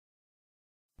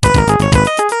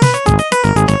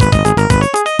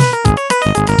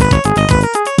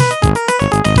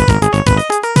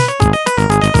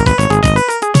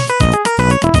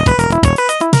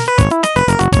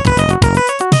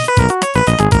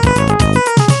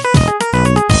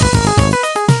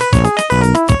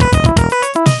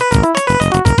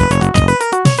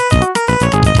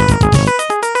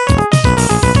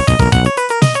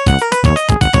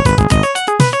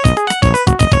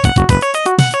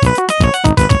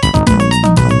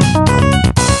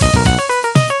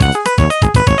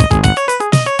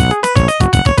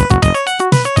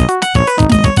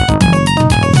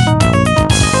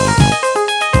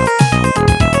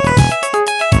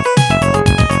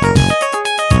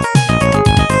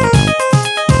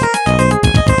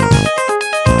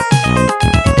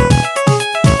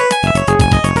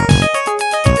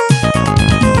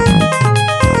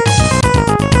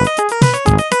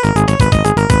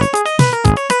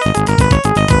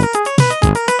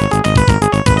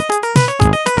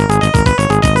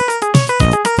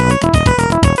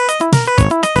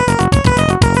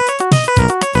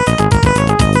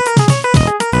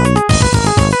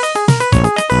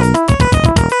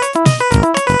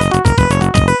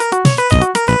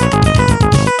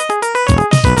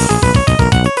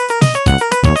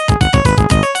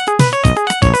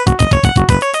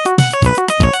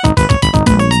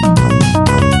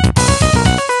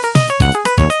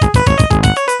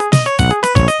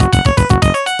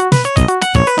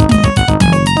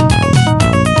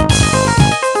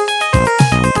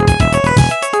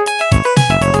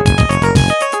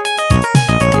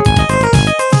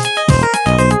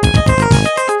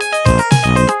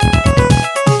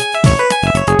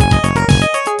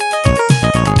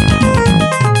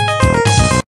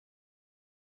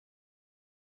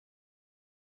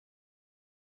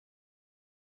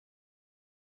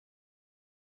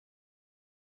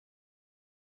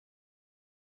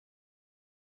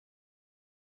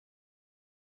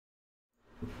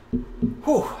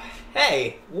Whew.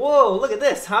 Hey, whoa, look at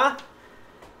this, huh?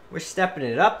 We're stepping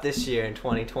it up this year in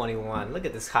 2021. Look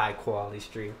at this high quality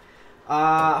stream.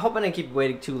 I hope I didn't keep you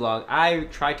waiting too long. I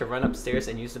tried to run upstairs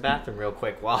and use the bathroom real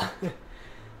quick while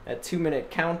that 2-minute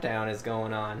countdown is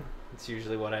going on. It's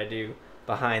usually what I do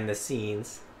behind the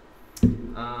scenes.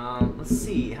 Let's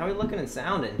see, how are we looking and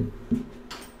sounding?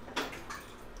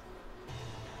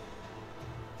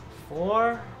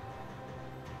 4,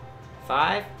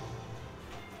 5.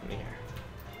 Let me hear.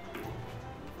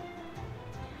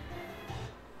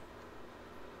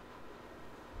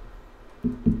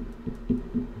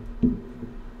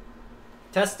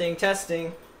 Testing,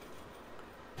 testing.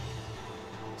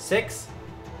 6.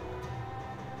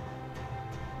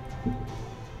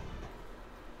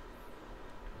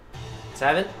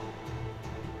 Seven.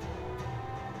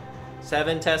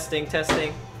 7, testing,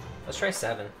 testing. Let's try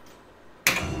 7.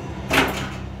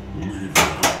 Leave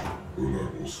now, and I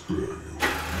will spare you.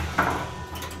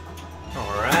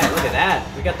 Alright, look at that.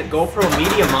 We got the GoPro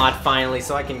Media mod finally,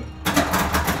 so I can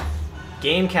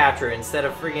game capture it instead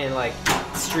of freaking like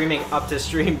streaming up to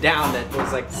stream down. That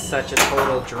was like such a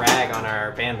total drag on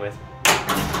our bandwidth.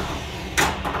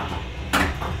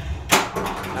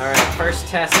 Alright, first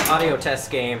test, audio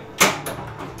test game.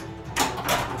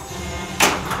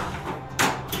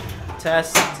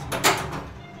 Test.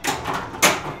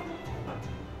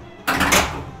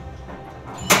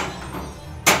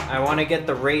 I want to get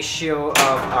the ratio of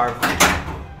our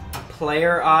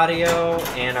player audio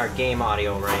and our game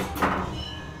audio right.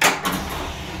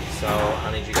 So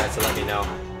I'll need you guys to let me know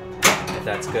if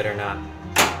that's good or not.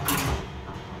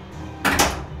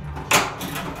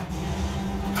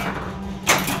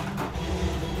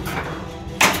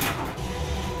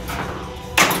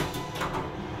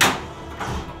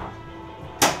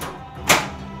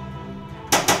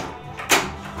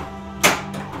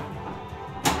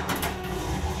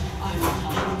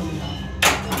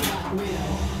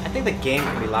 I think the game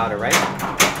can be louder, right?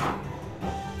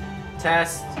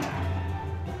 Test.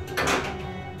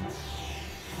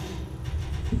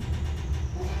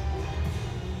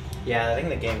 Yeah, I think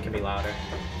the game can be louder.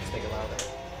 Let's make it louder.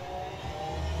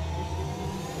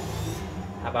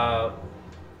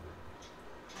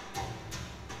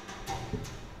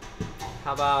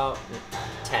 How about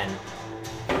 10?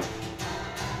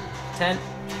 10?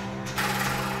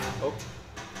 Oh.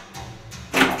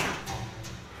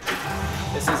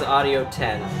 This is audio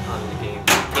 10 on the game.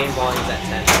 Game volume's at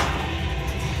 10.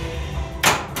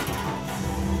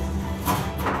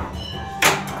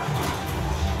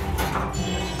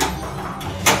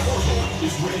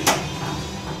 Is ready.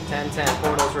 10,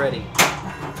 portal's ready.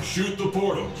 Shoot the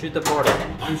portal. Shoot the portal.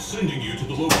 I'm sending you to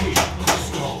the location.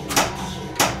 Stall.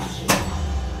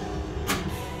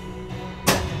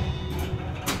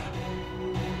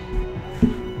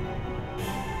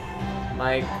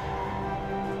 Mike.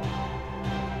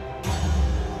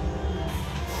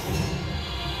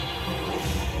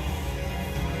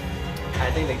 I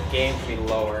think the game could be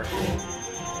lower.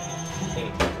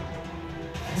 8.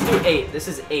 Let's do 8. This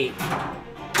is 8.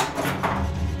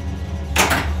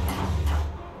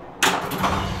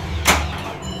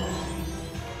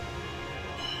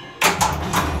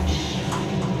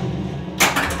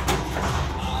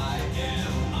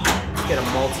 Let's get a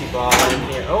multi-ball in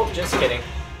here. Oh, just kidding.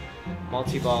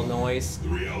 Multi-ball noise. The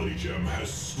reality gem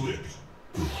has slipped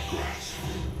through my grasp.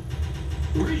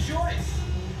 Rejoice!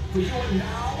 For you are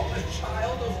now a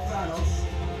child of Thanos.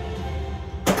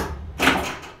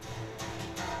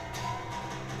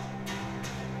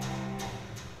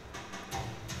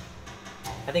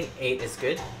 I think 8 is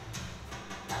good.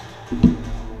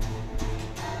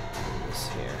 This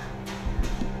here.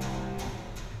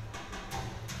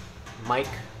 Mic.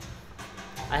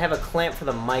 I have a clamp for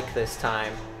the mic this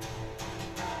time.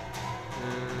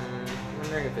 I'm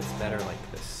wondering if it's better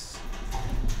like this.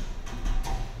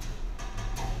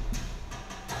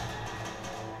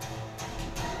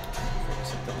 Maybe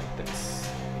something like this.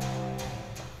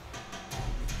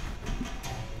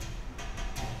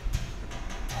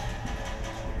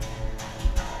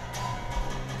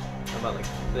 How about like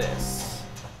this?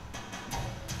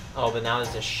 Oh, but now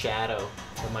there's a shadow.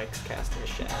 The mic's casting a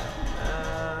shadow.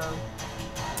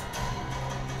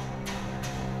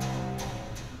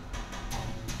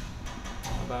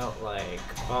 About like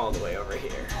all the way over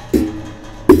here.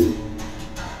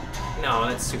 No,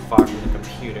 that's too far from the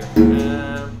computer.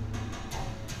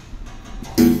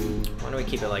 Why don't we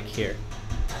keep it like here?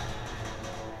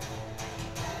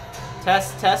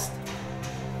 Test, test.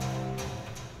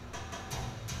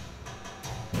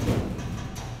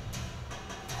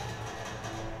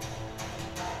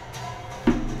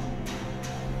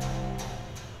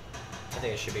 I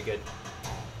think it should be good.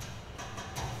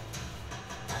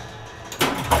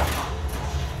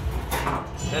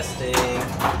 Testing. The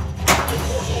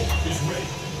portal is ready.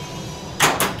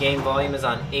 Game volume is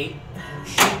on 8.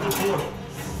 Shoot the portal.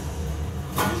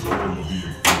 With all of the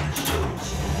Infinity Stones,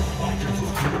 I can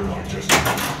fulfill my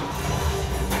destiny.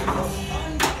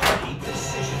 Unready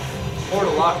decision.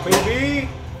 Portal lock, baby!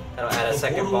 That'll add a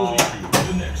second ball.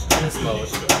 The next This mode.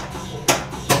 Infinity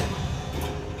Stone.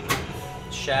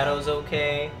 Shadow's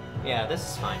okay. Yeah, this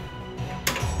is fine. I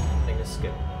think this is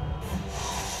good.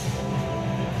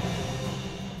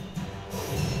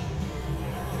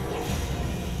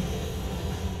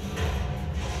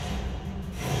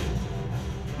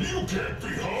 You can't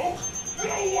beat Hulk!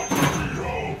 No one can beat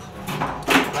Hulk!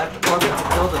 Left orbit to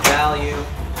build a value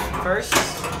first.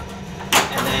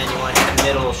 And then you want to hit the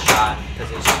middle shot, because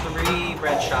there's 3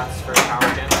 red shots for power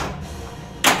gem.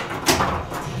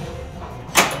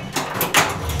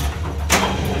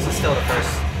 This is still the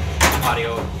first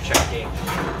audio check game.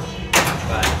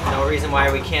 But no reason why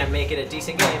we can't make it a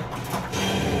decent game.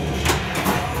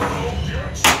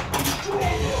 Yes!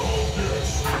 Stronger Hulk,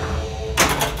 yes!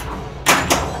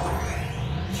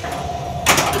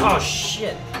 Oh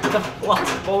shit!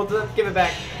 Lost both of them. Give it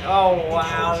back. Oh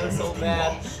wow, that's so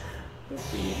bad. We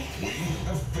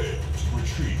have failed to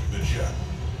retrieve the gem.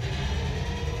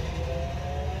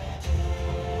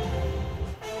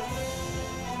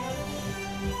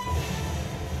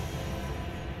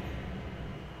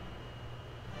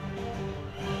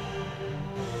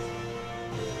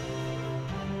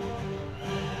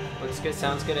 Looks good,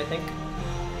 sounds good, I think.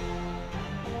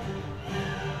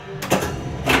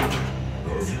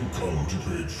 Have you come to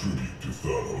pay tribute to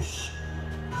Thanos?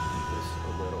 Just a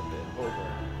little bit over.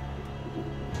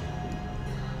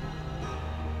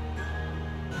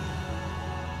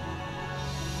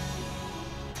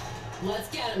 Let's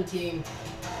get him, team.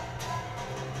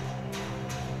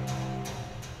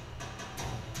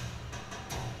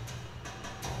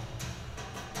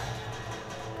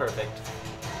 Perfect.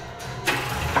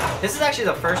 This is actually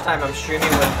the first time I'm streaming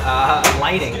with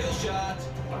lighting. Skill shot.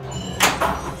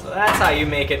 So that's how you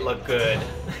make it look good.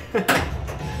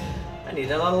 I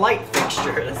needed a light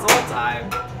fixture this whole time.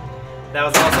 That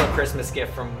was also a Christmas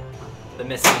gift from the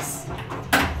missus.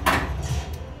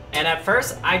 And at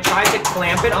first, I tried to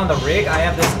clamp it on the rig. I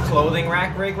have this clothing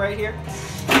rack rig right here.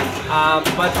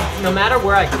 But no matter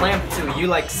where I clamp it to, you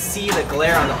like see the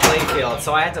glare on the playfield.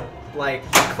 So I had to like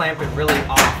clamp it really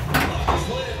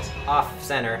off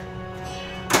center.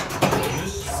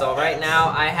 So right now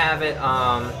I have it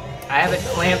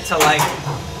clamped to like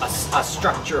a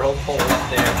structural pole up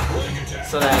there,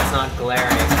 so that it's not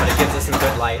glaring, but it gives us some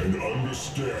good light. And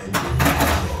understand the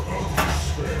nature of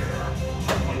despair.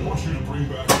 I want you to bring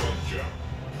back that gem.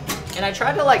 And I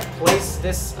tried to like place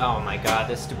this. Oh my god,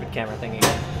 this stupid camera thing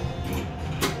again.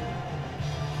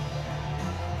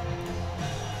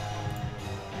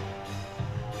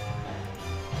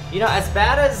 You know, as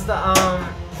bad as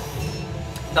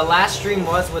the last stream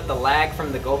was with the lag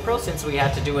from the GoPro, since we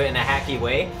had to do it in a hacky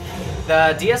way,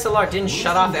 the DSLR didn't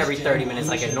shut off every 30 minutes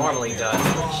like it normally does,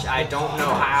 which I don't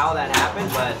know how that happened,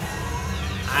 but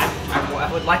I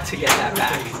would like to get that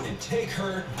back. And take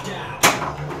her down.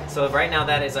 So right now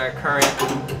that is our current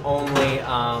only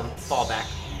fallback.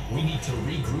 We need to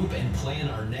regroup and plan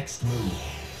our next move.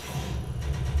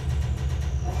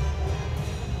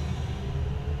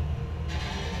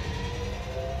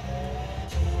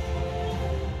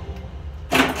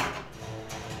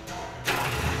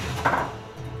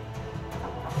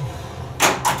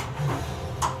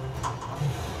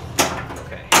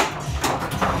 Okay.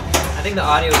 I think the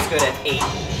audio is good at 8.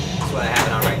 That's what I have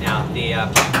it on right now.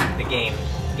 The game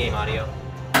audio.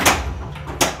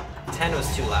 10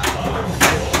 was too loud.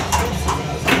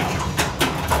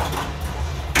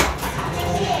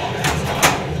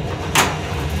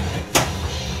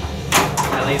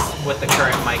 At least with the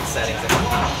current mic settings and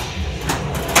whatnot.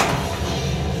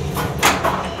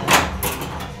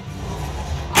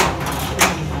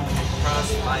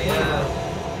 Crossfire.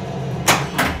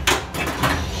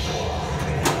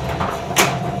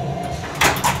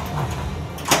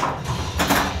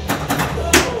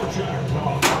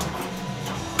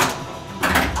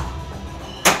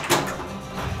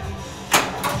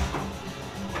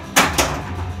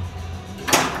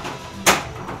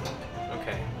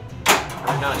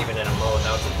 Not even in a mode,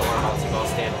 that was a Thor multi-ball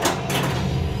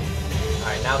standalone.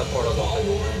 Alright, now the portal's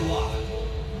open.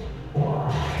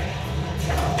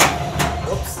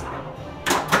 Whoops.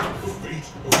 The fate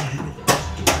of the universe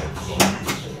depends on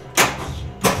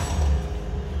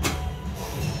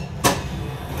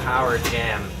you. Power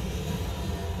gem.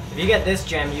 If you get this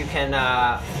gem, you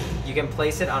can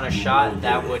place it on a shot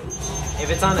that would,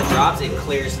 if it's on the drops, it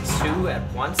clears 2 at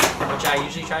once, which I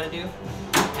usually try to do.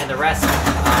 And the rest,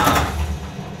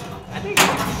 I think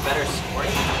it's better scoring.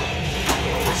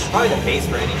 Which is probably the base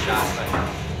for any shot, but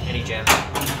any gem.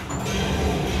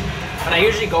 But I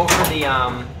usually go for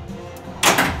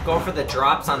the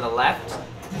drops on the left,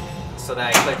 so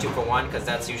that I clear 2 for 1, because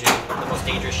that's usually the most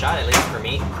dangerous shot, at least for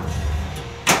me.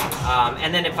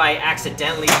 And then if I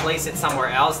accidentally place it somewhere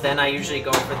else, then I usually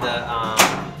go for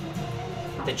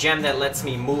the gem that lets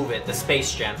me move it, the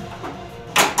space gem.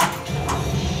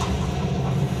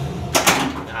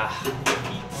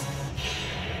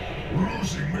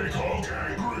 Losing make Hulk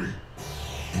angry.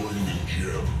 Bring the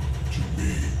gem to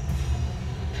me.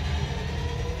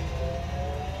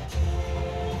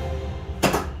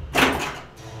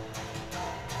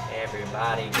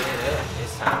 Everybody get up,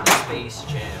 it's time to space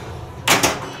jam.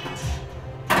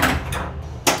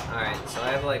 Alright, so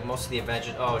I have like most of the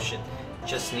Avengers. Oh shit,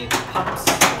 just need the pops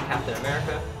from Captain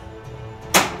America.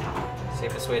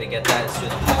 Safest way to get that is through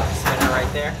the Hulk spinner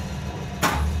right there.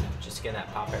 Just get in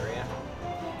that pop area.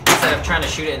 Instead of trying to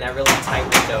shoot it in that really tight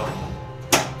window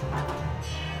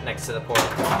next to the portal,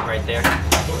 right there. The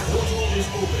portal is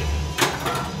open.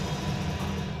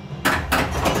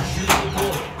 Shoot the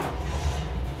portal.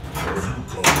 Have you come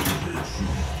to pay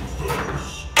tribute to Thanos?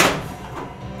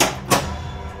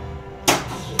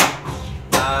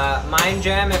 Mind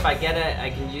Gem, if I get it, I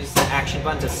can use the action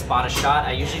button to spot a shot.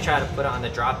 I usually try to put it on the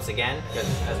drops again, because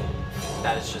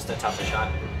that is just a tougher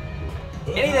shot.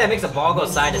 Anything that makes a ball go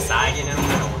side to side, you know,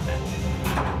 I don't want that.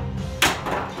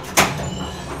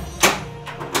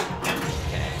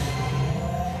 Okay.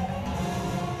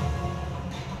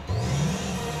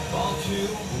 Ball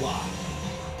 2 lock.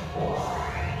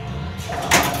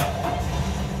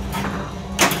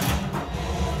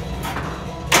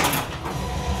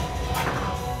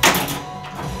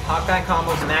 Hawkeye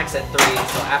combos max at 3,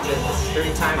 so after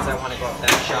 30 times I want to go up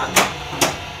that shot.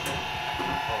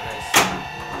 Oh, nice.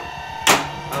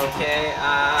 Okay,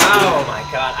 oh my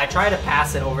god. I try to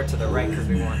pass it over to the right because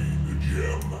we want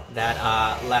that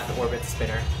left orbit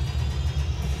spinner.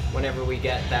 Whenever we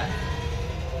get that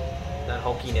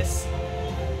hulkiness.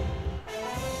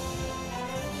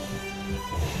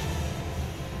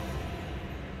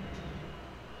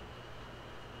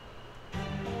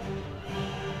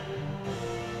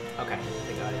 Okay, I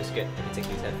think I just get take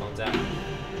these headphones out.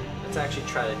 Let's actually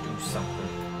try to do something.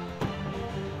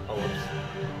 Oh, whoops.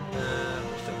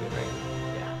 We're still good, right?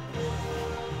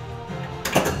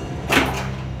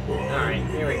 Yeah. Alright,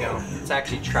 here we go. Let's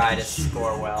actually try to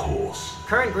score well.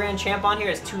 Current grand champ on here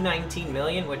is 219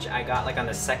 million, which I got like on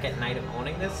the second night of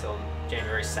owning this, so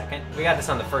January 2nd. We got this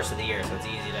on the 1st of the year, so it's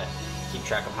easy to keep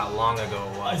track of how long ago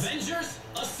it was. Avengers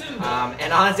assemble.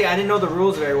 And honestly, I didn't know the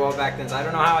rules very well back then, so I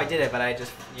don't know how I did it, but I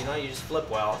just, you know, you just flip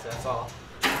well, so that's all.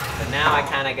 But now I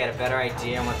kind of get a better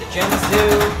idea on what the gems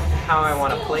do, how I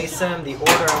want to place them, the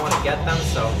order I want to get them,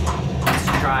 so let's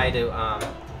try to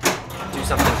do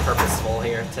something purposeful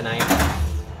here tonight.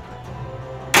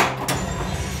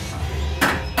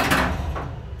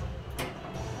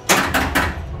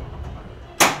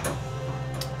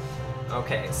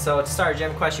 Okay, so to start a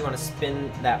gem quest, you want to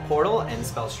spin that portal and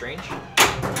spell strange.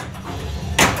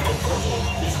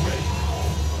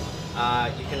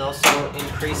 You can also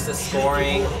increase the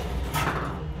scoring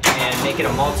and make it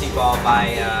a multi-ball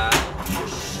by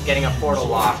getting a portal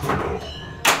lock. Oh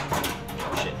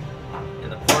shit.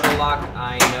 And the portal lock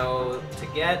I know to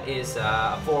get is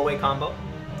a 4-way combo.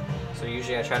 So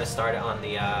usually I try to start it on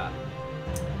the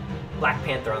Black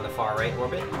Panther on the far right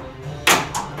orbit.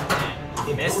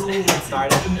 And missed.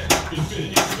 Started.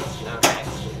 Okay.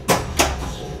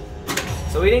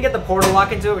 So we didn't get the portal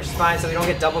lock into it, which is fine, so we don't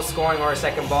get double scoring or a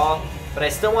second ball. But I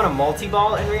still want a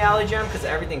multi-ball in Reality Gem because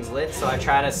everything's lit, so I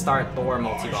try to start Thor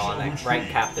multi-ball and then right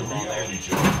captain ball there.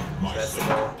 So that's the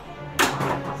goal.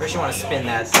 First you want to spin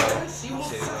that though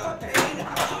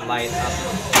to light up.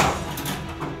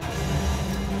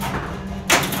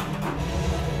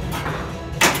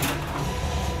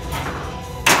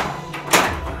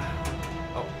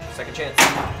 Oh, second chance.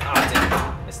 Oh,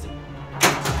 damn. Missed it.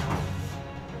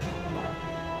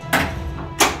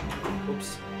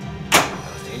 Oops.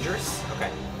 That was dangerous.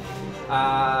 Okay.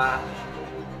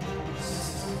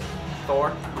 Thor.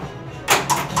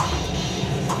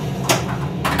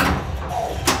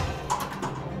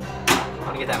 I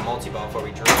want to get that multi-ball before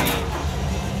we drain.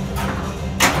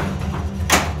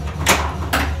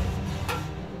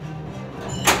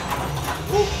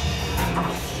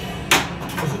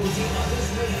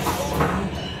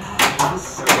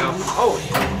 There we go. Oh,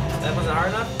 that wasn't hard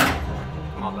enough?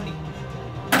 Come on, buddy.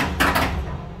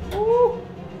 Woo!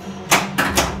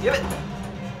 Give it!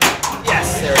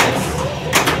 Yes, there it is.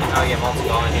 Oh, yeah,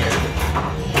 multi-ball in here.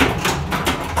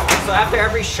 So So after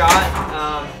every shot,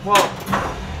 well,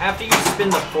 after you spin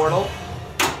the portal,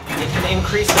 it can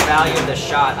increase the value of the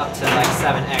shot up to like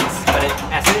 7x, but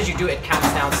as soon as you do it, it counts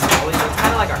down slowly, so it's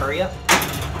kind of like a hurry up.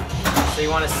 So you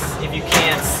want to, if you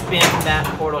can, spin that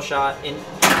portal shot into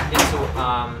a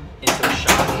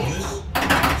shot.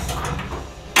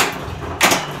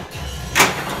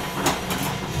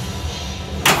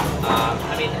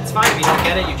 I mean, it's fine if you don't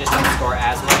get it, you just don't score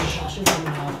as much.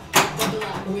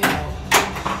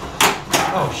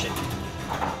 Oh shit.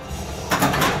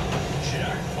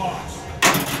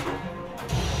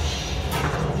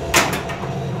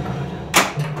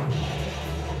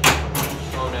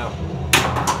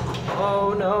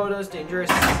 Oh no, that's dangerous.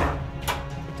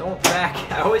 Don't back.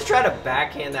 I always try to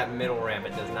backhand that middle ramp.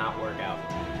 It does not work out.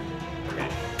 Okay.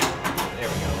 There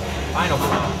we go. Final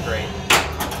blow. Great.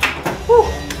 Whew.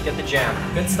 Get the gem.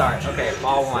 Good start. Okay,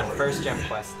 ball 1. First gem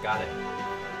quest. Got it.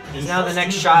 Now the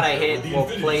next shot I hit will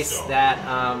place that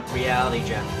reality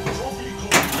gem.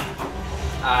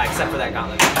 Except for that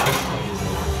gauntlet.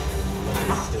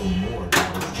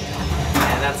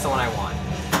 And that's the one I want.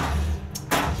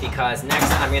 Because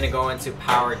next I'm gonna go into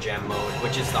power gem mode,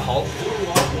 which is the Hulk,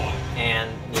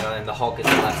 and and the Hulk is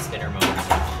the left spinner mode,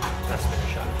 left spinner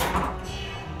shot.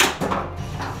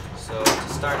 So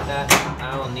to start that,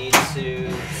 I will need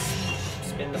to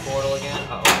spin the portal again.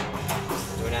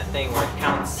 Uh-oh, doing that thing where it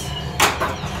counts.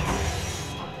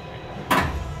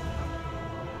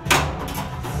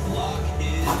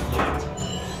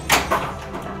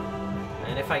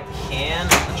 And if I can,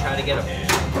 I'll try to get a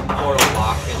portal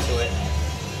lock into it.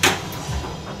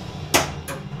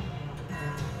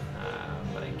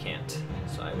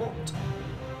 So I won't.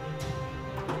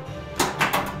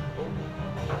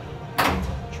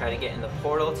 Try to get in the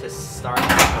portal to start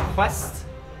the quest.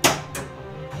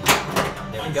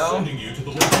 There we go.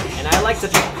 And I like to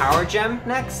pick power gem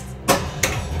next.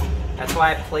 That's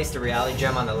why I placed the reality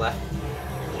gem on the left.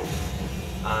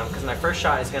 Because my first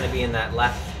shot is going to be in that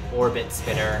left orbit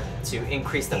spinner to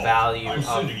increase the value of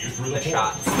the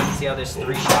shots. See how there's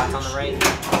 3 shots on the right?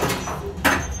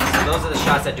 So those are the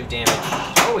shots that do damage.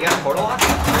 Oh, we got a portal lock? I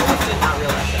did not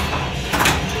realize that.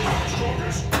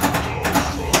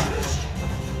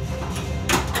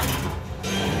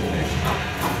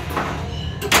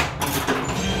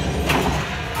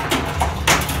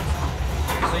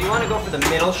 So you want to go for the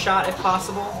middle shot if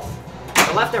possible.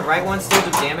 The left and right ones still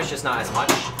do damage, just not as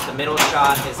much. The middle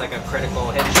shot is like a critical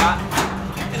hit shot,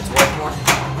 and it's worth more.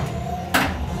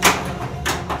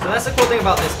 So that's the cool thing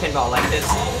about this pinball like this.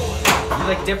 There's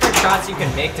like different shots you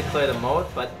can make to clear the mode,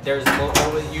 but there's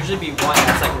will usually be one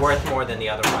that's like worth more than the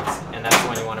other ones, and that's the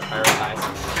one you want to prioritize.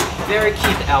 Very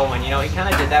Keith Elwin, he kind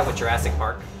of did that with Jurassic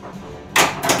Park.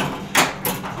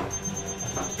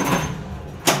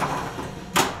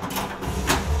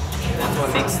 And that's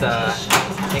what makes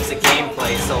the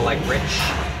gameplay so like rich.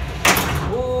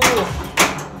 Ooh.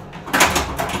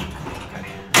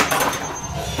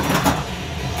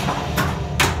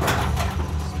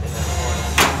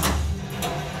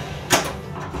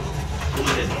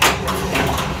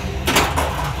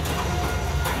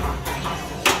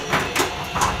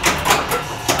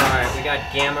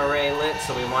 Gamma ray lit,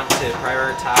 so we want to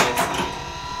prioritize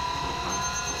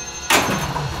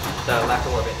the left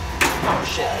orbit. Oh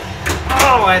shit.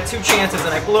 Oh, I had 2 chances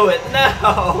and I blew it.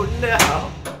 No,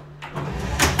 no.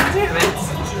 Damn it.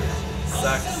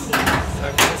 Sucks.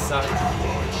 Sucks.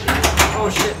 Oh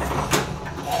shit.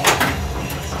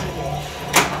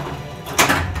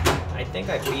 I think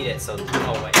I beat it, so.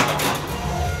 Oh wait.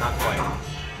 Not quite.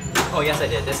 Oh, yes, I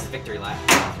did. This is victory lap.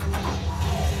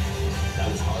 That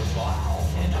was hard fought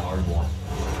and hard won.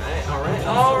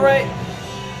 Alright.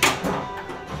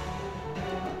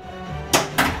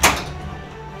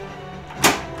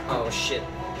 Oh shit.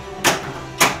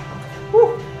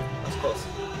 Whew. That was close.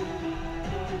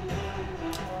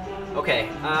 Okay,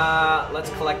 let's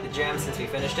collect the gem since we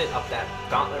finished it up that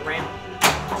gauntlet ramp.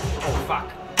 Oh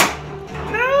fuck.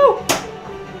 No!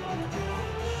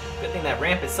 Good thing that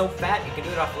ramp is so fat you can do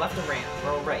it off left or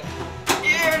right.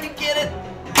 Yeah, to get it!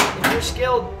 If you're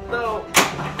skilled, no.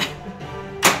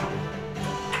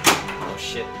 Oh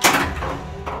shit.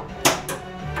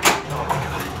 Oh my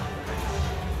god.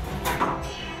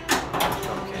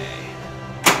 Okay.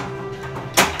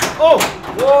 Oh!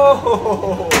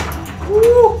 Whoa!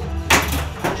 Woo!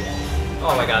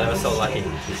 Oh my god, that was so lucky.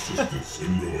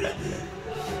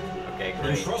 Okay,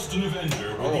 great.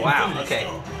 Oh wow, okay.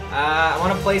 I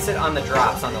want to place it on the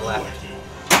drops on the left.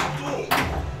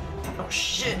 Oh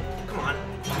shit! Come on.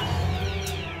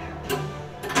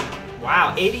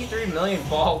 Wow, 83 million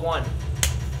ball 1.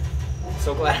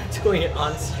 So glad I'm doing it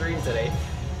on stream today.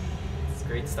 It's a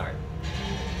great start.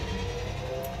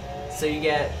 So you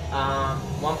get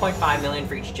 1.5 million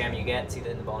for each gem you get. See that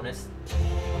in the bonus.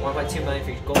 1.2 million for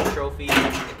each gold trophy.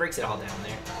 It breaks it all down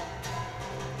there.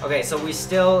 Okay, so we're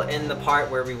still in the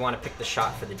part where we want to pick the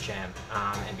shot for the gem.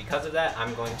 And because of that,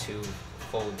 I'm going to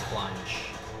full plunge.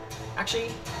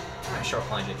 Actually, I'm short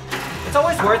plunge it. It's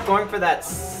always worth going for that.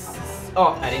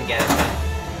 Oh, I didn't get it.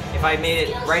 But if I made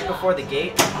it right before the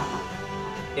gate,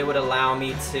 it would allow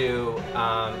me to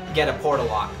get a portal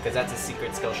lock, because that's a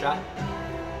secret skill shot.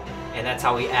 And that's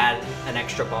how we add an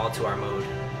extra ball to our mode.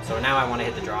 So now I want to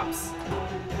hit the drops.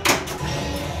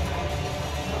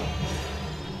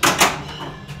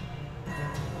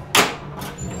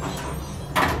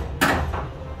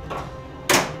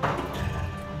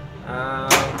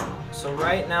 So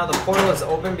right now the portal is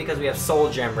open because we have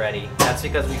Soul Gem ready. That's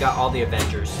because we got all the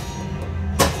Avengers.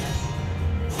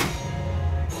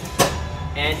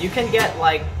 And you can get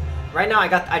like, right now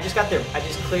I just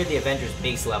cleared the Avengers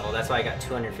base level. That's why I got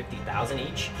 250,000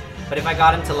 each. But if I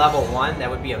got them to level 1,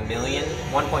 that would be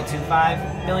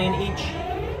 1.25 million each.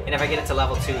 And if I get it to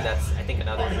level 2, that's I think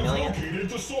another million.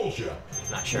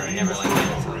 Not sure. I never liked it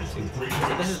to level 2.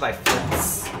 So this is by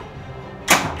flips.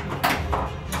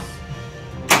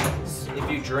 If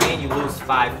you drain, you lose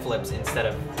 5 flips instead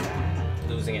of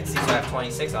losing it. See, so I have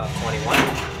 26, I'll have 21.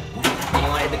 And you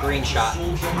want to hit the green shot.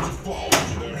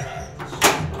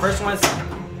 First one's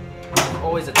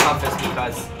always the toughest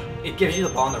because it gives you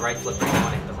the ball in the right flip when you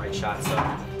want to hit the right shot. So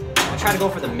I try to go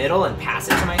for the middle and pass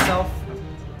it to myself.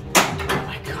 Oh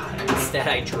my god, instead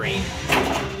I drain.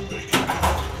 I'm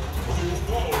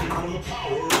gonna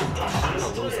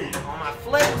lose all my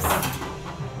flips.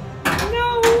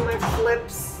 No, my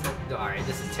flips. Alright,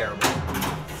 this is terrible.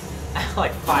 I have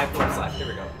like 5 flips left. Here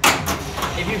we go.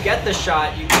 If you get the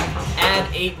shot, you can add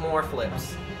 8 more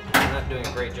flips. I'm not doing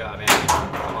a great job, man.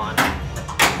 Come on.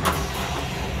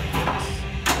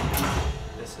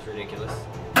 This is ridiculous.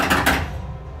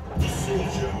 The soul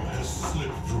gem has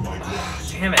slipped through my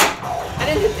grasp. Damn it. I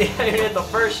didn't hit the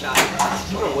first shot.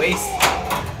 What a waste.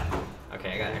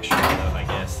 Okay, I got extra though, I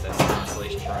guess. That's the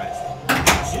consolation prize.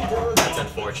 That's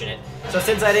unfortunate. So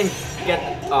since I didn't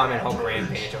get the... Oh, I'm in Hulk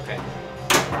Rampage, okay.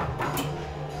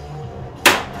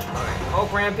 Alright,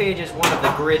 Hulk Rampage is one of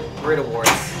the grid awards.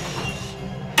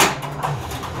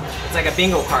 It's like a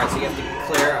bingo card, so you have to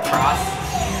clear across.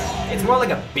 It's more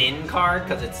like a bin card,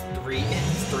 because it's 3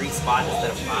 spots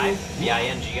instead of 5.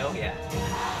 B-I-N-G-O, yeah.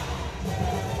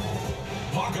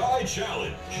 Hawkeye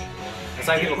Challenge. That's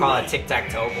why people call it a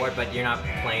tic-tac-toe board, but you're not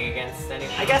playing against any...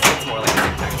 I guess it's more like a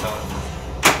tic-tac-toe.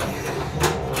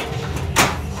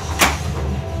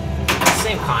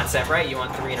 Same concept, right? You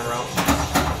want 3 in a row.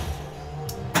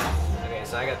 Okay,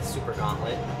 so I got the Super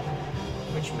Gauntlet,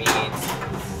 which means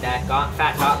that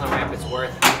Fat Gauntlet ramp is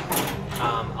worth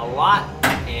a lot,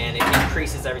 and it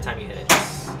increases every time you hit it,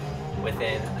 just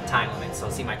within a time limit. So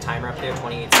see my timer up there,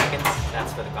 28 seconds?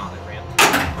 That's for the Gauntlet ramp.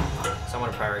 So I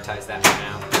want to prioritize that for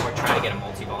now, or try to get a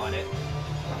multi-ball in it.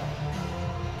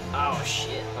 Oh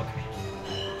shit, okay.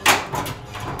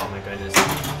 Oh my goodness.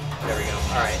 There we go.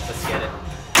 Alright, let's get it.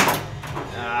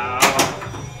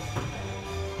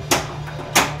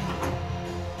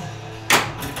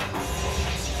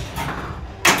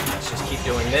 Let's just keep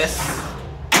doing this,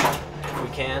 if we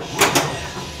can,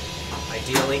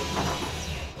 ideally.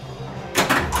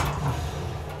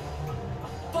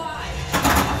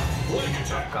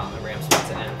 Gauntlet ramps about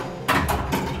to end.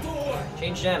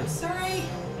 Change gems. 3,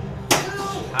 2,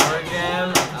 Power gem.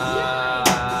 8,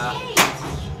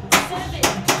 7,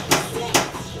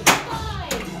 6,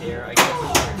 5, Here, I guess.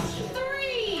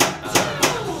 3,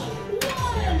 2,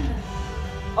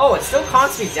 1. Oh, it still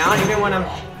counts me down even when I'm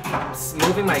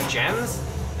moving my gems?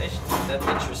 That's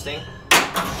interesting.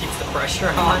 Keeps the pressure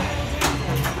on.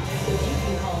 You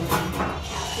can call me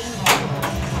Captain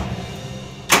Marvel.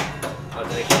 Oh,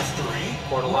 did I get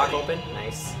portal lock open?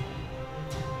 Nice.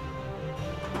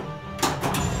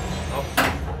 Oh.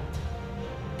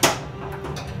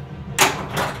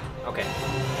 Okay.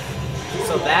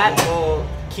 So that will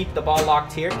keep the ball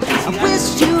locked here. I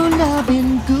wish you love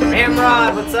and good.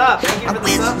 Ramrod, what's up? Thank you I for the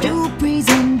wish sub. you praise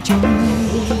and joy.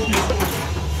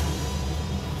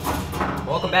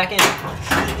 Welcome back in.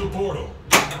 Through the portal.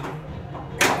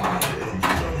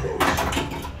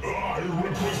 I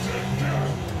represent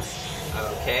death.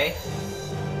 Okay.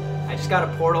 I just got a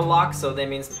portal lock, so that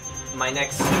means my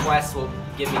next quest will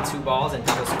give me 2 balls and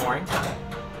double scoring.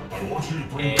 I want you to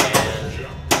bring And back the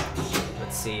gem.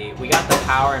 let's see, we got the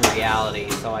power and reality,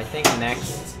 so I think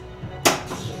next,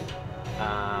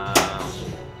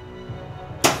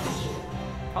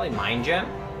 probably Mind Gem,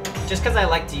 just because I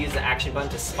like to use the action button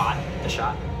to spot the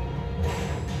shot.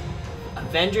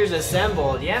 Avengers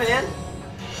assembled, yeah man.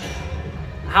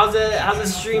 How's the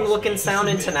stream looking,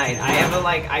 sounding tonight?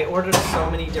 I ordered so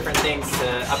many different things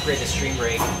to upgrade the stream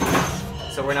rate,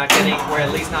 so we're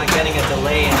at least not getting a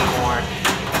delay anymore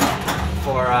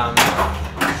for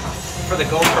the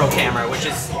GoPro camera, which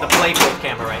is the playfield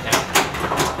camera right now.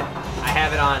 I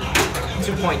have it on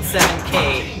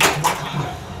 2.7K.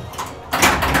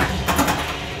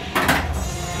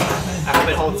 I hope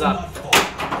it holds up.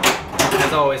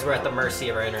 As always, we're at the mercy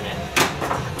of our internet.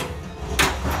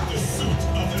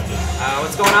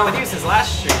 What's going on with you since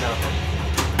last stream, though?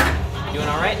 You doing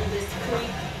alright?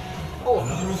 Oh.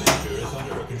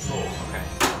 Okay.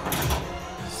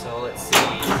 So let's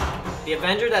see. The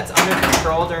Avenger that's under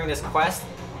control during this quest,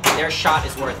 their shot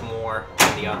is worth more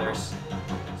than the others.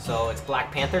 So it's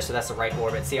Black Panther, so that's the right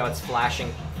orbit. See how it's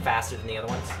flashing faster than the other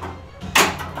ones?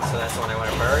 So that's the one I want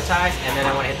to prioritize, and then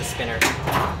I want to hit the spinner,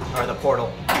 or the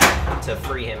portal, to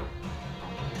free him.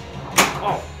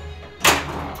 Oh!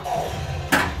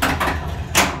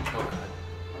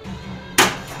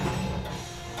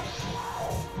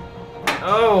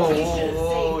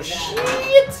 Oh,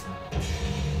 shit!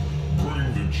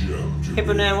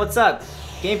 Hipponan, what's up?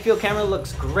 Game Field camera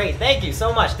looks great. Thank you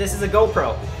so much. This is a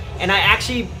GoPro. And I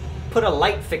actually put a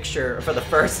light fixture for the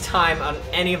first time on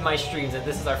any of my streams, and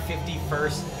this is our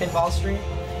 51st pinball stream.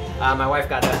 My wife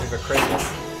got that for Christmas.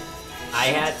 I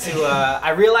had to, I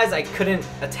realized I couldn't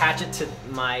attach it to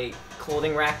my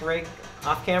clothing rack rig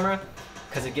off camera,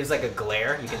 because it gives like a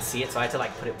glare. You can see it, so I had to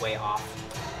like put it way off.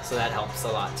 So that helps a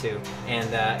lot too.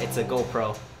 And it's a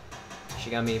GoPro. She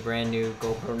got me a brand new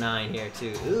GoPro 9 here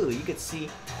too. Ooh, you could see,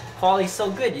 quality's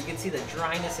so good. You can see the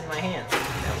dryness in my hands.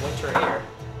 That winter air.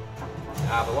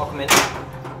 But welcome in.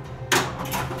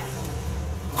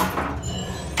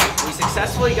 We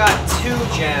successfully got 2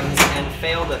 gems and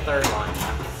failed the 3rd one.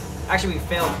 Actually, we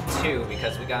failed 2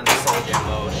 because we got in the soul gem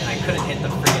mode and I couldn't hit the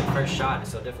freaking first shot.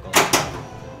 It's so difficult.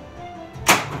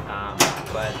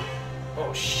 But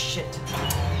oh shit.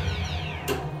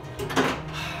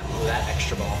 Ooh, that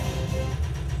extra ball.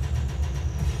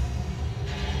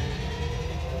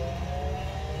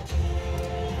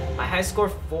 My high score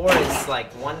 4 is like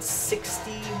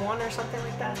 161 or something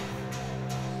like that.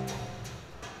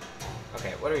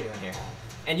 Okay, what are we doing here?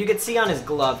 And you can see on his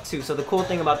glove too. So the cool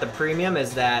thing about the premium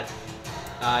is that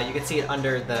you can see it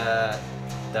under the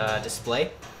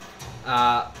display.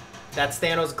 That's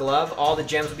Thanos' glove. All the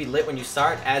gems will be lit when you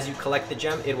start. As you collect the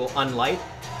gem, it will unlight.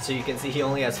 So you can see he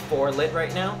only has 4 lit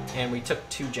right now. And we took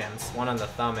 2 gems. One on the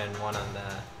thumb and one on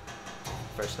the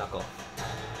first knuckle.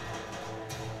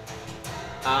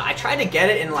 I tried to get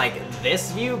it in like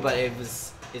this view, but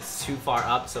it's too far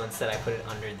up. So instead I put it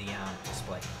under the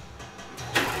display.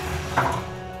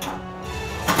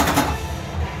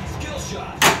 Skill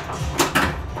shot.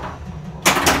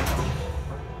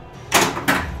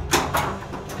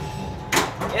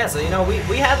 Yeah, so you know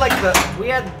we had like we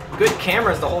had good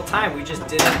cameras the whole time. We just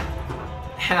didn't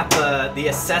have the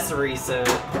accessories to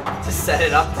set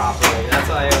it up properly. That's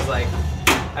why I was like,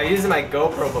 I was using my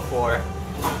GoPro before,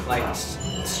 like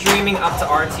streaming up to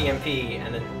RTMP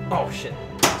and then oh shit,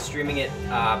 streaming it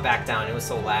back down. It was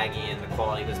so laggy and the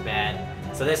quality was bad.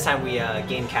 So this time we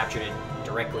game captured it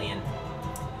directly in.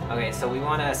 Okay, so we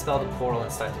want to spell the portal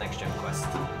and start the next gem quest.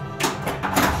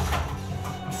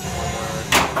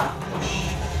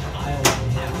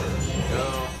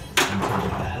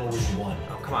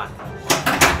 Oh, come on.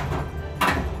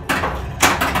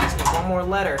 Just need one more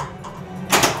letter.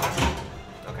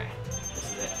 Okay, this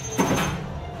is it.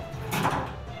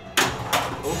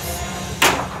 Oops.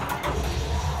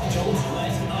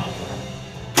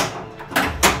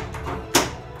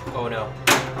 Oh no.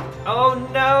 Oh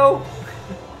no!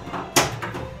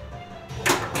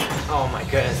 Oh my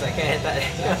goodness, I can't hit that.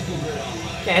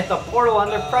 Can't hit the portal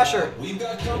under pressure. We've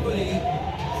got company.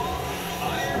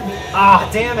 Ah,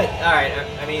 damn it! Alright,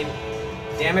 I mean,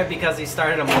 damn it because he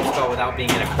started a multiple without being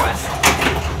in a quest.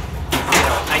 You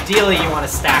know, ideally you want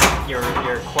to stack your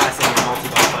quest and your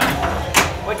multiple, but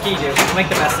what can you do? We'll make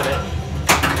the best of it.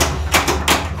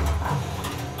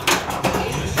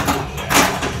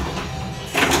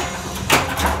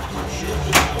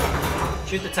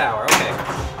 Shoot the tower, okay.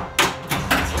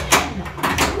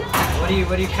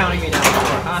 What are you counting me down for,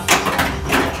 huh?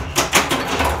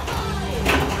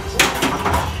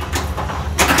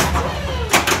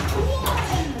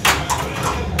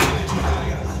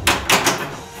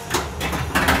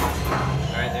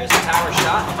 Alright, there's the tower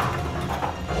shot.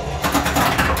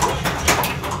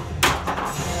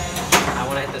 I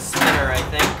want to hit the spinner, I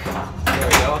think. There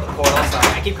we go, the portal. Sorry,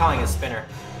 I keep calling it a spinner.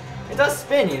 It does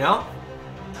spin, you know?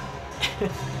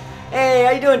 Hey,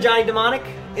 how you doing, Johnny Demonic?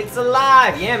 It's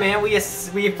alive! Yeah, man, we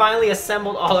finally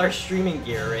assembled all our streaming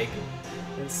gear, Rick.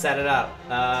 Let's set it up.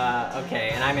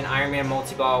 Okay, and I'm in Iron Man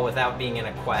multi-ball without being in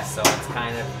a quest, so it's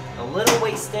kind of a little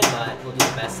wasted, but we'll do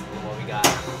the best with what we got.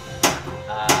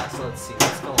 So let's see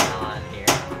what's going on here.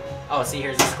 Oh, see,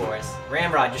 here's the scores.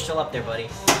 Ramrod, you're still up there, buddy.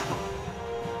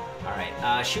 Alright,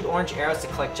 shoot orange arrows to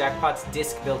collect jackpots.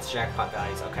 Disc builds jackpot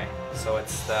values. Okay, so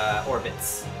it's the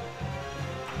orbits.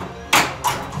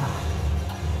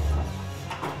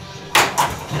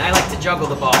 And I like to juggle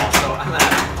the ball, so I'm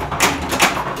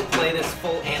gonna play this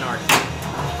full anarchy.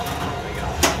 There we go.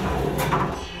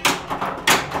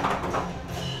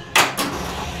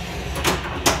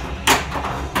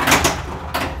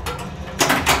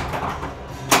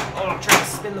 Oh, I'm trying to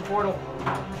spin the portal.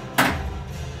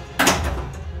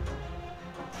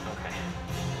 Okay.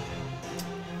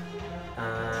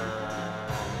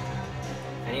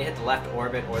 I need to hit the left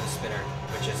orbit or the spinner,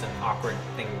 which is an awkward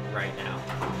thing right now.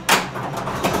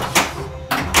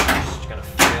 Just gonna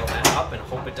fail that up and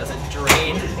hope it doesn't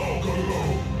drain.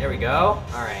 There we go.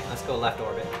 Alright, let's go left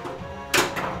orbit.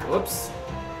 Whoops.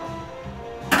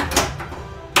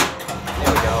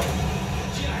 There we go.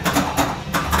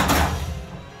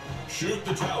 Shoot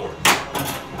the tower.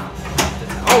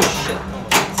 Oh shit! Almost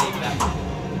didn't save that.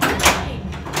 9, 8,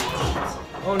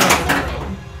 Oh no.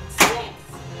 7, 6,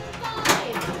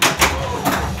 5,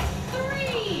 4,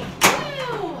 3, 2,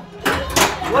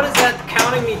 1. What is that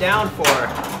counting me down for?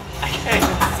 I can't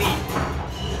even see.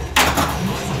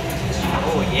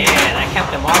 Oh yeah, that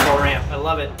kept the marble ramp. I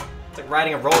love it. It's like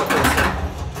riding a roller coaster.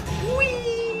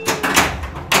 Whee!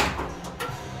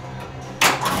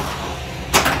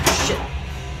 Shit.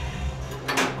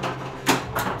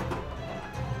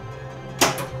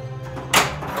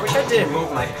 I wish I didn't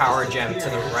move my power gem to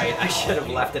the right. I should have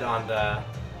left it on the...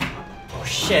 Oh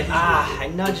shit, I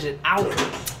nudged it out.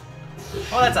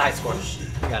 Oh, that's a high score.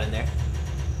 We got in there.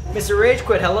 Mr. Rage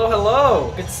Quit, hello,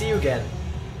 hello! Good to see you again.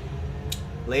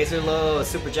 Laser low,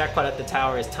 super jackpot at the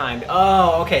tower is timed.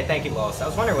 Oh, okay, thank you, Los. I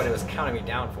was wondering what it was counting me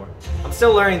down for. I'm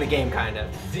still learning the game, kind of.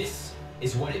 This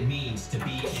is what it means to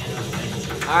be an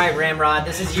Avenger. Alright, Ramrod,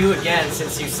 this is you again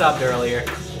since you subbed earlier.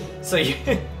 So you...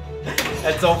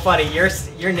 That's so funny. Your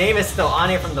name is still on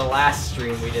here from the last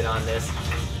stream we did on this.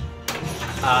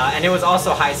 And it was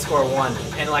also high score 1.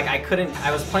 And like I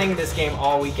was playing this game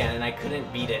all weekend and I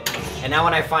couldn't beat it. And now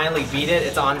when I finally beat it,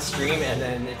 it's on stream and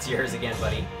then it's yours again,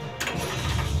 buddy.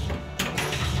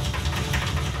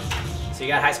 So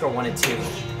you got high score 1 and 2.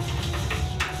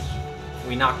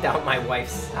 We knocked out my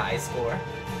wife's high score.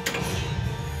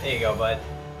 There you go, bud.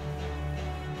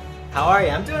 How are you?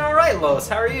 I'm doing alright, Los.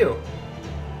 How are you?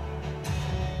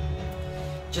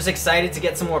 Just excited to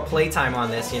get some more playtime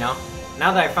on this, you know?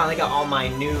 Now that I finally got all my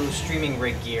new streaming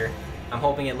rig gear, I'm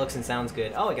hoping it looks and sounds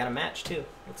good. Oh, I got a match too.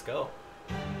 Let's go.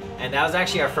 And that was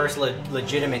actually our first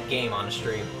legitimate game on a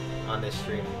stream, on this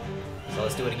stream. So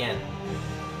let's do it again.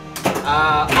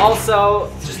 Also,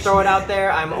 just throw it out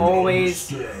there, I'm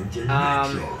always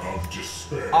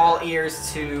all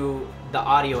ears to the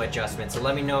audio adjustment. So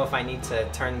let me know if I need to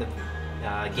turn the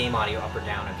game audio up or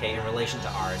down, okay, in relation to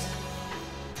ours.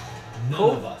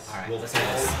 None of us Alright, will let's do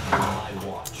fall this. on my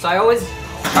watch. So I always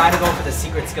try to go for the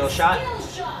secret skill shot, Skill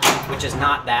shot. which is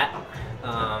not that.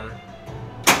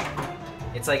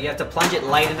 It's like you have to plunge it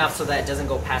light enough so that it doesn't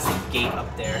go past the gate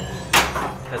up there.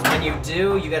 Because when you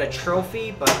do, you get a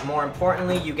trophy, but more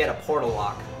importantly, you get a portal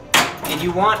lock. And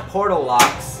you want portal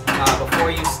locks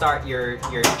before you start your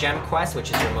gem quest,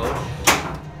 which is your mode.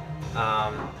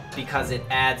 Because it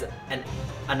adds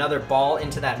another ball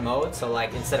into that mode, so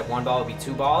like instead of 1 ball it would be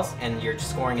 2 balls, and your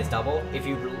scoring is double. If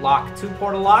you lock 2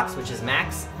 portal locks, which is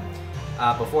max,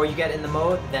 before you get in the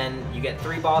mode, then you get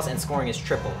 3 balls and scoring is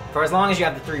triple. For as long as you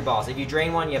have the 3 balls. If you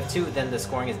drain 1, you have 2, then the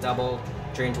scoring is double.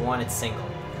 Drain to 1, it's single.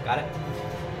 Got it?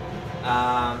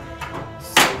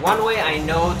 So one way I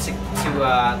know to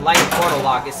light a portal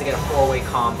lock is to get a 4-way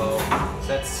combo. So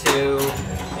that's 2,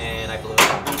 and I blew it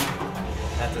up.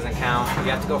 That doesn't count.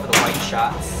 You have to go for the white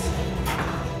shots.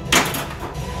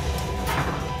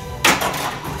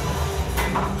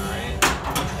 Alright.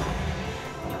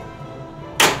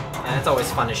 And it's always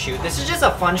fun to shoot. This is just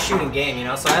a fun shooting game, you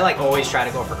know? So I like always try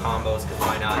to go for combos, because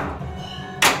why not?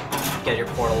 Get your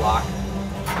portal lock.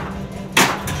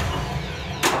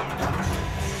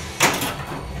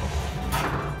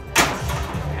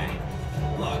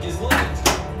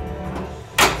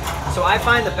 So I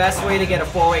find the best way to get a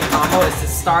 4-way combo is to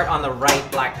start on the right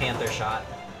Black Panther shot.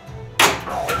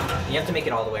 You have to make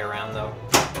it all the way around though.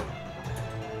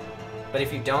 But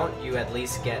if you don't, you at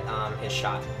least get his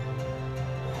shot.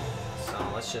 So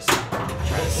let's just try to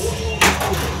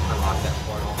unlock that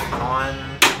portal. 1,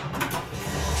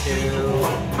 2.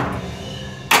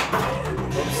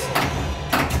 Oops.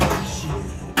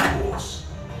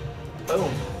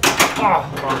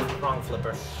 Oh, wrong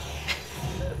flipper.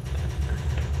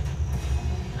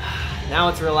 Now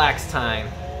it's relax time.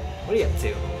 What are you up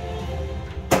to?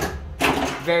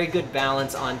 Very good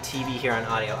balance on TV here on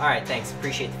audio. Alright, thanks.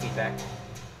 Appreciate the feedback.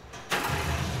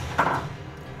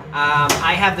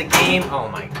 I have the game. Oh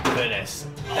my goodness.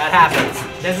 That happens.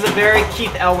 This is a very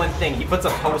Keith Elwin thing. He puts a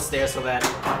post there so that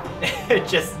it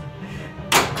just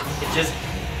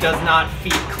does not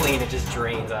feed clean. It just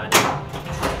drains on you.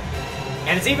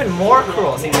 And it's even more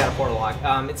cruel. See, we got a portal lock.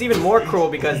 It's even more cruel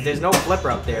because there's no flipper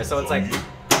up there. So it's like,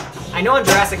 I know in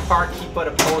Jurassic Park he put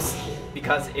a post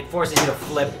because it forces you to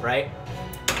flip, right?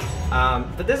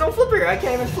 But there's no flipper here. I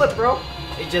can't even flip, bro.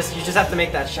 You just have to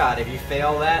make that shot. If you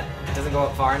fail that, it doesn't go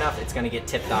up far enough, it's gonna get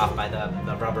tipped off by the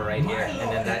rubber right here, and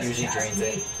then that usually drains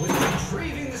it. So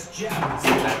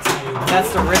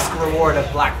that's the risk reward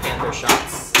of Black Panther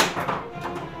shots.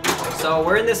 So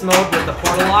we're in this mode with the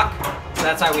portal lock, so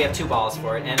that's why we have 2 balls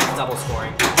for it, and it's double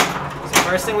scoring. So the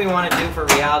first thing we want to do for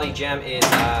Reality Gem is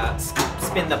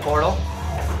spin the portal,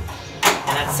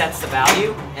 and that sets the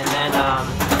value, and then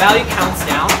the value counts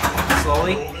down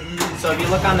slowly. So if you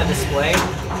look on the display,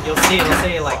 you'll see it'll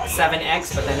say like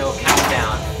 7x, but then it'll count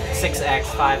down 6x,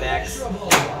 5x.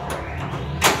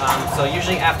 So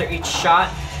usually after each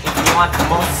shot, if you want the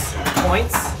most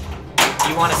points,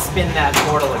 you want to spin that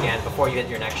portal again before you hit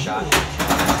your next shot.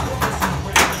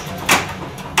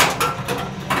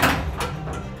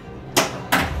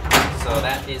 So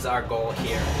that is our goal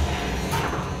here.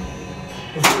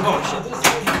 Oh shit.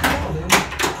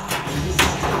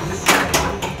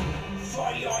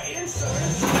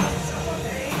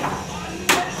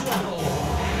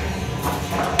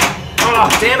 Oh,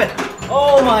 damn it!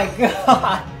 Oh my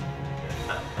god!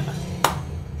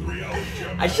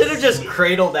 I should have just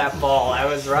cradled that ball. I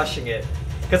was rushing it.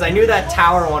 Because I knew that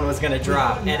tower one was going to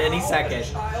drop at any second.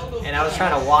 And I was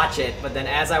trying to watch it, but then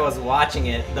as I was watching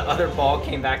it, the other ball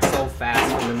came back so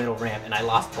fast from the middle ramp, and I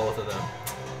lost both of them.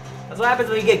 That's what happens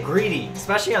when you get greedy,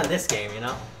 especially on this game, you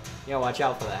know? You gotta watch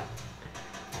out for that.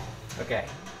 Okay.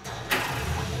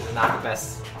 This is not the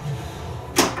best.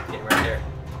 Getting right here.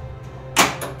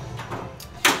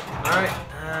 Alright,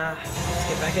 let's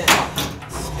get back in.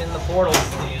 Spin the portal.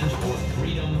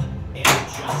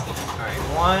 Alright,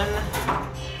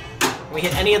 1. We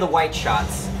hit any of the white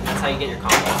shots. That's how you get your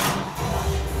combos.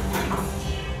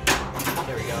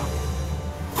 There we go.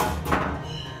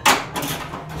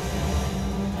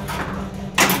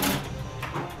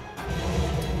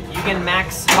 You can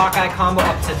max Hawkeye combo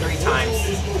up to 3 times.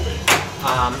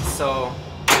 So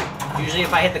usually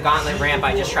if I hit the gauntlet ramp,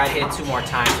 I just try to hit it 2 more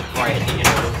times before I hit the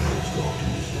inner loop.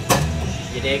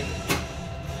 You dig?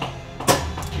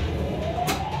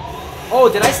 Oh,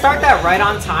 did I start that right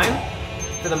on time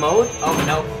for the mode? Oh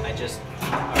no, I just.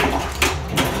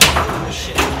 Oh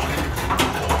shit.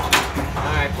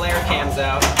 All right, player cam's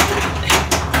out.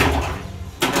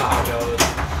 You know how it goes.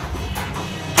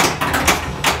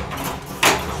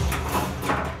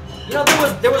 You know,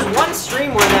 there was one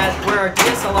stream where our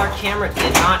DSLR camera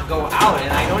did not go out,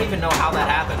 and I don't even know how that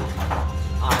happened,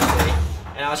 honestly.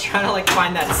 And I was trying to like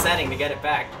find that setting to get it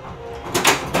back.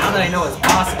 Now that I know it's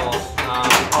possible,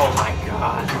 oh my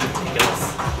god,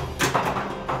 ridiculous.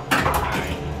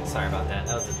 Alright, sorry about that.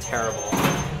 That was a terrible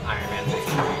Iron Man move.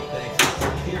 Thanks to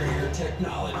superior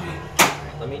technology.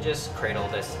 Alright, let me just cradle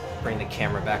this, bring the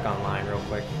camera back online real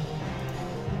quick.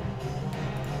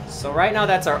 So right now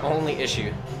that's our only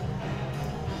issue.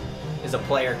 Is a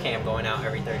player cam going out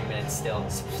every 30 minutes still.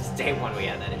 Since day 1 we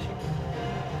had that issue.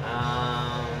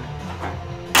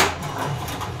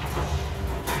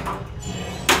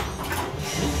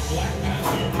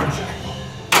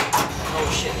 Oh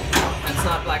shit, that's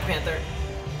not Black Panther.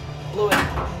 Blew it.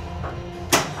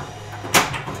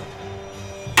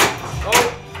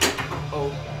 Oh!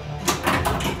 Oh.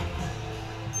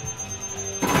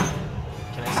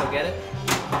 Can I still get it?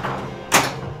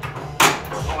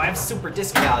 Oh, I have super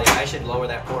disc value. I should lower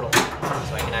that portal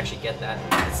so I can actually get that.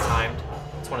 It's timed.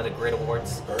 It's one of the grid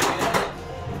awards.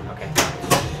 Okay.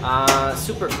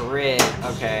 Super grid.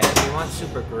 Okay, if you want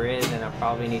super grid, then I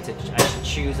probably need to. I should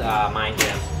choose Mind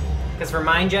Gem. Because for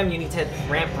Mind Gem, you need to hit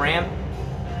ramp.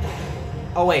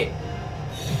 Oh wait,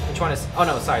 which one is? Oh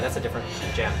no, sorry, that's a different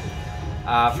gem.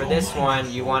 For this one,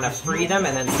 you want to free them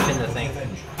and then spin the thing.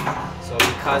 So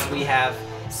because we have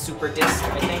super disc,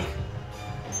 I think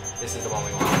this is the one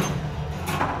we want.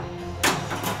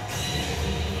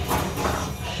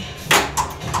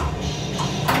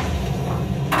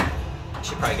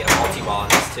 Should probably get a multi-ball on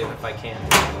this too if I can.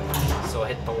 So I'll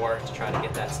hit Thor to try to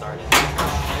get that started.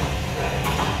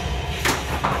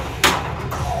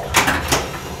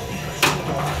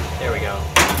 There we go.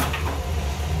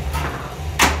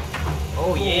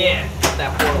 Oh yeah,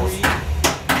 that portal's.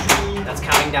 That's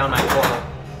counting down my portal.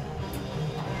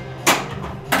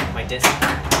 My disc.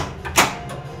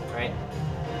 Right?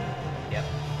 Yep.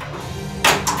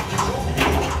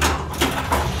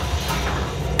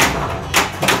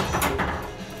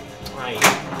 Right.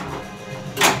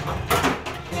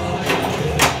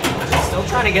 Still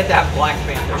trying to get that Black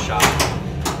Panther shot.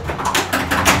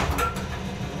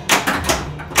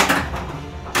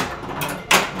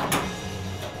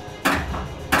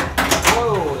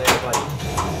 Whoa there, buddy.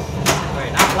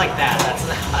 Alright, not like that. That's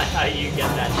not how you get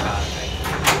that shot, right?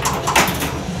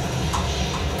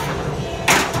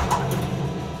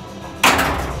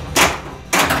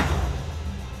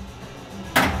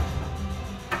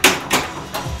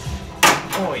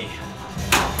 Oi.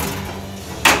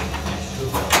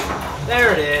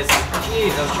 There it is.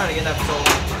 Jeez, I was trying to get that for so long.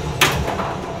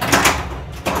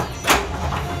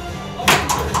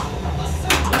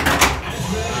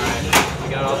 Alright, we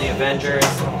got all the Avengers.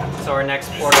 So our next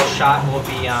portal shot will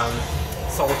be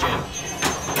Soul Gem,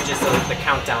 which is the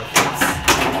countdown phase.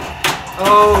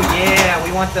 Oh yeah,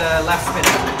 we want the left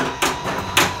spinner.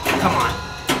 Come on.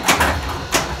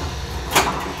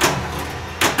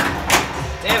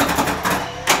 Damn it.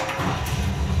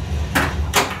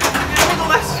 The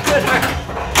left spinner.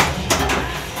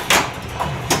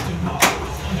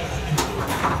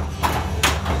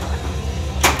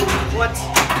 What?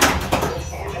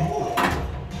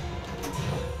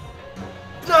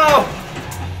 No!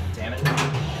 Damn it.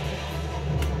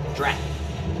 Drat.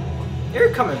 You're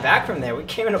coming back from there. We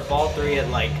came into ball 3 at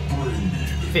like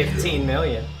 15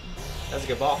 million. That's a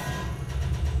good ball.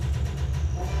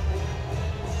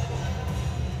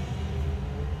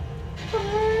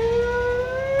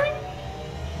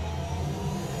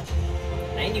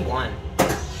 $91.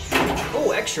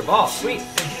 Oh, extra ball. Sweet.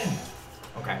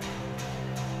 Okay.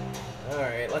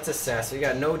 Alright, let's assess. We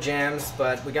got no gems,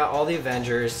 but we got all the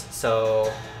Avengers, so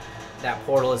that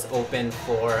portal is open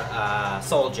for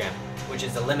Soul Gem, which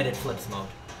is a limited flips mode.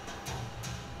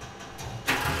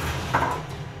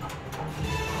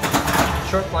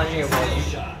 Short plunging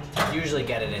will usually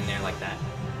get it in there like that.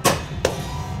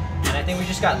 And I think we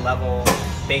just got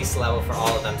base level for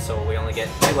all of them, so we only get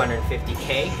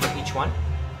 250k for each one.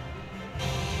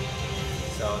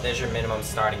 So there's your minimum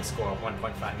starting score of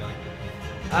 1.5 million.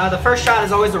 The first shot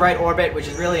is always the right orbit, which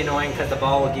is really annoying because the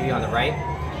ball will give you on the right.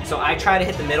 So I try to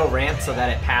hit the middle ramp so that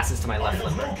it passes to my left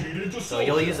flipper. So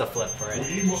you'll use a flip for it. I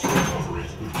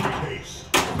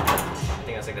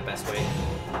think that's like the best way.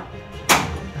 Alright,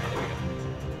 there we go.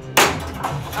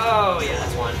 Oh yeah,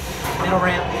 that's one. Middle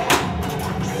ramp.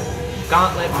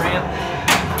 Gauntlet ramp.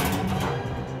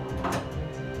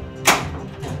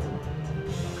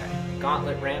 Okay,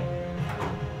 gauntlet ramp.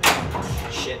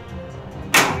 Shit.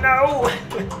 No!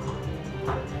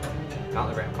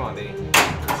 Gauntlet ramp, come on, baby.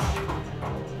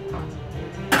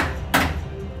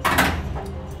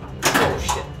 Oh,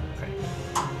 shit. Okay.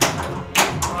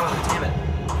 Oh, damn it.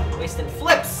 Wasting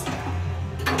flips!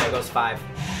 There goes 5.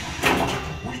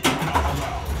 We cannot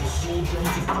allow the Soul Gem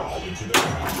to fall into their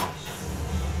hands.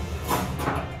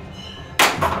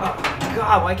 Oh,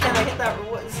 God, why can't I hit that?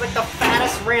 It's like the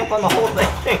fattest ramp on the whole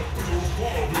thing.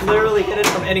 Literally hit it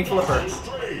from any flipper.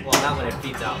 Well, not when it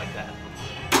feeds out like that.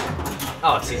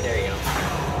 Oh, see, there you go.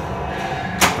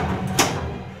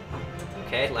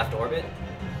 Okay, left orbit.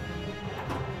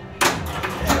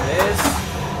 There it is.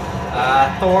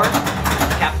 Thor,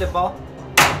 captive ball.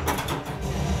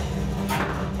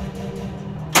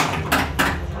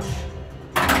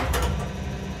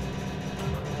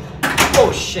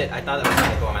 Oh shit, I thought that was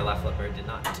going to go on my left flipper. It did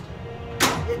not.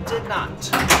 It did not.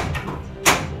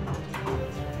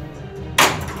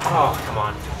 Oh, come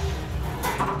on.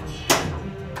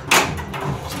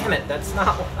 Damn it, that's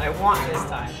not what I want this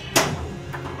time.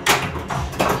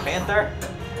 Panther?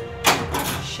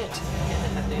 Shit, I can't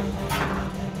hit that damn thing.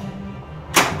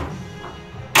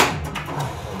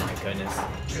 Oh my goodness.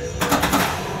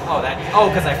 Oh,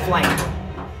 because I flanked.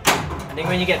 I think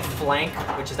when you get flank,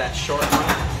 which is that short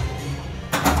one,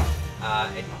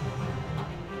 it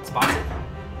spots it.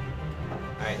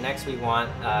 Alright, next we want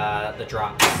the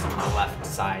drops on the left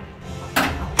side.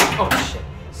 Oh shit.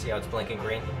 See how it's blinking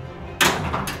green?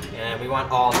 And we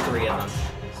want all 3 of them.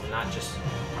 So not just...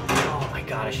 Oh my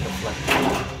god, I should have flipped.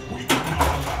 We cannot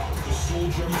allow the Soul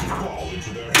Gem to fall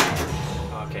into their hands.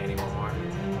 Okay, any more.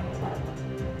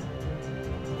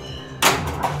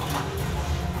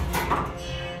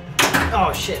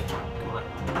 Oh shit. Come on.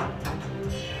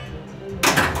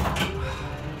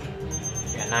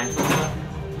 We got 9 flips left.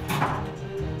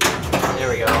 There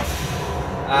we go.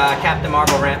 Captain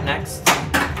Marvel ramp next.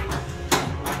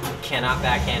 Cannot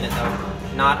backhand it though.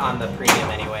 Not on the premium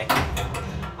anyway.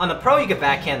 On the Pro, you could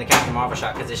backhand the Captain Marvel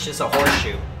shot because it's just a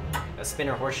horseshoe. A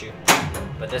spinner horseshoe.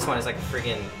 But this one is like a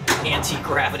friggin'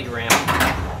 anti-gravity ramp.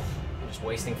 I'm just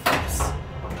wasting flips.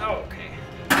 Oh, okay.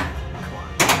 Come on.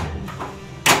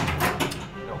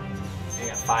 Nope. You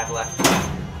got 5 left.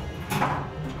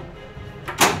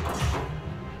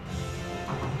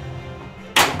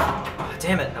 Oh,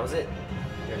 damn it, that was it.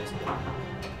 There it is.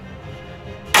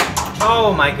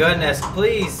 Oh my goodness,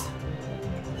 please.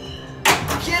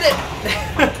 Get it!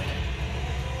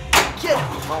 Get it!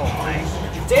 Oh my.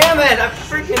 Damn it! I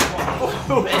freaking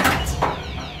blew it!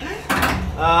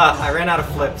 I ran out of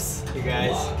flips, you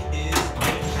guys.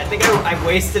 I think I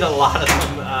wasted a lot of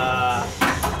them. I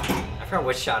forgot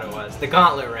which shot it was. The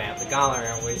gauntlet ramp. The gauntlet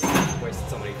ramp wasted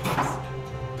so many flips.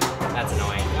 That's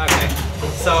annoying. Okay.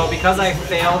 So because I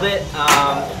failed it,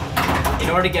 in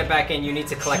order to get back in, you need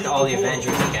to collect all the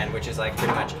Avengers again, which is like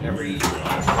pretty much every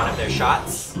one of their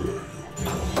shots.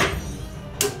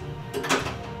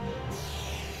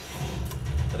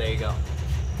 So there you go.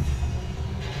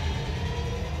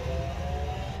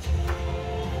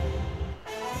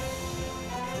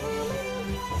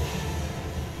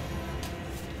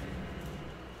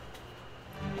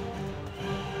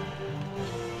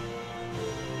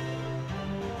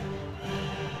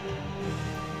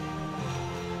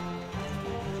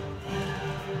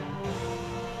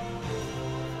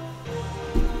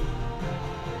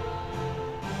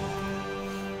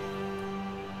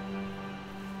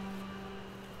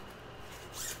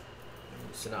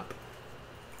 Loosen up.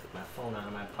 Put my phone out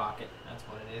of my pocket. That's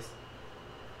what it is.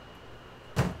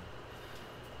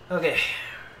 Okay.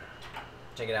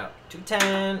 Check it out.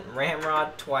 210,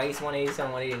 Ramrod twice,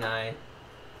 187, 189,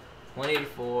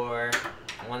 184,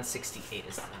 168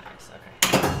 is nice. Okay.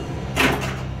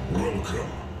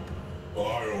 Welcome. I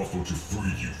offer to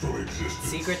free you from existence.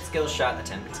 Secret skill shot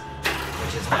attempt,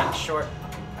 which is that short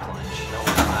plunge. No,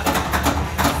 it's not it.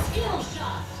 Skill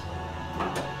shot.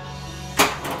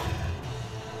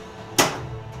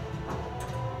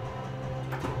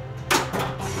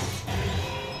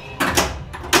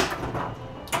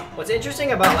 What's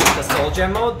interesting about like the Soul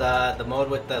Gem mode, the mode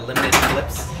with the limited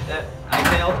flips that I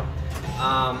failed,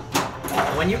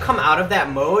 when you come out of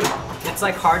that mode, it's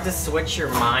like hard to switch your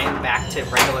mind back to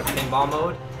regular pinball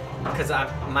mode, because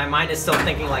my mind is still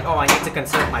thinking like, oh, I need to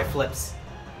conserve my flips,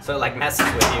 so it like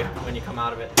messes with you when you come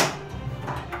out of it.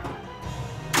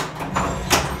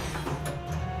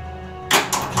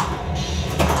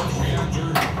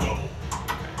 Reactor double.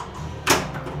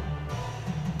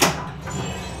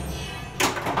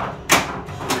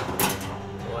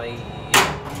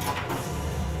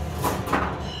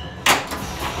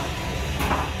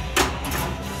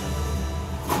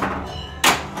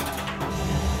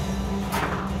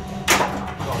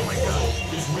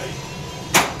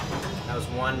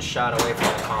 One shot away from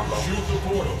the combo. Shoot the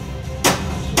portal.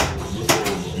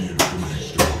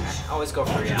 I always go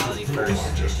for reality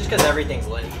first, just because everything's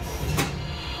lit.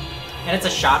 And it's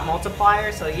a shot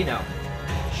multiplier, so you know,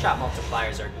 shot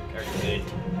multipliers are good.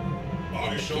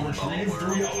 I shall retrieve the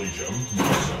reality gem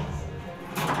myself.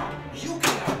 You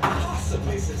cannot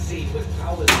possibly succeed with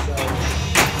powers so...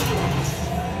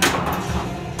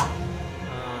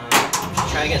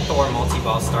 Try to get Thor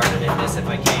multi-ball started in this if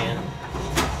I can.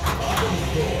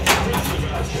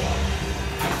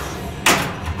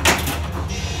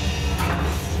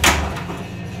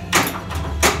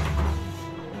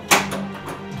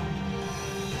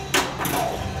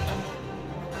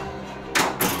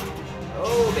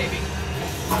 Oh, baby.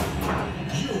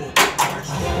 There we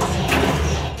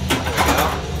go.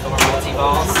 Thor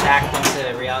multi-ball stacked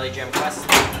into Reality Gem Quest.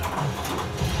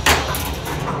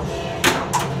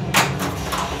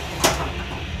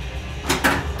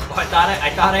 Oh, I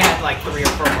thought I had like 3 or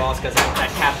 4 balls because that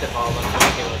captive ball looked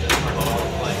like it was a ball to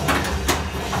play.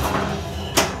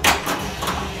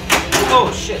 Oh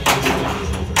shit!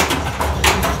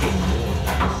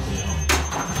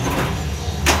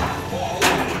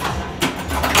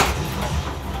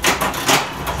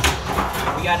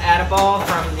 We got Add-a-Ball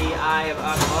from the Eye of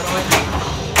Agamotto, I think.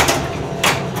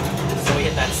 So we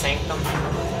hit that Sanctum.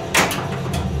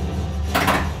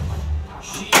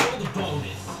 Shield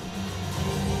bonus.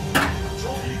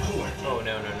 Oh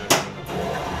no.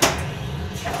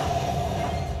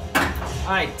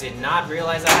 I did not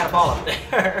realize I had a ball up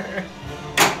there.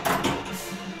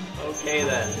 Okay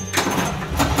then.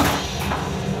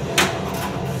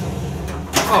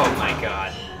 Oh my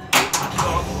god.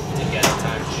 Oh, didn't get it in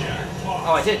time.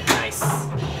 Oh, I did. Nice.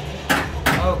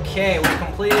 Okay, we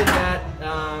completed that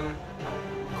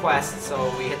quest, so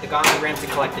we hit the gauntlet ramp to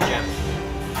collect the gem.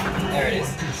 There it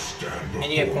is. And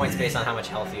you get points based on how much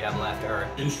health you have left, or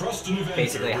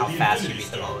basically how fast you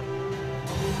beat the mode.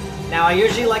 Now I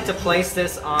usually like to place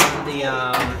this on the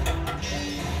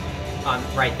on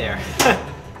right there,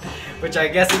 which I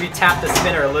guess if you tap the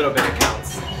spinner a little bit it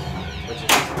counts. Which is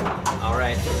all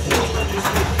right.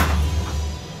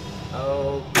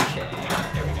 Okay,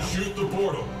 there we go. Shoot the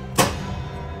portal.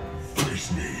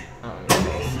 Face me. Oh,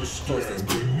 Understand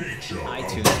the nature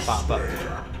iTunes of pop up.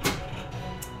 despair.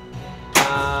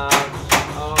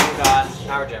 Oh god,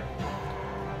 power gem.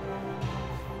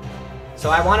 So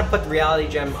I want to put the reality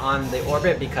gem on the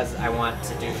orbit because I want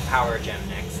to do power gem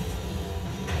next,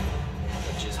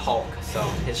 which is Hulk. So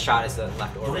his shot is the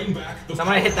left orbit. Bring back the So I'm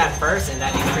gonna hit that first, and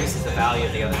that increases the value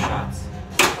of the other shots.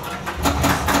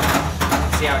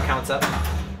 See how it counts up?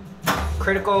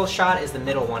 Critical shot is the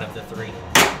middle one of the three.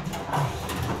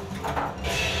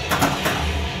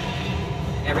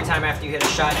 Every time after you hit a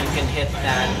shot, you can hit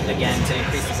that again to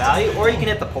increase the value, or you can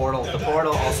hit the portal. The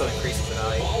portal also increases the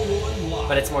value,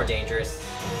 but it's more dangerous,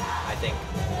 I think.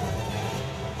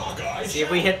 Hawkeye. See, if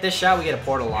we hit this shot, we get a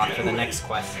portal lock for the next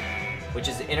quest, which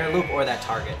is the inner loop or that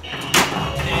target.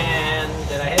 And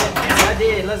did I hit it? Yes, I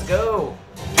did. Let's go.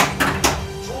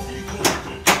 Trophy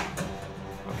collected.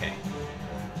 Okay.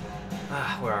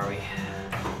 Where are we?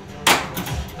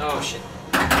 Oh shit.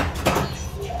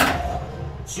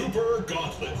 Super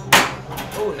Gauntlet.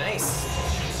 Oh, nice.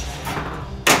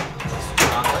 Super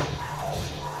awkward.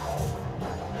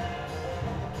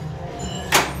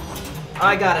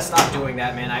 I gotta stop doing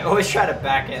that, man. I always try to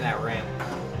back in that ramp.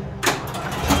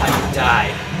 I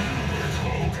die.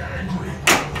 Hulk angry.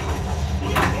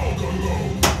 Let Hulk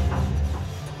alone.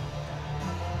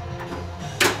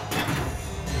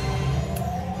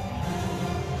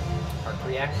 Arc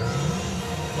reactor.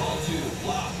 Ball 2,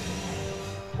 block.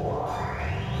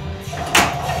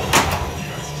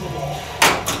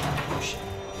 Oh shit.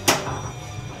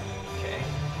 Okay.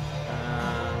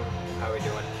 How are we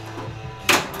doing?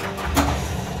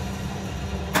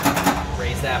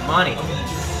 Raise that money.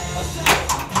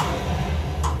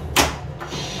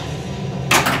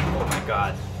 Oh my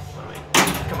god.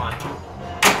 Come on.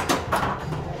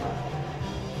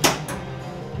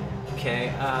 Okay,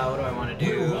 what do I want to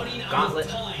do? Gauntlet.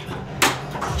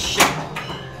 Shit.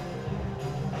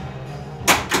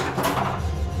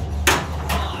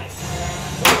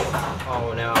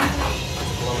 Oh no.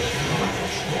 Let's blow this.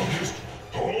 Strongest.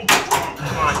 Hulk.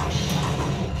 Come on.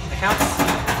 That counts?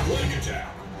 Leg attack.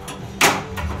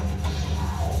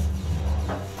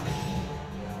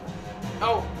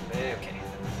 Oh, okay.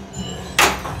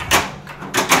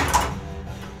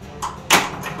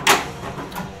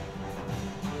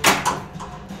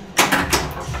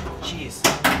 Jeez.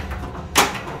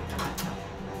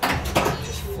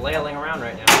 Just flailing around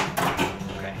right now.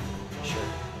 Okay, sure.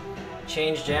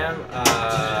 Change gem, 9,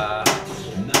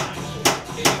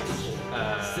 8,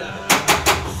 7,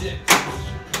 6,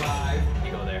 5.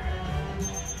 you go there.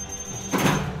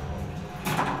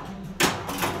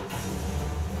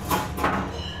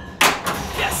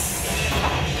 Yes!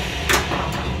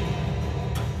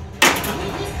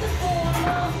 Witness the form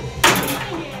of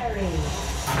binary.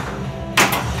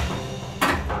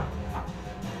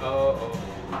 Oh.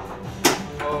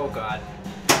 Oh god.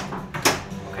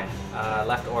 Okay,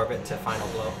 left orbit to final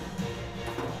blow.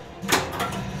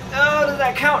 Oh, does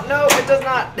that count? No, it does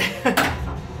not.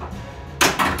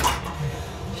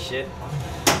 Shit.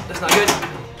 That's not good.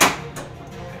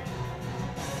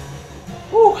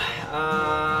 Whew.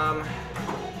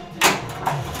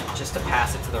 Just to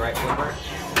pass it to the right flipper.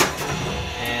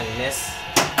 And miss.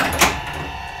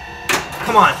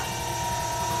 Come on.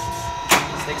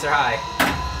 Stakes are high.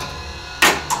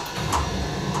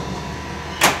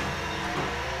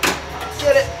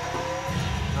 Get it!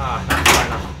 Ah, not far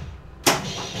enough.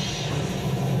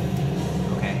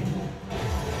 Okay.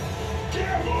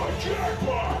 Gamma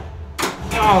jackpot.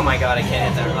 Oh my god, I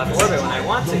can't hit that left orbit when I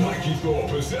want The to. Mikey Ball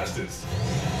possesses.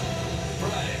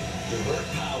 Right. Divert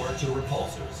power to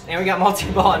repulsors. And we got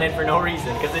multi-ball in it for no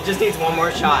reason, because it just needs one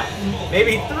more shot.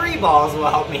 Maybe 3 balls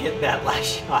will help me hit that last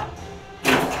shot.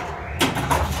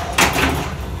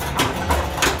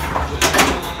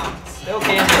 Still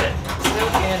can't hit it. Still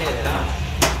can't hit it, huh?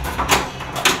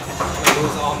 I'm gonna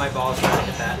lose all my balls trying to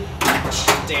hit that.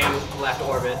 Damn left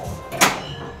orbit.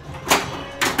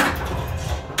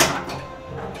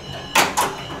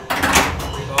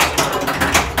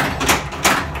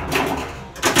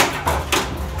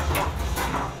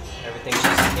 Everything's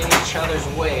just in each other's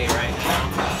way right now.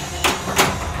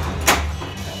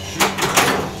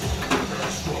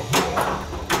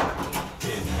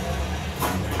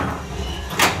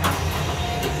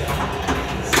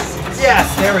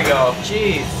 Yes, there we go.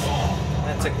 Jeez.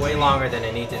 That took way longer than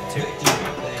it needed to.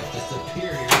 Victory thanks to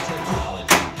superior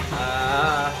technology.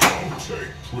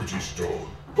 Take Infinity Stone.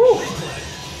 Woo!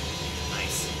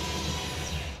 Nice.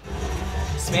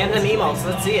 Spam them emotes.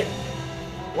 Let's see it.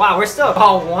 Wow, we're still at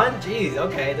ball 1? Jeez,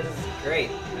 okay, this is great.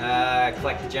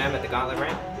 Collect the gem at the gauntlet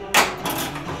ramp.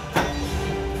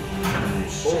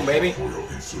 Boom, baby. For your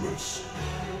insolence.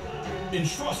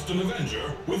 Entrust an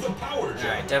Avenger with a power gem.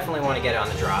 Alright, definitely want to get it on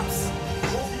the drops.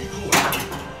 Trophy collected.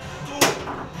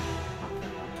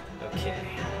 Okay.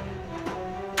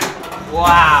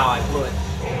 Wow, I blew it.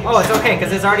 Oh, it's okay, because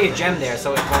there's already a gem there,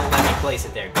 so it won't let me place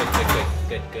it there. Good, good, good,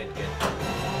 good, good, good.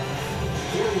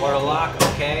 Portal lock,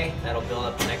 okay. That'll build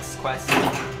up the next quest. I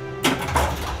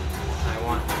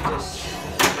want this.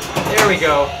 There we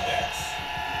go.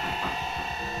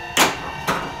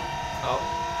 Oh.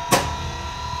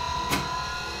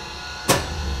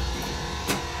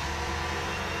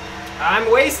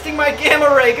 I'm wasting my gamma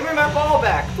ray. Give me my ball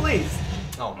back, please.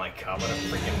 Oh my god, what a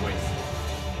freaking waste.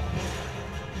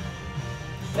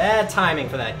 Bad timing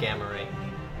for that gamma ray.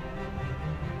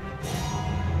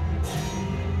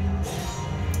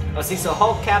 Oh, see, so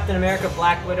Hulk, Captain America,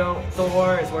 Black Widow,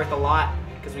 Thor is worth a lot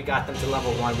because we got them to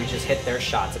level 1. We just hit their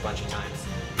shots a bunch of times.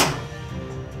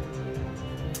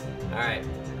 Alright.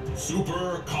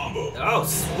 Super combo. Oh,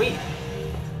 sweet.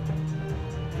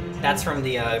 That's from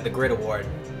the grid award.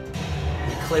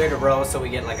 We cleared a row so we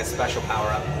get like a special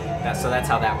power-up. So that's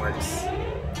how that works.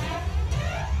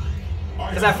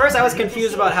 Because at first I was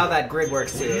confused about how that grid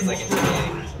works too. It was like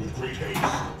intimidating.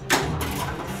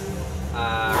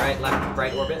 Right, left,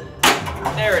 right orbit.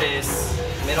 There it is.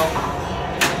 Middle.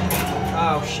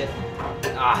 Oh shit.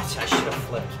 Ah, I should have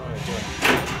flipped. What am I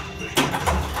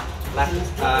doing? Left,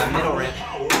 middle ramp.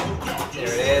 There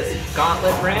it is.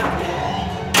 Gauntlet ramp.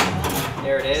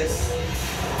 There it is.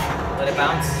 Let it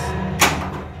bounce.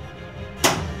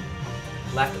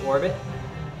 Left orbit.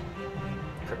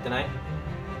 Kryptonite.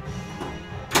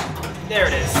 There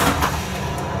it is.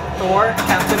 Thor,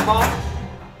 Captain Ball.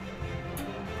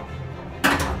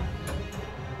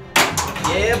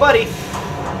 Yeah, buddy.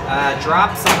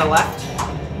 Drops on the left.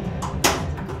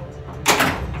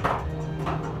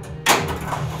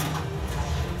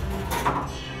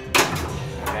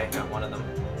 Okay, got one of them.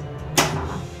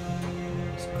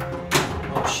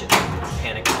 Oh shit.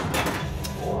 Panic.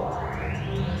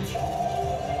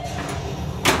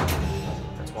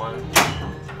 That's one.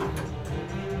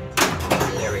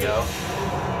 There we go.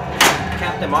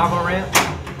 Captain Marvel ramp.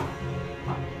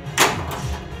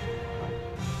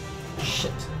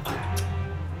 Shit.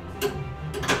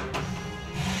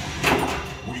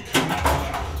 We cannot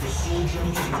allow the soul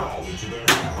gem to fall into their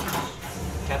hands.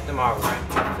 Captain Marvel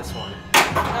ramp. This one.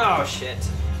 Oh shit.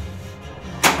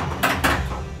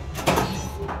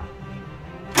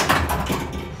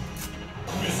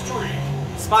 Mystery.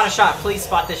 Spot a shot. Please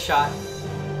spot this shot.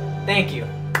 Thank you.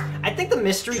 I think the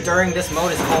mystery during this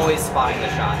mode is always spotting the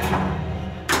shot.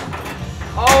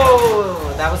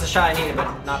 Oh, that was the shot I needed,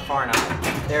 but not far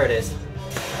enough. There it is.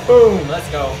 Boom, let's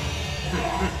go.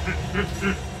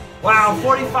 Wow,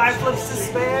 45 flips to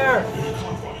spare. In the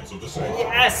confines of the same.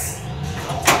 Yes.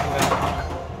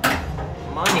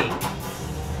 Money.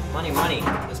 Money, money.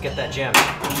 Let's get that gem.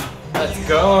 Let's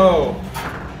go.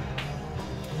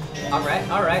 Alright,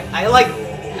 alright.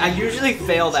 I usually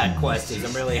fail that quest,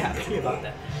 I'm really happy about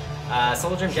that.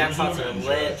 Soul Gem jackpots are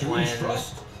lit when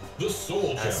The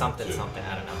soul gem. something, I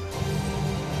don't know.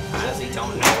 I honestly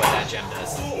don't know what that gem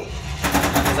does.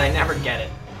 Because I never get it.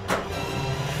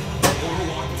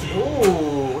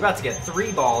 Ooh, we're about to get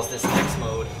 3 balls this next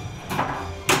mode.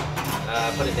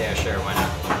 Put it there, sure, why not?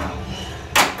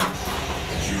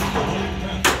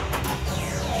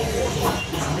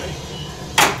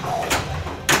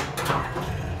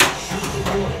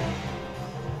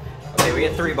 Okay, we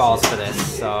get 3 balls for this,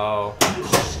 so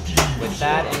with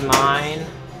that in mind,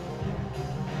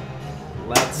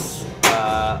 let's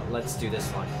do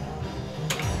this one.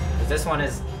 'Cause this one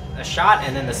is a shot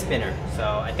and then the spinner,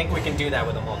 so I think we can do that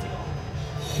with a multi-ball.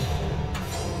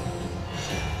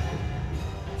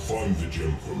 Find the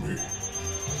gem for me.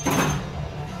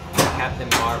 Captain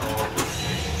Marvel.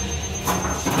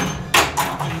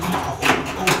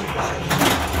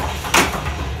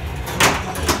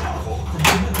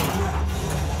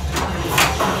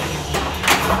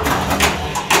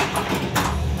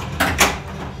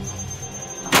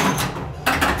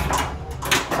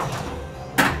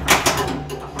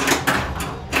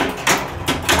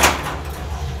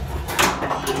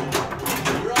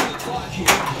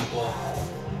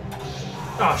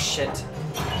 Oh shit.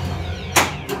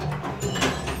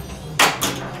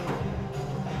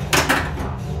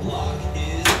 Lock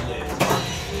is lit.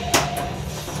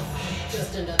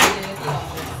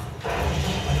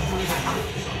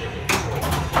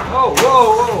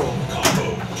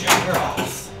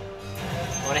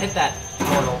 hit that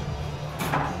portal.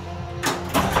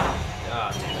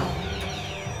 Oh, damn.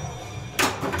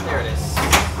 There it is.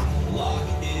 Lock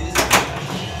is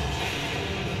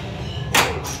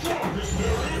Strongest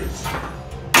there is.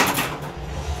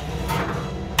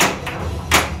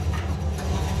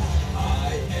 I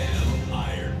am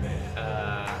Iron Man.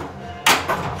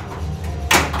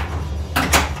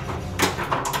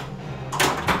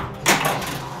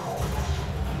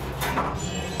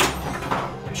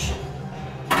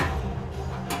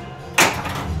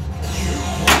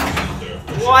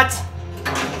 What?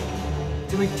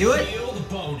 Did we do it? Field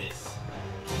bonus.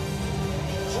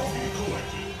 Trophy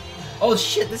collected. Oh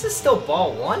shit, this is still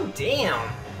ball 1?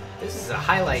 Damn. This is a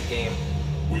highlight game.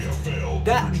 We have failed.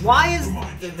 That, why is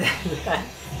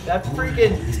that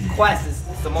freaking quest is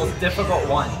the most difficult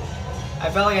one? I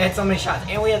felt like I had so many shots,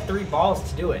 and we had 3 balls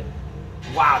to do it.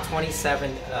 Wow,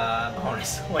 27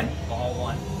 bonus when ball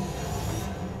 1.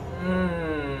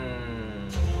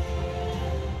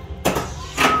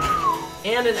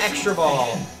 And an extra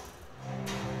ball.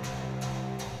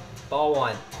 Ball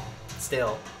 1.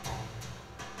 Still.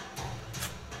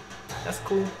 That's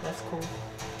cool. That's cool.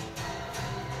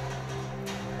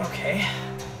 Okay.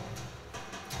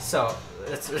 So,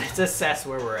 let's assess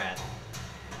where we're at.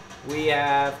 We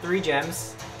have 3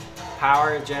 gems.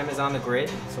 Power gem is on the grid,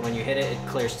 so when you hit it, it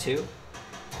clears 2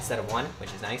 instead of 1,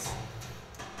 which is nice.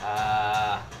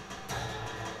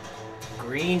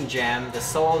 Green gem, the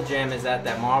soul gem is at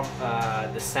that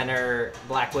the center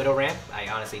Black Widow ramp. I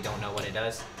honestly don't know what it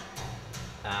does.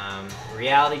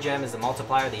 Reality gem is the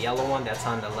multiplier, the yellow one, that's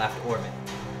on the left orbit.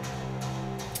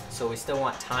 So we still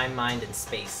want time, mind, and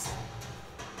space.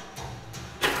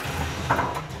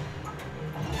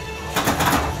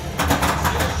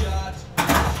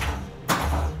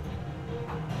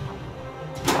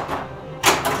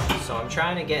 So I'm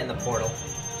trying to get in the portal.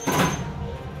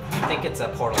 I think it's a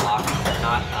portal lock,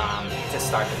 not to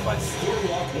start the quest.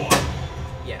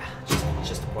 Yeah,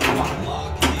 just a portal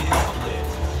lock.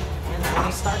 And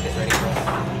Tony Stark is ready for us.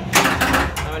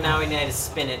 Oh, now we need to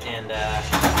spin it and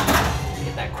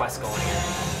get that quest going again.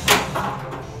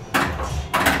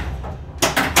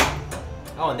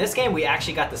 Oh, in this game we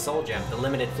actually got the soul gem, the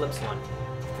limited flips one,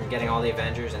 from getting all the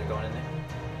Avengers and going in there.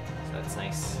 So that's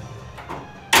nice.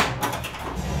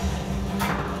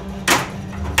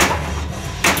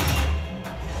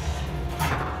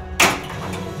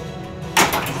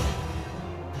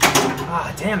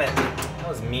 Ah, damn it. That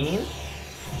was mean.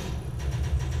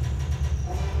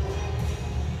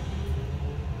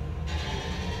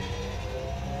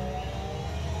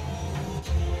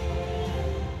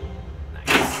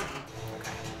 Nice.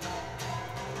 Okay.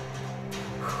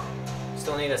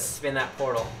 Still need to spin that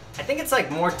portal. I think it's like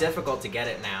more difficult to get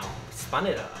it now. We spun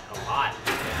it a lot.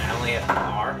 And I only have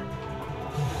R.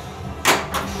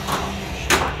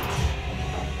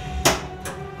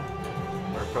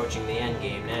 We're approaching the end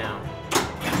game now.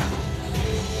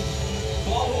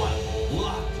 Ball 1,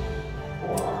 locked.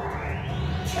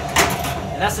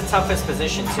 And that's the toughest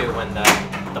position too, when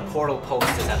the portal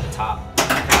post is at the top. It's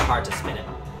kind of hard to spin it.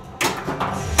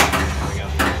 There we go.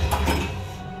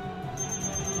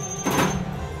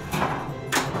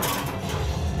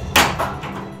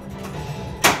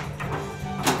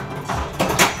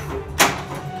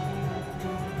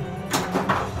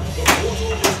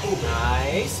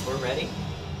 Nice, we're ready.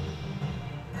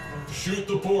 Shoot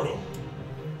the portal.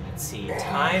 Let's see,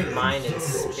 time, mind, and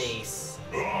space.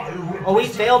 Oh, we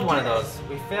failed one of those.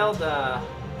 We failed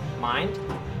mind.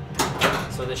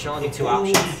 So there should only be 2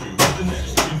 options.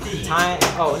 Time.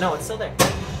 Oh no, it's still there.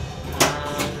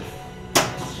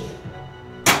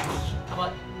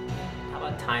 How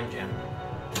about time gem?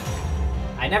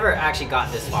 I never actually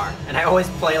got this far, and I always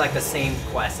play like the same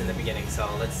quest in the beginning. So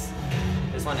let's.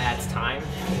 This one adds time.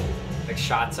 Like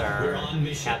shots are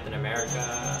Captain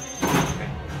America. Okay.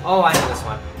 Oh, I know this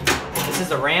one. This is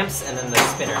the ramps and then the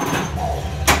spinner.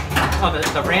 Oh,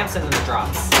 the ramps and then the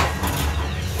drops.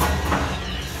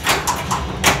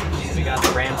 So we got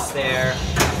the ramps there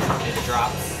and the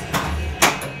drops.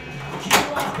 Keep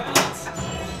your off balance.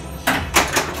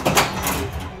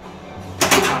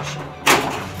 Oh, shit.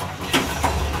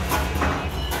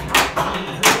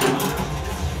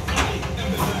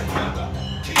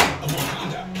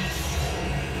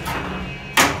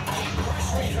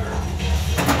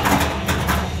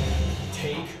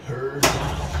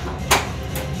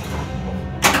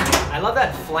 I love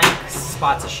that flank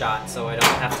spots a shot, so I don't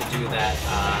have to do that.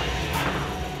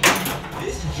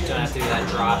 Don't have to do that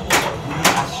drop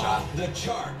last shot. The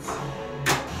charts.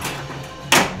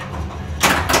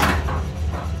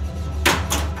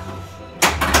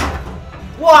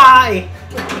 Why?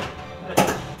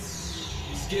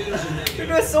 Skittles are negative. You're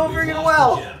doing so We freaking lost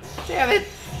well. the gem. Damn it.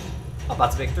 I'm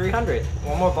about to make 300.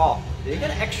 One more ball. Did you get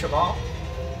an extra ball?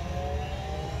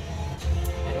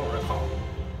 I don't recall.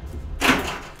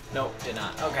 Nope, did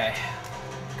not. Okay.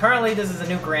 Currently, this is a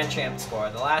new Grand Champ score.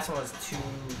 The last one was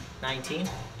 219,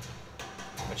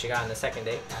 which you got on the second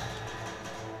day.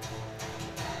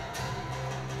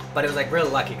 But it was like real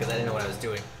lucky because I didn't know what I was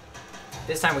doing.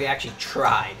 This time we actually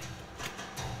tried.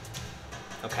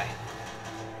 Okay.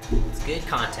 It's good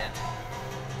content.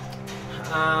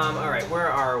 Alright, where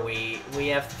are we? We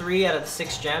have 3 out of the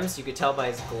 6 gems. You could tell by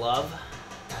his glove.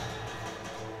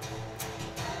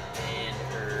 And,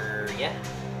 yeah.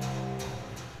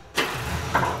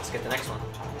 Let's get the next one.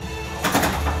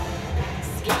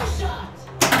 Skill shot.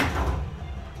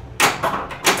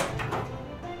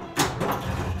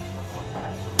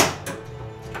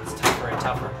 It's tougher and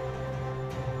tougher.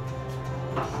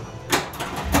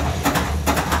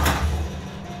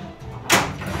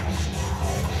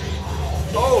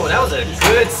 Oh, that was a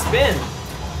good spin.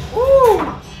 Woo!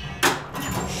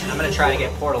 I'm gonna try to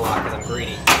get portal lock because I'm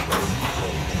greedy.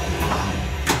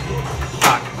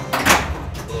 Fuck.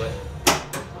 Blew it.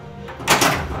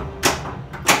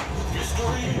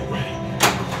 History ready.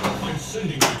 I'm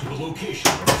sending you to the location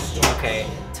of the star. Okay,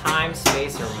 time,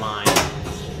 space, or mind.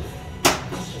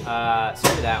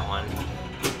 Screw that one.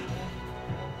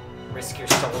 Risk your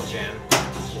soul gem.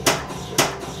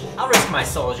 I'll risk my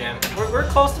soul gem. We're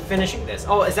close to finishing this.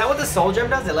 Oh, is that what the soul gem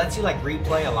does? It lets you like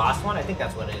replay a lost one? I think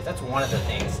that's what it is. That's one of the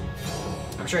things.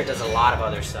 I'm sure it does a lot of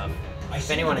other stuff.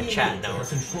 If anyone in chat knows.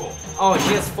 Control. Oh,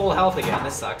 she has full health again.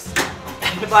 This sucks.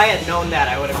 If I had known that,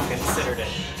 I would have considered it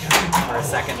for a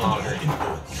second longer. Alright,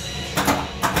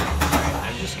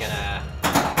 I'm just gonna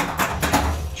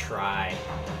try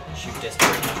shoot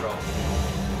distance control.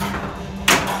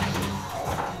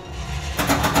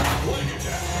 Flank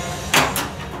attack.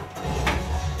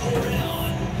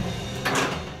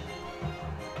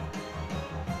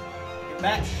 Get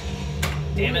back.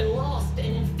 Damn We it. lost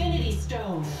an infinity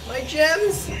stone. My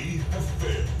gems! We have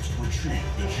failed to retrieve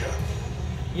the gem.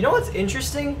 You know what's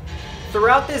interesting?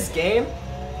 Throughout this game,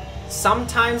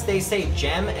 sometimes they say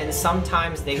gem and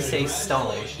sometimes they say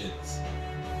stone. Congratulations.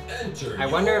 Enter I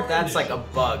wonder your if that's like a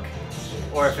bug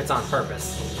or if it's on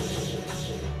purpose.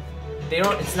 They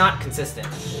don't, it's not consistent.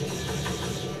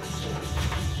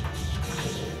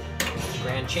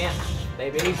 Grand Champ,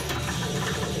 baby.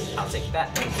 I'll take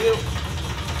that, thank you.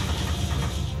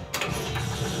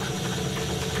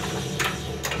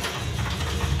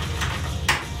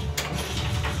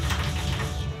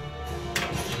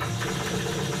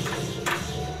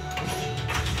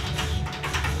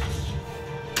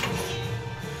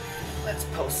 Let's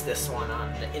post this one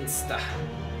on the Insta.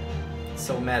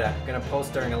 So meta. Gonna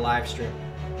post during a live stream.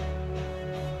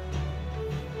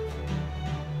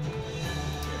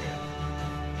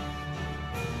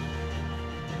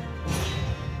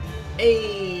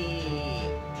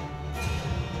 Hey!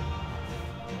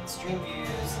 Stream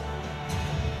views.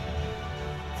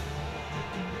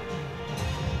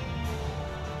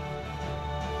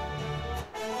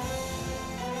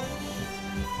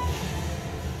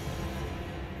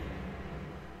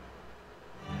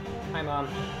 Hi, Mom.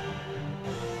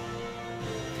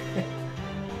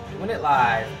 Doing it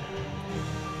live.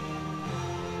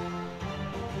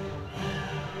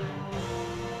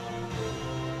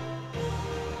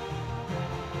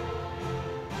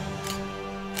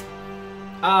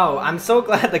 Oh, I'm so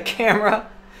glad the camera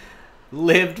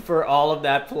lived for all of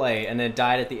that play and then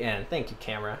died at the end. Thank you,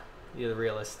 camera. You're the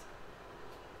realist.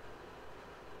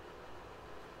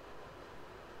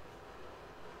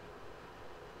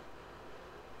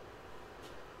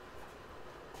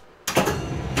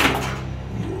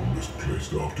 Your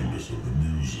misplaced optimism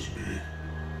amuses me.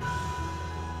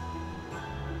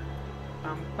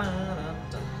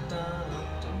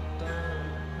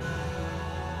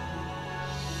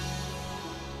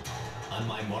 On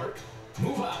my mark,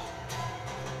 move out.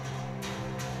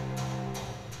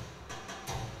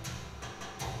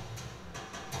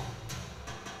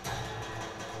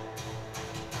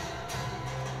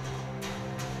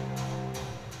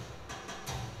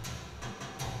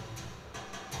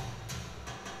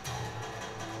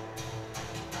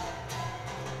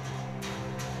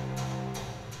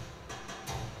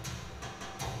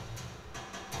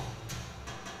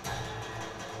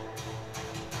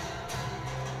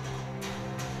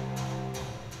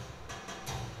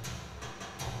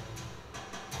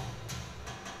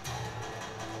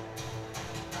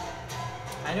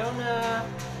 I don't,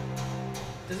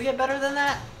 does it get better than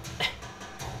that?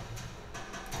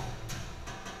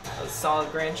 That was a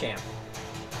solid Grand Champ.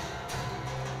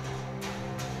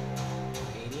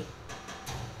 80.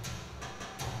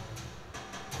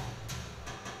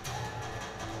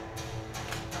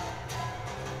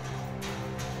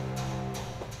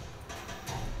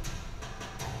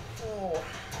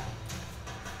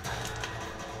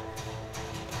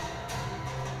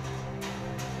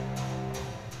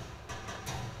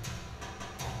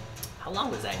 How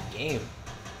long was that game?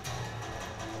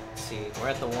 Let's see, we're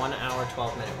at the 1 hour,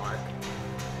 12-minute mark.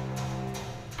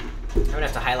 I'm gonna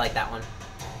have to highlight that one.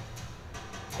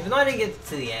 Even though I didn't get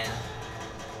to the end.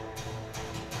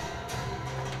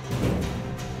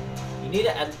 You need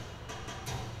to add...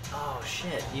 Oh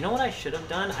shit, you know what I should have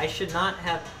done? I should not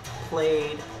have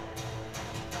played...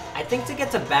 I think to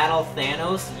get to battle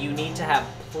Thanos, you need to have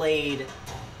played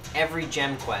every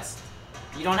gem quest.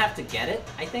 You don't have to get it,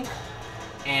 I think.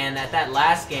 And at that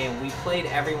last game, we played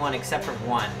everyone except for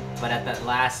one. But at that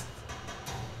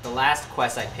the last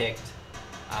quest I picked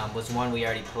was one we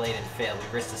already played and failed. We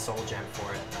risked a soul gem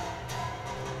for it.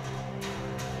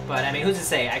 But I mean, who's to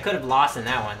say? I could have lost in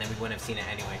that one, then we wouldn't have seen it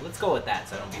anyway. Let's go with that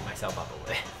so I don't beat myself up a little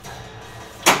bit.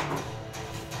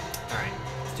 Alright,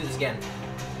 let's do this again.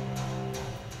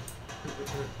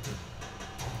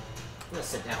 I'm gonna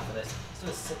sit down for this. Let's do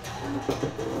a sit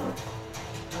down.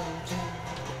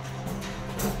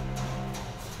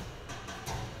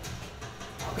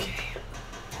 Okay.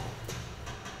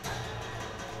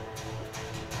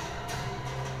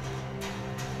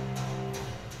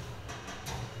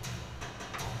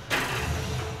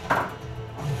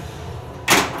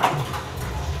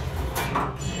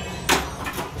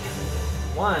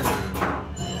 One.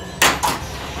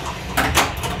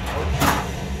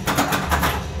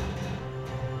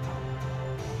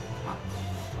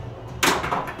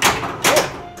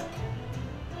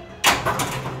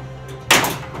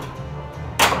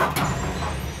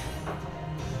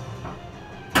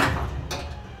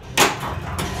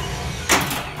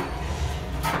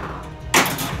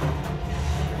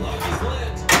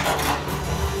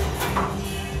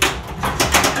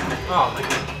 Oh my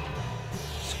god.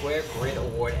 Square Grid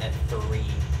Award at 3.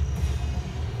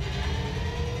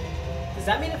 Does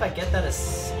that mean if I get that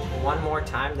as one more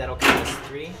time, that'll count as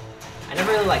 3? I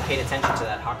never really paid attention to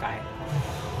that Hawkeye.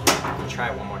 I can try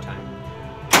it one more time.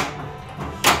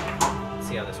 Let's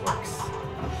see how this works.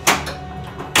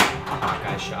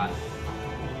 Hawkeye shot.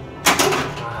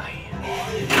 Ah, yeah.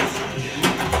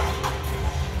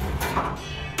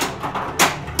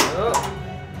 Oh.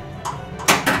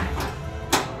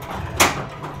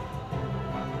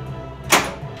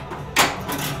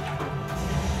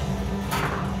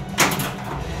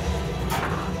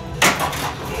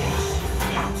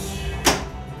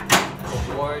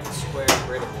 Square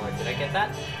Grid Award. Did I get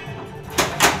that?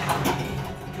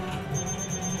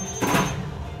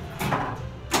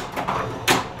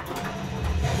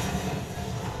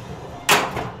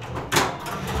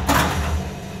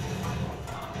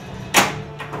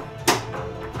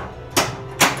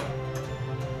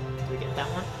 Did we get that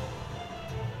one?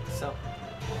 So.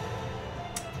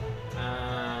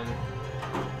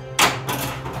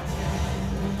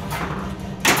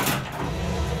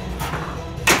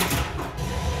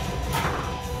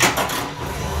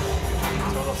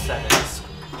 Total 7.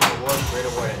 Grid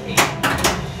Award at 8.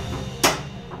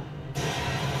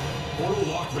 Portal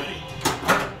lock ready.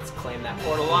 Let's claim that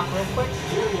portal lock real quick.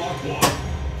 Portal lock 1.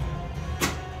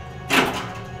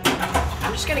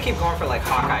 I'm just gonna keep going for like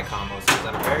Hawkeye combos because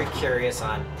I'm very curious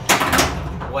on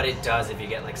what it does if you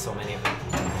get like so many of them.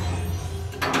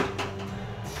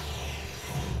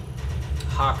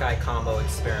 Hawkeye combo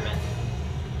experiment.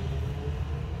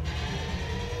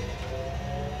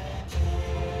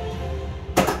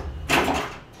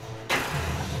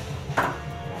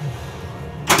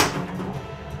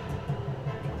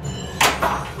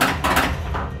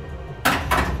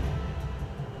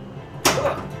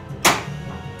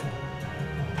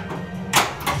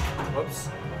 Whoops.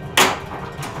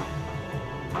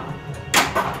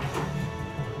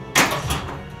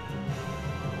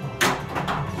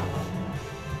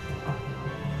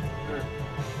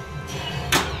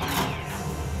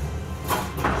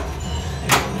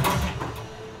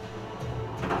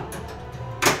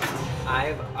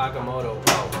 I've Agamotto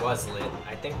was lit.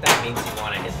 I think that means you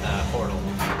want to hit the portal.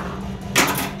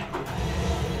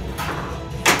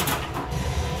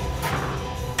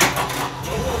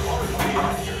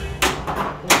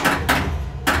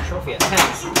 Trophy at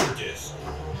 10. Super disc.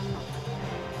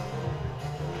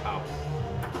 Wow.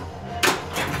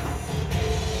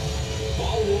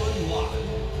 Ball 1 lock.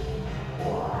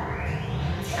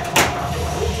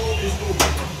 Portal is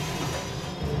open.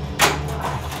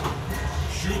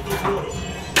 Shoot the portal.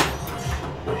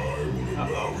 I will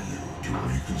allow you to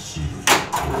reconsider your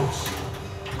course.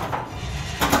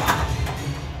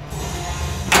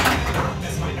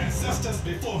 As my ancestors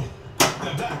before me,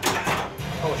 they're back.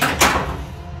 Oh shit.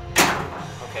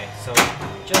 Okay, so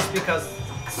just because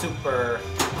super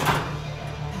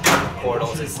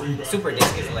portals is super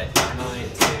disc is lit, I'm going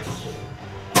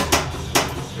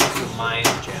to mind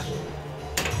gem.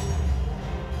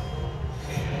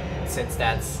 since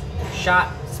that's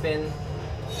shot, spin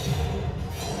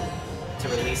to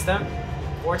release them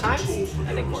 4 times? I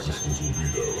think 4 times.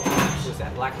 Who's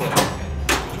that? Black Widow.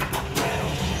 Okay.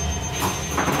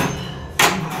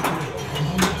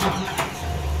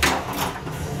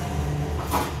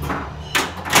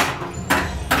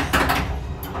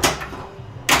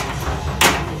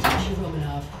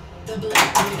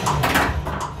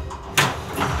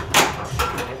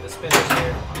 Hit the spinners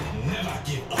here.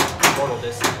 Portal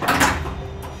this.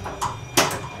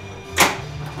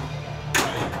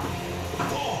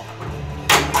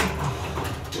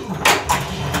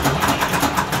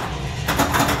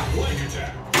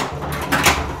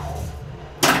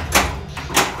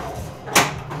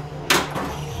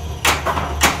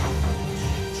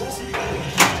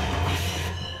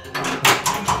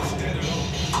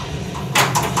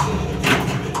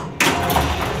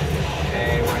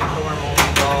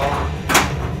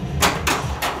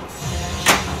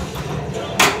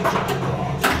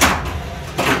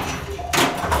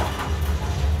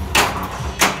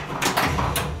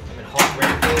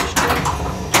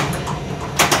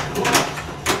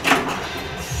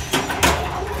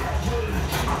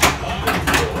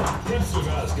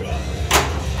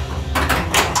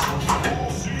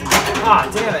 Ah,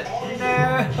 damn it!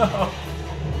 No!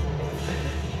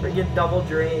 Friggin' double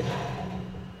drain.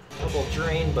 Double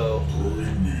drain bow.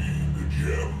 Bring me the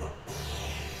gem.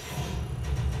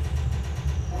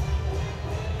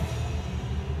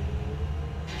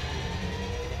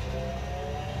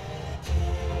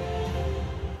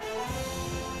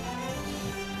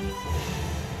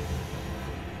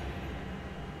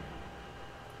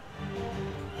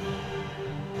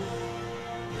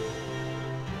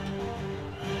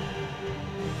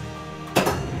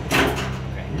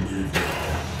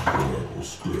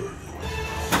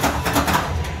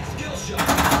 Skill shot.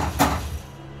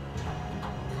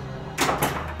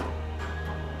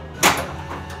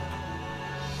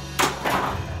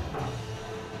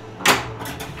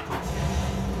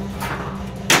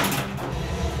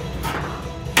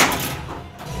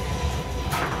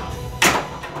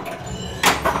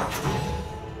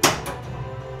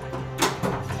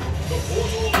 The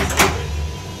portal is open.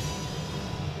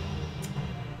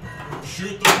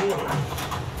 Shoot the portal.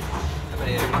 I'm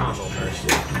gonna hit a combo first.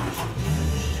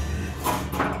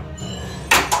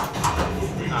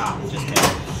 Ah, just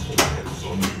kidding.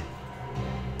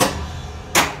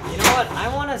 You know what? I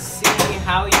want to see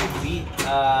how you beat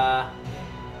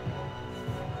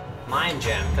Mind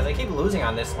Gem, because I keep losing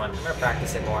on this one. I'm gonna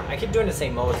practice it more. I keep doing the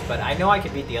same modes, but I know I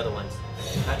could beat the other ones.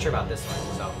 Not sure about this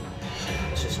one, so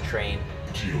let's just train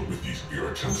Deal with these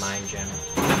irritants. Mind Gem.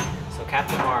 So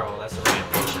Captain Marvel, that's a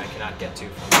rampage I cannot get to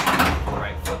from the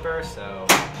right flipper, so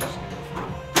just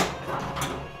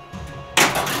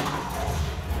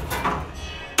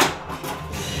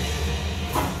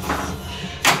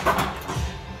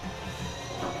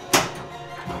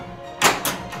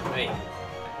Hey.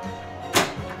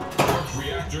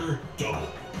 Reactor double.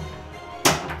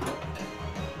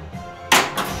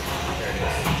 There it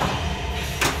is.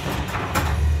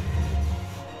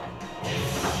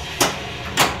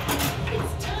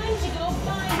 It's time to go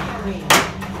binary.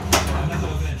 Another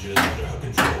Avengers under her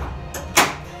control.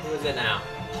 Who is it now?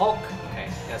 Hulk? Okay,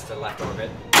 that's the left orbit.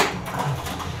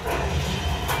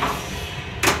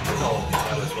 Oh,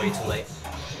 that was way too late.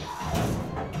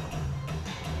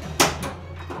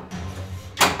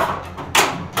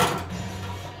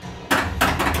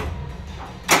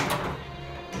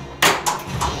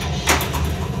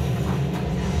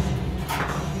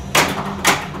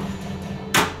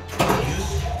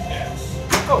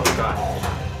 Oh god.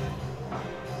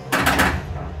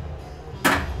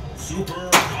 Super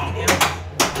combo. If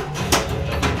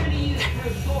you're gonna use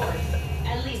brute force,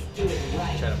 at least do it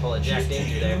right. Try to pull a Jack She's Danger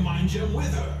taking there. the mind gem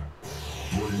with her.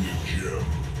 Bring the gem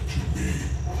to me.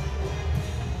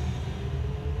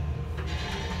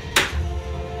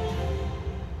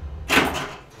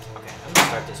 Okay, I'm gonna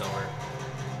start this over.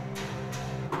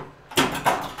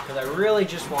 Because I really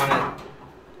just want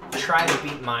to try to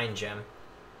beat Mind Gem.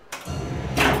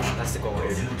 That's the goal Have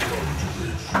here. you come to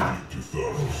pay tribute to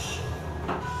Thanos?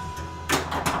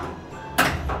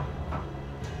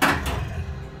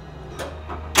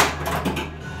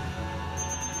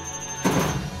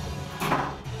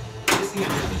 This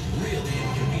engine is really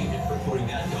inconvenient for putting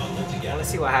that gauntlet I together. want to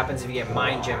see what happens if you get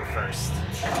Mind Gem first.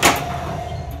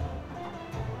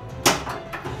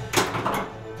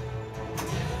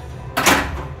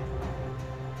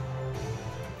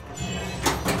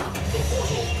 The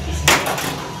portal is now.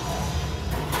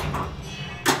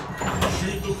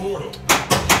 Shoot the portal.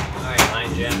 Alright,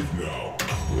 Mind Gem. Now.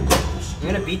 I'm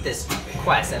gonna beat this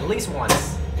quest at least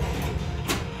once.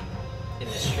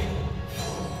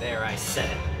 There, I said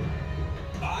it.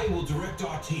 I will direct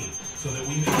our team so that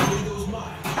we may free those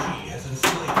minds she has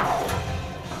enslaved.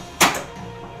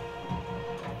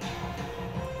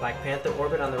 Black Panther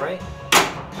orbit on the right.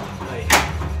 Hey.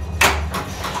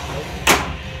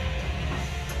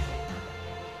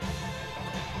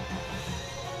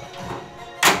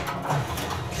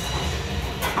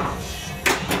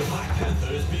 The Black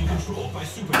Panther is being controlled by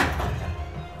Superman.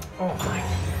 Oh my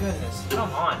goodness.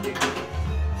 Come on, dude.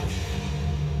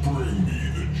 Bring me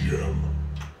the gem.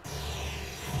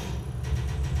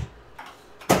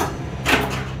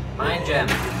 Mind gem.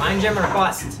 Mind gem or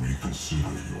bust. Reconsider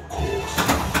your course.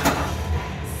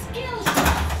 Skill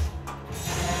shot.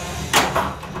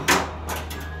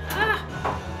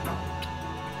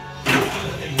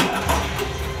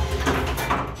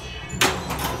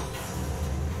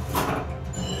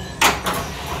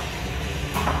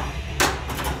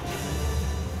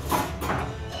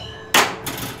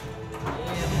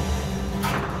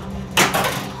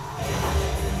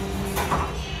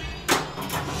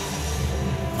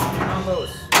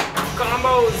 Combos.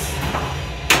 Combos.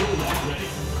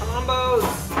 Combos.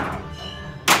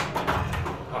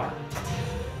 Oh.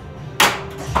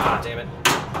 Ah, damn it.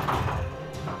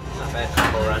 Not bad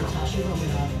combo run.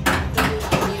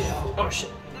 Oh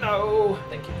shit. No.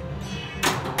 Thank you.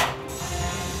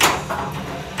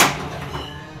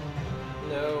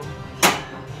 No.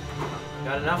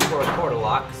 Got enough for a portal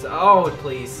lock. So, oh,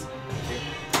 please.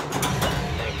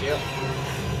 Thank you.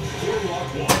 Portal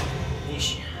lock 1.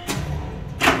 Yeesh.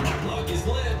 Lock is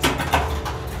lit.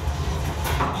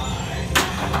 I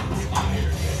am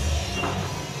Iron Man.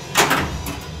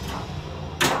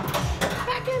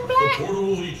 Back in The black. portal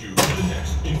will lead you to the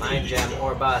next Mind Infinity gem Stone.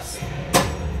 or bust.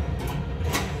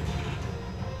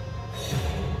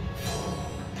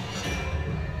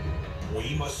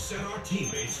 We must set our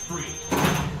teammates free.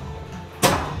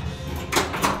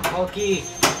 Hulky.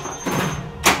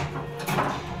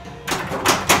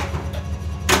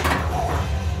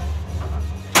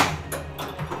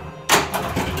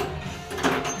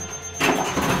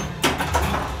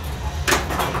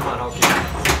 Come on,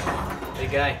 Hulky.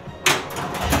 Big guy.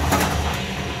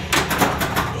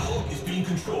 The Hulk is being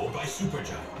controlled by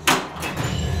supergiants.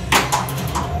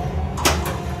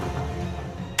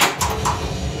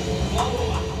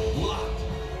 Follow up. Locked.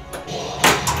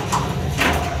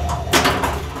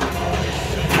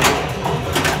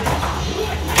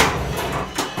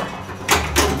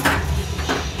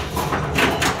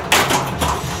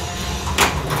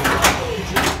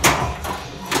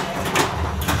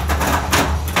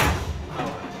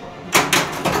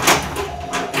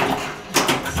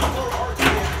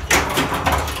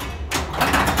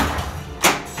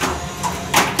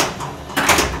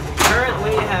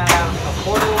 Currently have a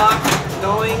portal lock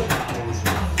going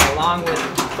along with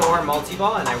Thor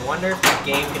multi-ball, and I wonder if the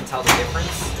game can tell the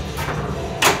difference.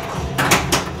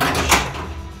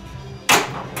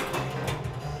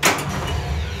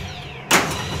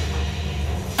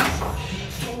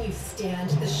 Can you stand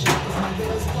the shock of my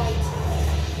widow's flight?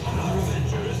 Another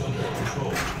Avenger is under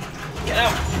control. Get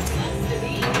out! Has to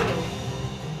be you.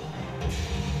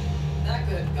 That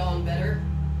could have gone better.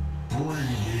 Bring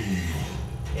me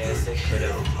Yes, it could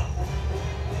have.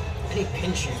 I need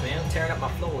pin shoes, man. I'm tearing up my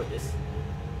floor with this.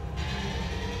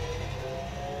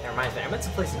 That reminds me, I meant to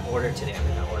place an order today. I'm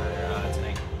gonna order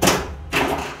tonight.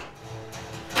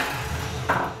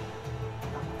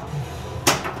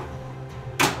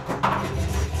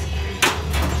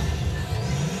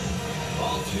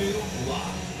 all two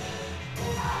locked.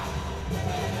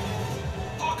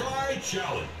 Hawkeye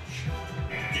challenge.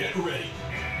 Get ready.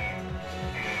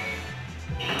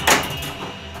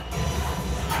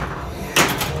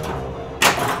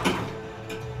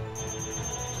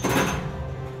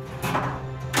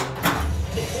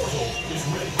 The portal is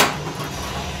ready.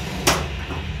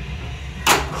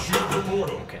 Shoot the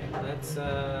portal. Okay, let's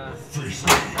Face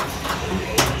me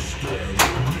and understand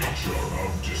the nature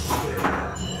of despair.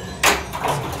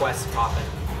 get some quests popping.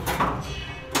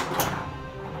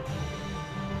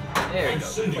 There we I'm go.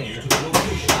 sending you Clean. to the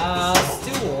location.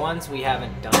 Let's do ones we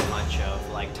haven't done much of,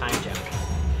 like time jump.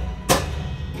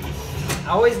 I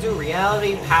always do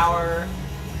reality, power,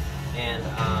 and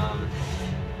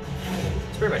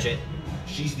that's pretty much it.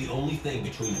 She's the only thing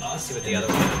between us Let's see what and the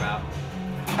other ones are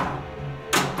about.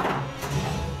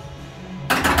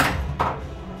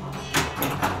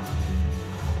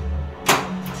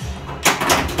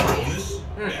 Bonus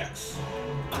X.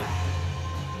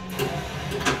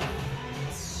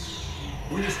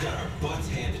 We just got our butts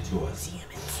handed to us.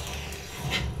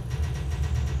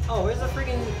 Oh, where's the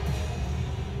freaking...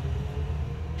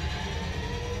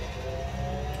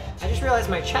 I just just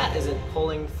realized my chat isn't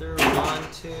pulling through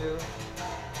onto...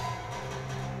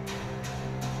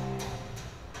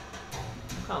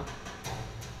 Come.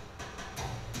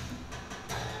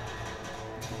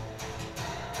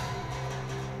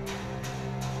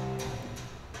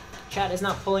 Chat is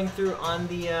not pulling through on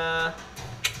the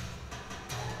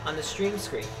stream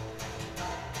screen.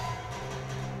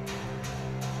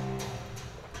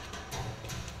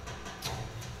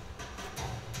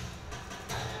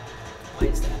 Why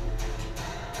is that?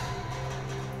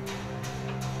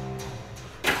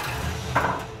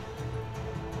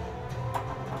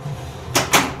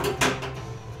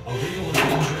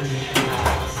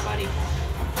 Buddy.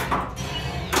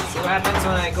 See what happens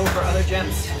when I go for other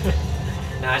gems?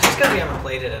 Nah, it's just because we haven't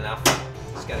played it enough.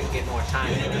 Just gotta get more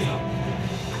time in it.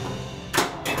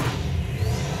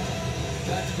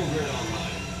 Tactical grid online.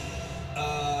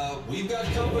 We've got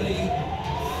company.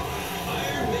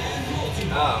 Iron Man multi.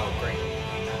 Oh, great.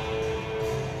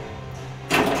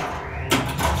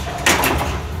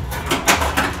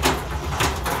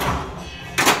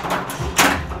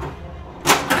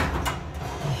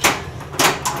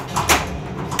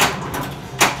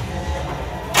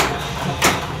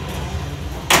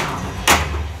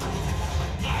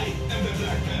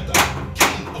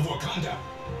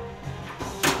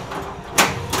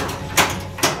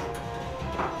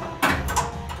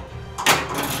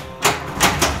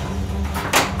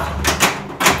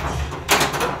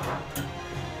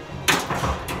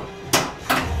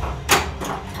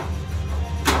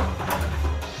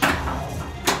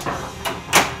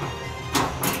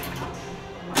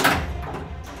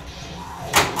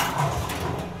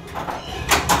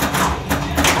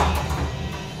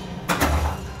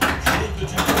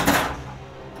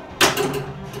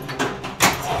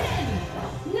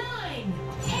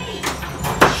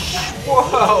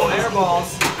 Whoa,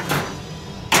 airballs.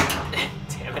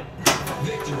 Damn it.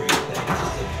 Victory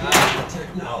thanks to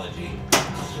technology.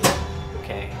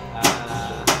 Okay,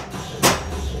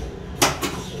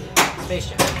 Space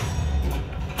Jam.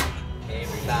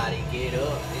 Everybody get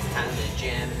up, it's time to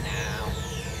jam now.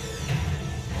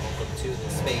 Welcome to the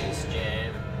Space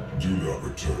Jam. Do not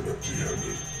return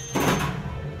empty-handed.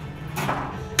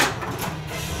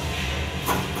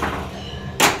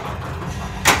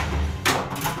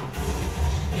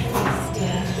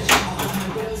 Stand to the top of my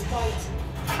widow's bite.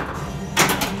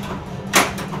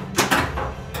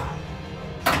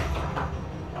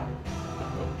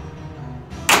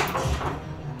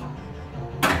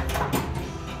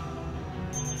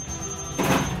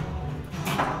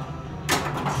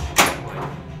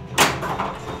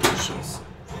 Jeez.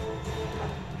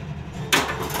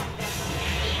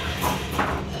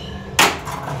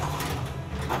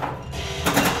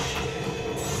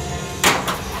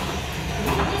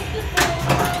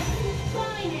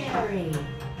 Binary.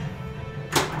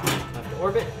 Left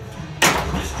orbit.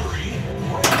 Mystery.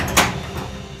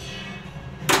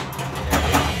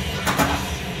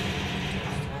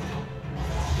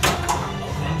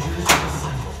 Avengers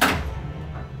assemble.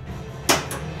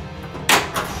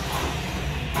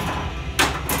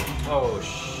 Oh,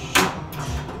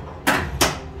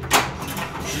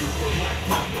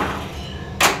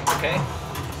 okay.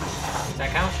 Does that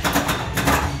count?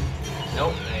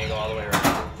 Nope. There you go, all the way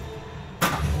around.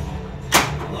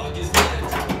 Lock is lit.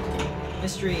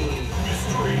 Mystery.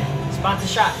 Mystery. Spot the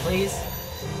shot, please.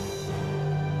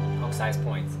 Oh, size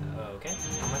points. Okay.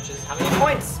 How many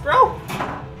points, bro?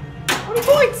 How many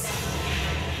points?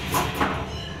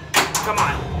 Come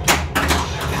on.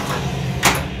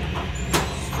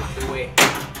 Stupid way.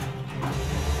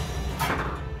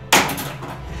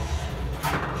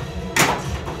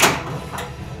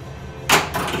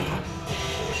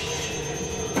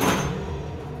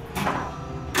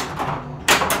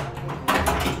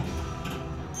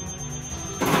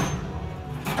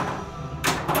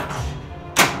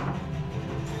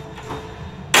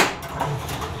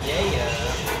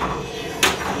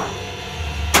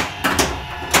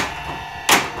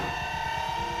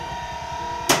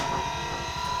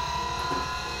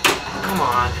 Come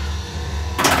on.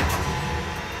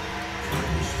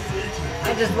 I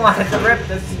just wanted to rip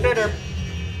the spitter.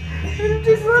 I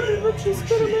just wanted to rip the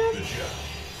spitter, man.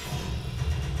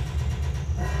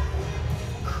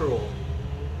 Cruel.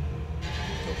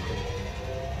 So cruel.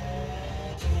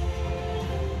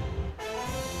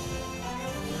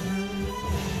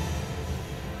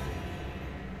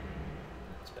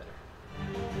 That's better.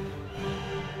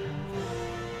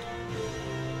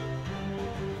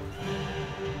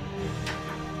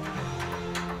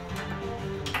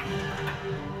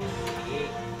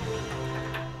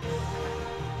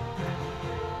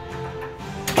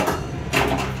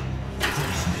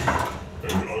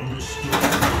 And understood the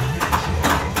nature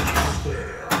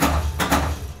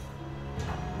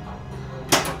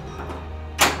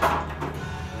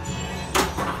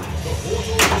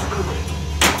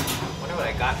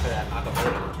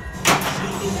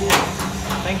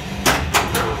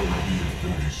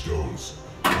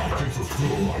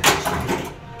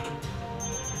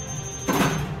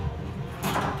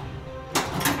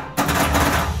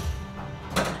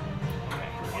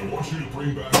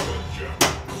Bring back that gem.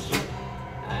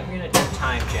 I'm gonna do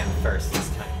time gem first this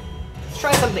time. Let's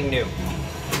try something new.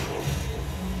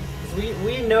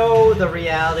 We know the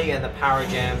reality and the power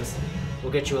gems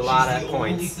will get you a lot of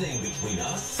points. So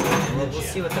we'll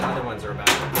see what the other ones are about.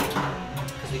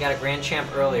 Because we got a grand champ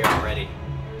earlier already.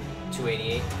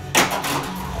 288.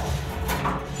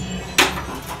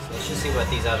 So let's just see what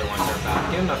these other ones are about.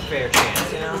 Give them a fair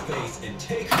chance, you know?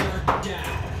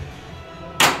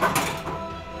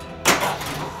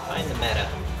 Find the meta.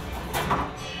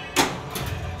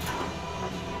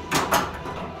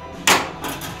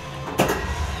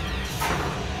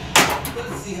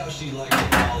 Let's see how she likes the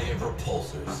quality of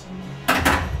repulsors.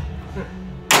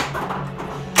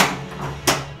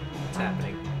 What's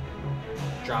happening?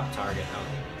 Drop target. Oh.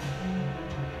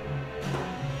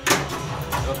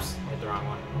 Oops, hit the wrong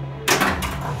one.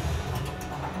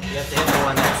 You have to hit the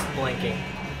one that's blinking.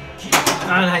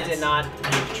 And I did not.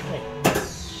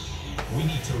 We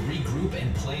need to regroup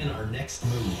and plan our next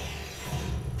move.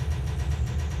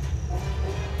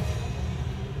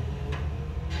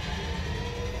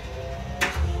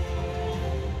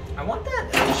 I want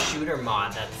that shooter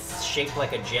mod that's shaped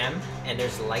like a gem, and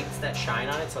there's lights that shine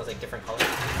on it, so it's like different colors.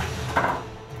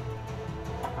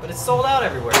 But it's sold out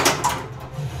everywhere.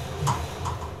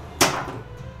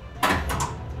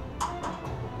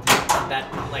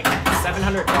 That like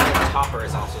 $700 topper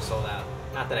is also sold out.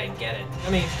 Not that I get it. I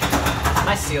mean,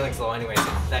 my ceiling's low anyway, so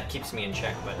that keeps me in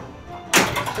check, but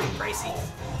it's pretty pricey.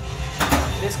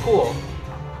 It is cool.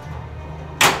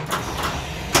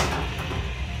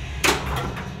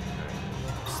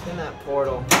 Spin that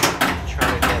portal. Try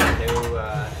to get a new,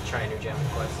 try a new gem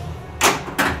quest.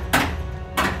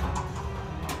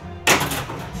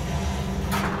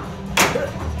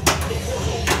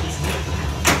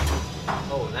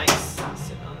 Oh, nice.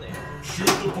 Sitting on there. Shoot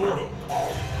the portal.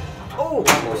 Oh,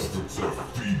 almost. Efforts are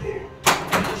feeble.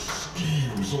 Your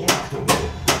schemes laughable.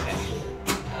 Okay.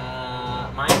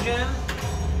 Mind gem?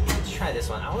 Let's try this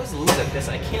one. I always lose at this.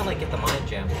 I can't, like, get the mind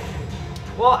gem.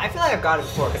 Well, I feel like I've got it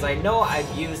before, because I know I've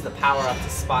used the power up to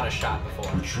spot a shot before.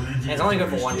 And it's only good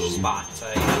for one spot, so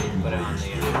I usually put it on the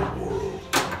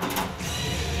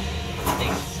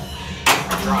thing.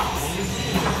 Drops.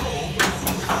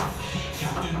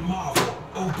 Captain Marvel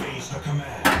obeys her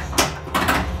command.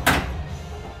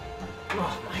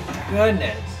 Oh my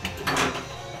goodness.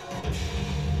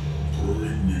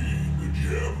 Bring me the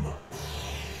gem.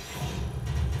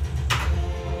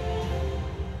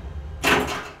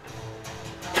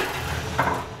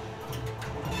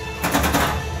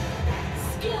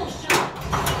 Skill shot.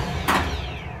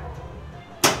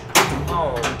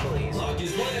 Oh, please. Luck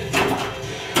is winning.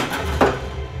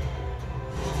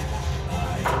 I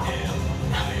am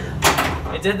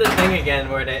iron. It did the thing again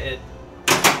where it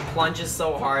plunges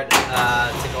so hard to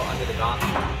go under the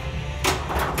gauntlet.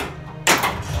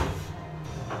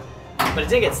 But it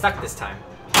didn't get stuck this time.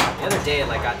 The other day it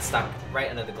like got stuck right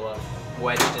under the glove,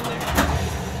 wedged in there.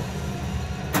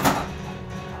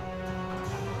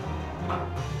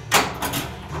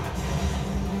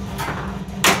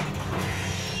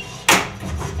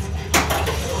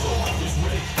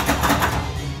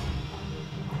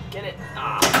 Get it.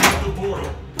 Ah. The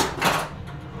portal.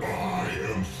 I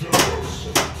am Thanos.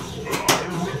 I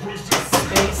represent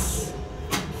Space.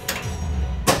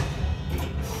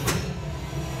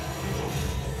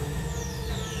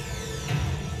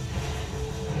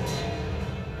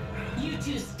 You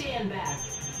two stand back.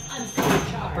 I'm still in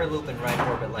Upper charge. loop and right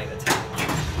orbit light attack.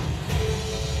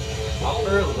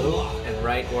 Upper loop and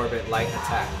right orbit light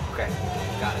attack. Okay,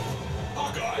 got it.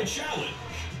 Hawkeye challenge.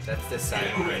 That's this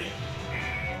side. Get ready.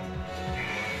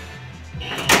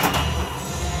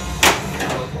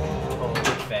 Oh,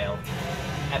 big fail.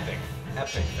 Epic.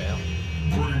 Epic fail.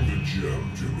 Bring the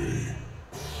gem to me.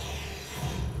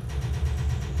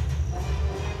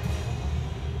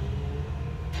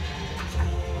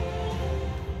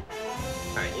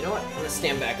 Alright, you know what? I'm gonna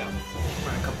stand back up.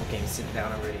 Run a couple games sitting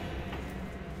down already.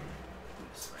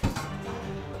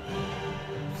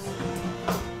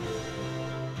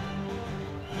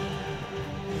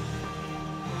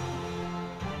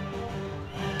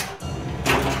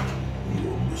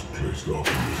 Your misplaced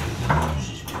optimism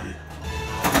confuses me.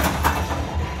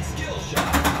 Skill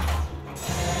shot.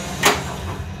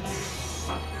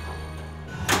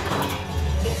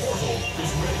 The portal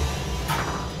is ready.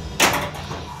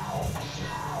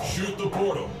 Shoot the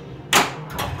portal.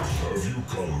 Have you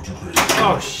come to create?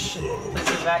 Oh shit. Let's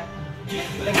get back.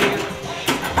 Thank you.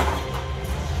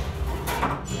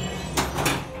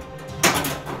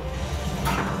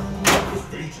 The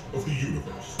fate of the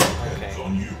universe Okay. depends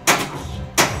on you.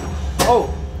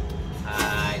 Oh!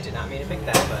 I did not mean to pick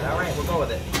that, but alright, we'll go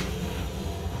with it.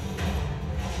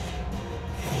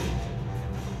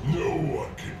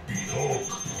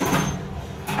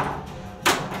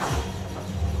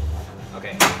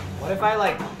 if I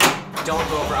like don't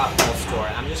go for optimal score,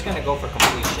 I'm just gonna go for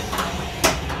completion.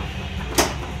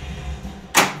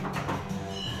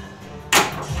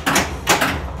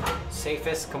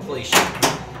 Safest completion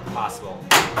possible.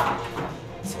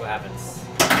 Let's see what happens.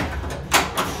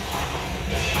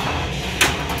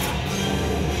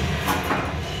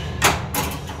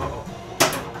 Uh-oh.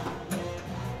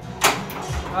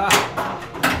 Ah.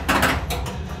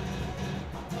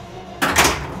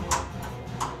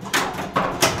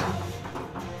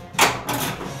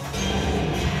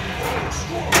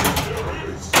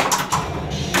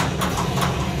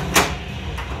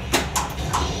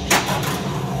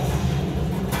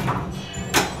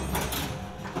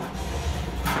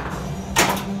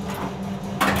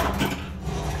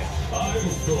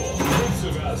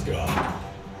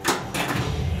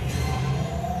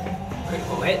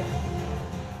 Critical hit.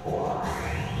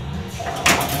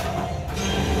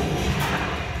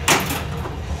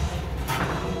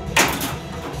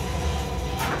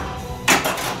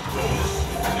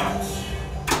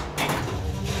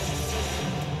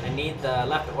 I need the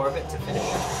left orbit to finish.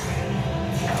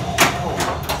 Oh,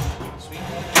 sweet.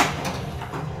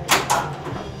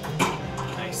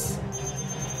 Nice.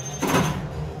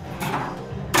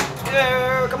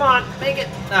 Come on, make it!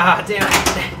 Ah, damn it.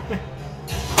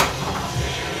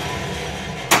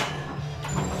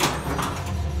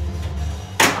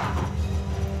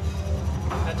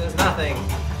 That does nothing.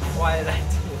 Why did I do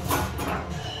it?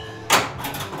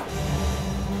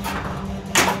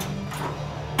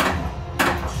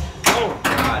 Oh,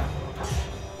 God.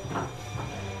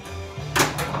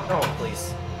 Oh,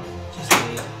 please. Just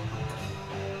need...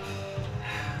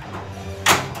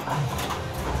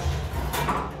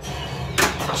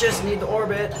 Just need the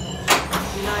orbit.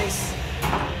 Be nice.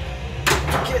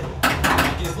 Get.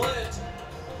 He's lit.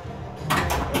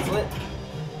 It's lit.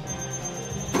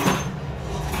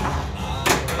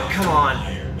 Come on.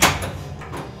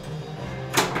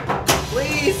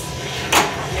 Please.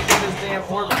 Get this damn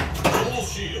orbit. Full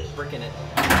shield. Bricking it.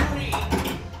 3,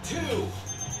 2,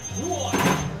 1.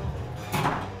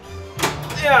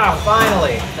 Yeah,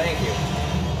 finally. Thank you.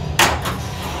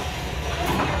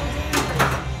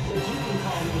 But you can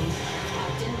call me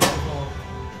Captain Marvel.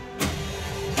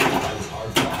 That was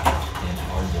hard fought and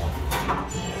hard won.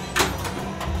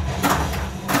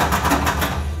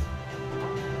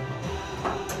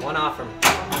 One off from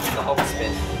the Hulk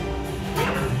spin. I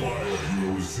admire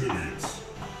your resilience,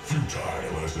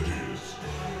 futile as it is.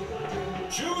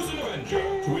 Choose an Avenger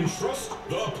to entrust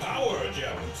the power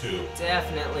gem to.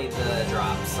 Definitely the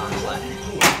drops on the left.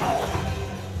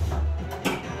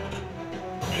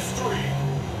 Mystery.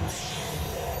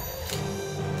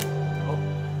 Oh.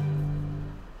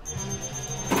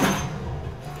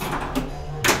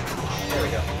 There we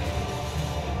go.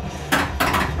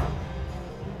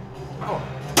 Oh.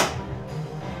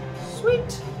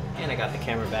 Sweet. And I got the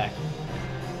camera back.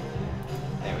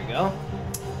 There we go.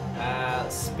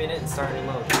 Spin it and start a new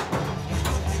mode.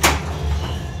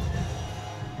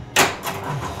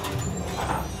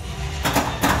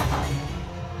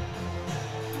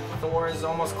 Thor is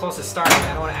almost close to starting.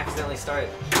 I don't want to accidentally start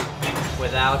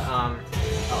without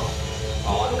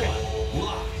Oh, okay.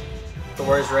 Locked.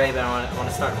 Thor is ready, but I want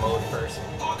to start mode first.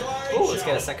 Hawkeye Ooh, let's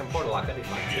get a Shout. second portal lock. That'd be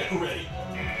fun. Get ready.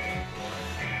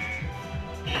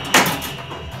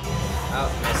 Oh,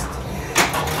 missed.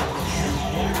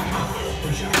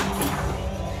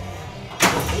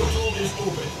 The portal is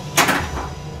open.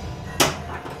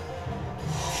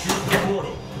 Shoot the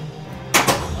portal.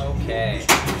 Okay.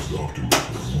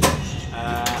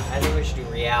 I think we should do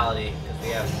reality because we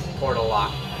have portal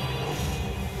lock.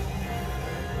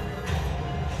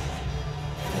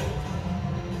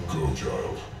 Go,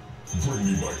 child. Bring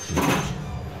me my tribute.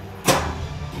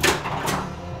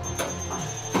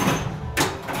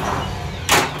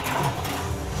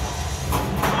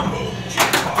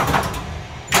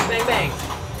 Bang bang.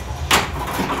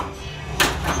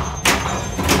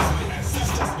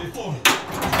 Ancestors before me.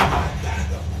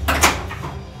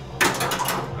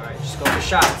 All right, just go for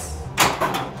shots.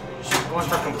 We're just going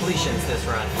for completions this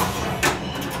run.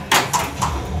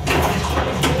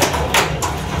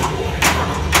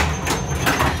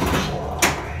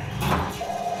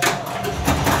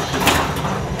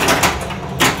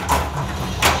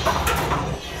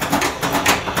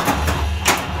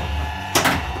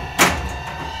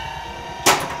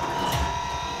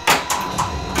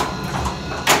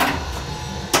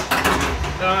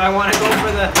 I want to go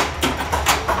for the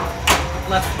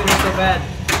left spinner so bad.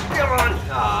 Come on!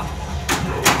 Ah.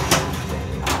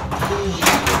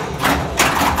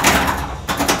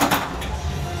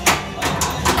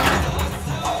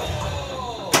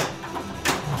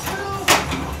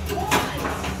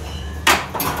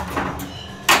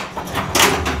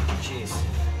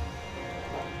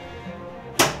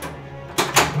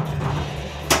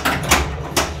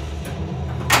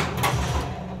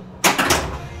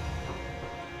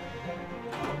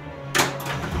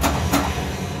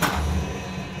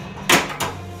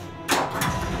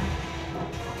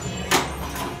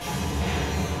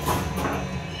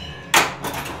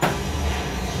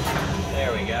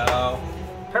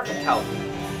 health.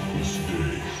 This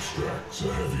day extracts a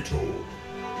heavy toll.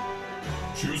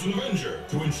 Choose an Avenger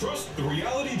to entrust the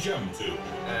reality gem to.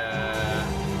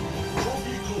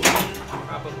 Trophy collected.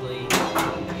 Probably.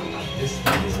 This is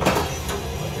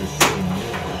but there's still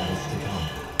more battles to come.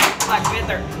 Black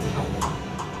Panther.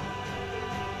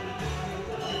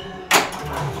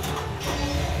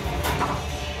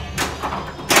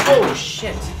 Oh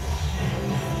shit!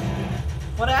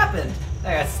 What happened?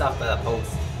 I got stuffed by the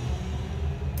post.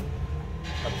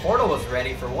 The portal was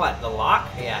ready for what? The lock?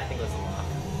 Yeah, I think it was the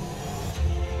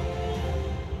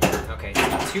lock. Okay,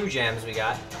 so 2 gems we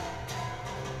got.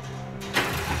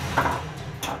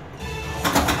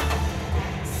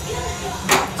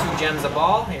 2 gems a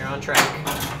ball. You're on track.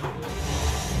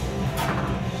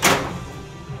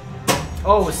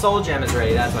 Oh, Soul Gem is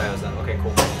ready. That's why I was up. Okay,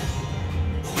 cool.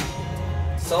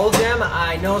 Soul Gem,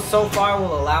 I know so far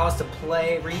will allow us to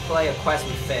replay a quest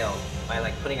we failed by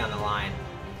like putting on the line,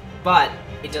 but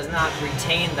it does not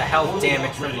retain the health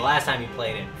damage from the last time you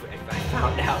played it. If I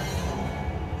found out,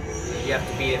 you have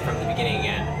to beat it from the beginning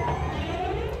again.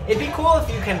 It'd be cool if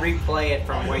you can replay it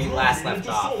from where you last left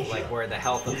off, like where the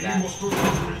health of that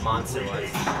monster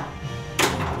was.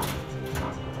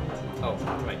 Oh,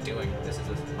 what am I doing? This is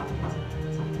this.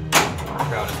 I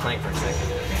forgot I was playing for a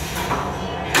second. Okay.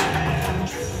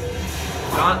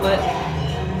 Gauntlet.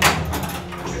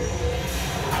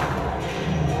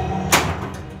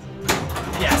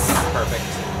 Yes, perfect.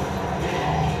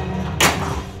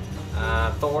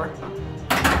 Thor.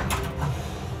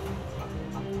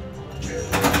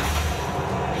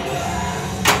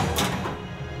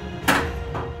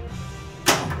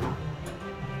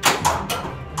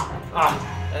 Ah,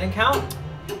 that didn't count?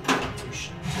 Too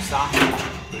soft.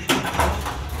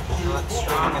 Not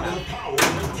strong enough.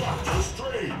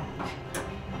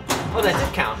 Oh, that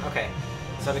did count. Okay.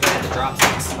 So we're gonna have to drop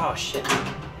 6. Oh shit.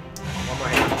 One more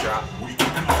hit to drop. We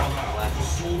can allow the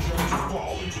soldiers to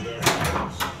fall into their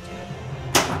hands.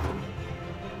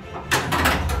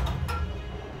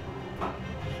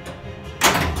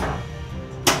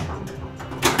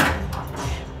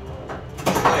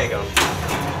 There you go.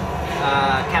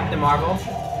 Captain Marvel.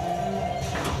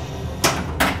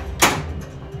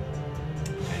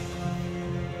 Okay.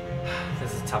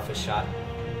 This is the toughest shot.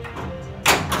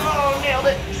 Oh, nailed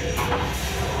it!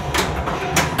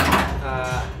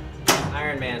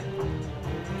 Iron Man.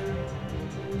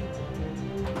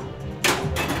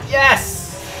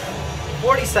 Yes!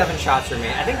 47 shots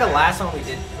remain. I think the last one we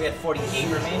did, we had 48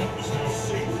 remaining.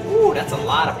 Ooh, that's a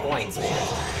lot of points, man.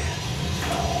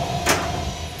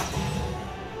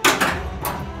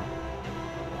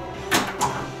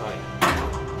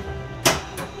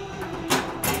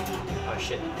 Oh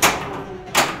shit.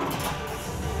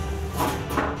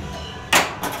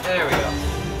 There we go.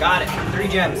 Got it. 3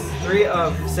 gems. 3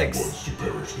 of 6. To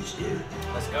perish this day.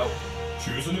 Let's go.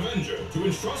 Choose an Avenger to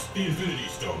entrust the Infinity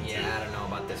Stone to. Yeah, I don't know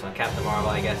about this one. Captain Marvel,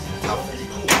 I guess. Trophy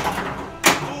collected.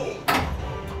 Gold.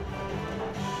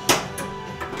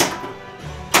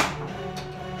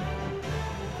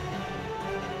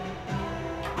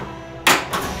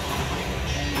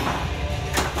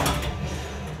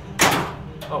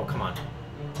 Oh, come on.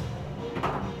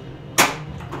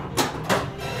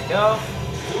 There we go.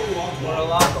 Portal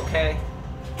lock, okay.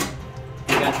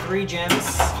 We got 3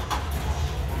 gems.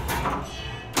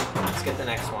 Let's get the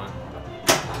next one.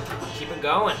 Keep it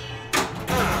going.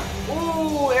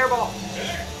 Ooh, airball.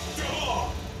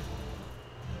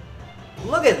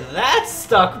 Look at that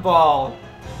stuck ball.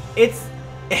 It's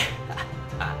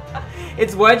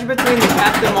it's wedged between the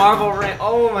Captain Marvel ring.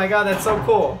 Oh my god, that's so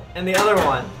cool. And the other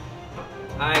one.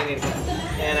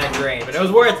 And I drained, but it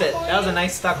was worth it. That was a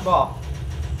nice stuck ball.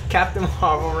 Captain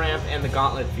Marvel ramp and the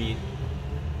gauntlet feed.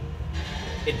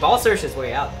 It ball searched its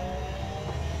way out.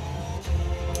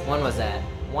 When was that?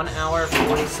 1 hour,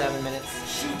 47 minutes.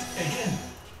 Shoot again.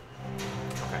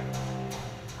 Okay.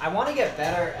 I want to get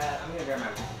better at. I'm gonna grab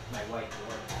my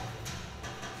whiteboard.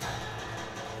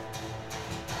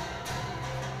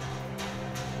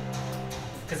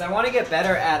 Because I want to get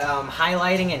better at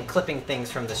highlighting and clipping things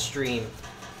from the stream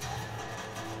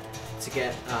to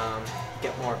get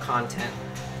more content.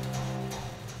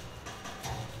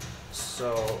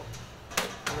 So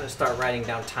I'm gonna start writing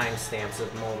down timestamps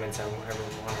of moments I ever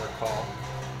want to recall.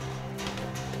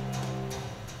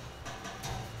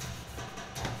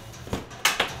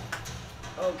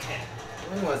 Okay,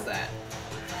 when was that?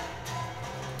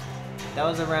 That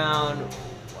was around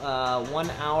 1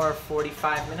 hour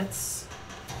 45 minutes.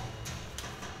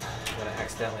 I'm gonna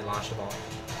accidentally launch the ball.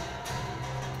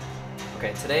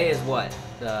 Okay, today is what?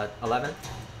 The 11th?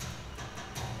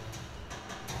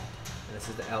 And this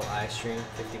is the LI stream,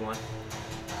 51.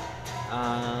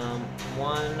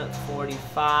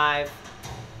 145.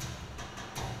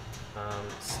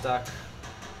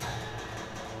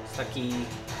 Stucky.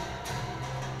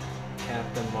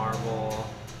 Captain Marvel.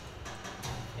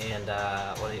 And,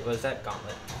 what is that?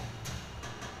 Gauntlet.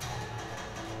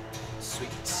 Sweet.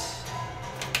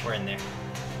 We're in there.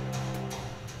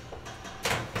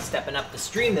 Stepping up the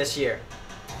stream this year,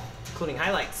 including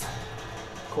highlights.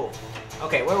 Cool.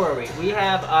 Okay, where were we? We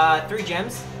have 3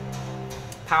 gems.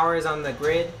 Power is on the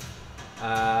grid.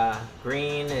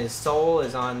 Green is Soul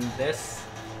is on this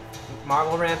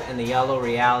Marvel ramp, and the yellow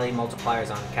Reality multiplier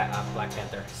is on Black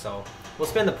Panther. So we'll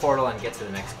spin the portal and get to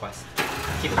the next quest.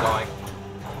 Keep it going.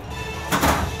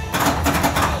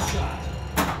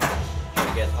 Try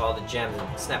to get all the gems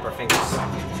and snap our fingers.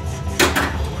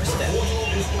 More step.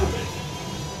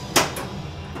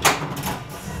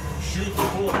 Shoot the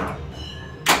portal.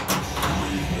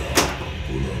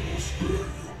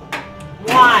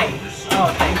 Why?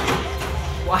 Oh, thank you.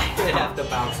 Why did it have to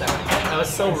bounce that way? That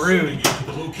was so rude.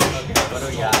 Okay, what do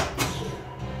we got?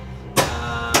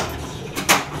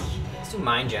 Let's do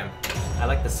Mind Gem. I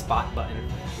like the spot button,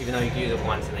 even though you can use it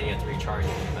once and then you have to recharge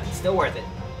it, but it's still worth it.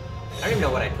 I don't even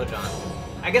know what I put on.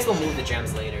 I guess we'll move the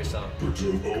gems later, so put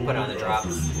it on the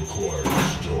drops.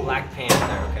 Black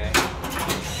Panther, okay.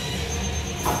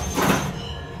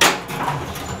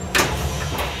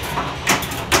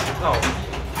 Oh.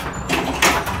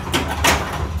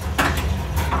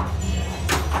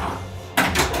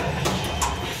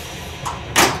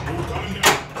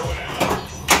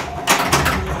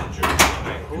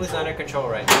 Who's under control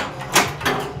right now?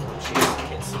 Jeez, I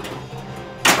can't see it.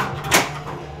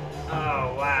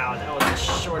 Oh wow, that was the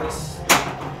shortest.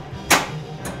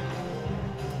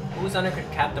 Who's under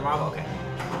Captain Marvel? Okay.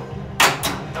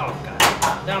 Oh god.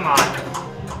 Come on.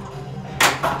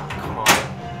 Come on.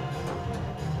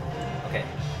 Okay.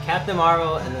 Captain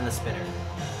Marvel and then the spinner.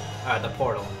 The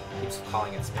portal. Keeps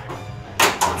calling it spinner.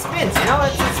 It spins, you know?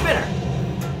 It's a spinner.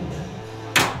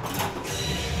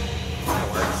 That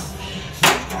works.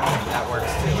 That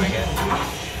works too, I guess.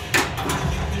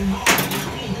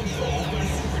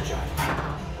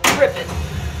 Rip it!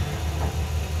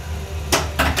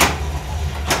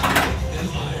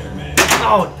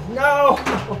 Oh, no!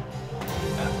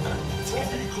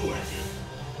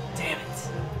 Damn it.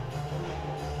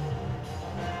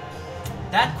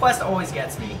 That quest always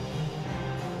gets me.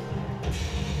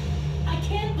 I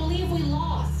can't believe we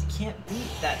lost. Can't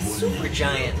beat that super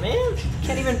giant, man.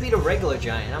 Can't even beat a regular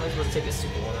giant. How am I supposed to take a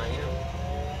super one on you?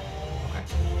 Okay.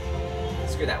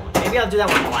 Screw that one. Maybe I'll do that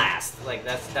one last. Like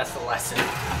that's the lesson.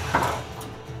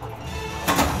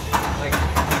 Like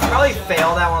I probably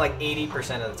fail that one like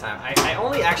 80% of the time. I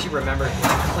only actually remember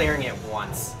clearing it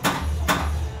once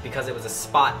because it was a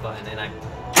spot button and I.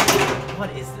 What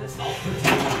is this?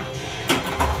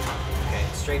 Okay,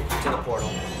 straight to the portal.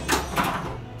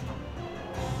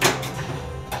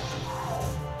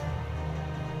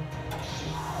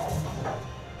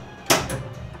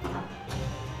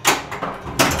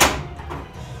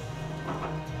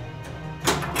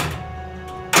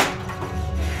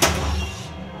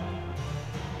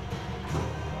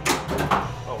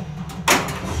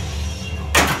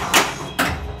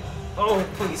 Oh,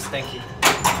 please, thank you.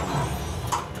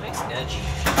 Nice edge.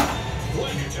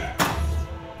 Flank attack.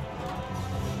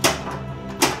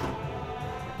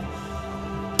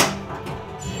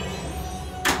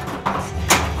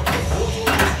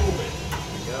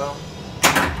 There we go.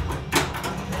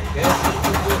 Very good.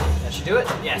 That should do it?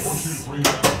 Yes.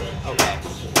 Okay.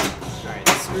 Alright,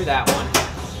 screw that one.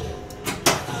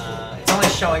 It's only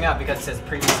showing up because it says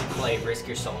previously played Risk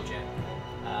Your Soul Gem.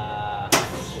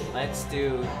 Let's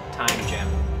do Time Gem.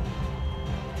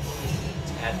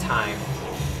 Let's add time.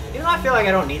 Even though I feel like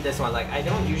I don't need this one, like I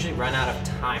don't usually run out of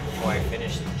time before I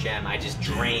finish the gem. I just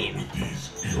drain.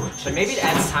 But maybe it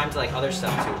adds time to like other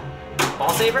stuff too.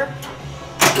 Ball saver?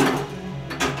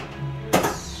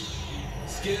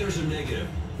 Scanners are negative.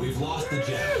 We've lost the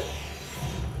gem.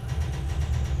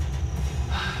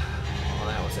 Well,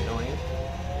 that was annoying.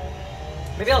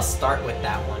 Maybe I'll start with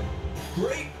that one.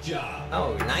 Great job.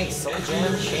 Oh, nice. Soul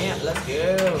Gem champ. Let's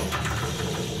go.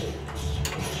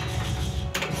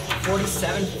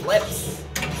 47 flips.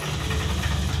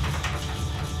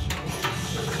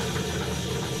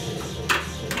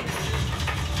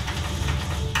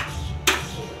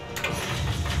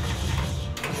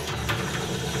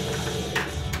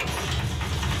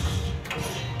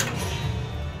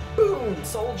 Boom.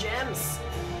 Soul Gems.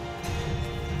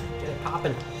 Get it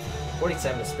poppin'.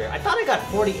 47 spare. I thought I got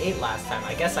 48 last time.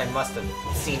 I guess I must have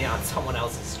seen it on someone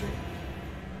else's stream.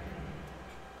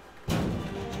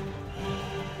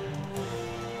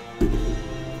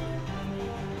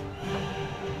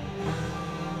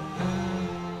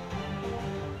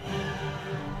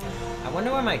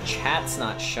 wonder why my chat's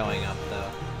not showing up though.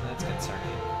 That's concerning.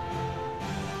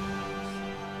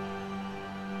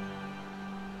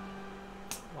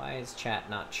 Why is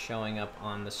chat not showing up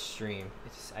on the stream?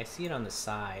 I see it on the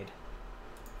side.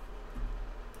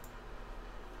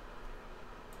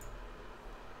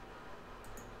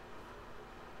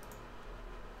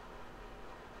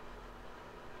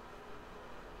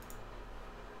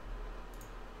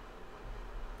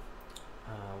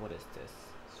 What is this?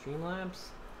 Streamlabs?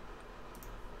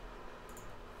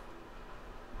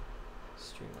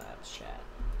 Streamlabs chat.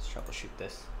 Let's troubleshoot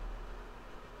this.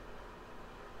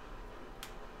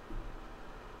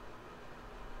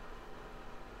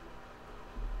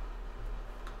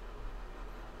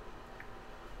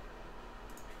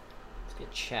 Let's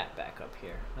get chat back up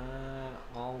here.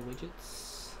 All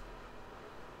widgets.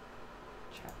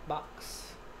 Chat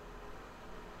box.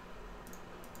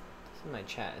 This is my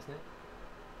chat, isn't it?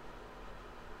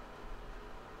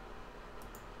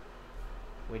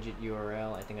 Widget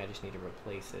URL, I think I just need to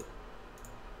replace it.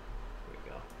 Here we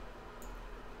go.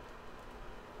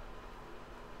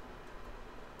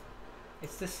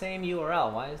 It's the same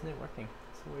URL, why isn't it working?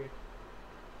 It's so weird.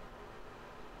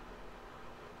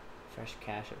 Fresh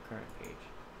cache of current page.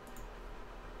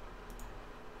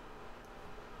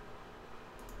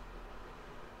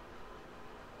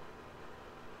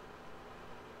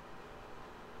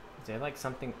 Is there like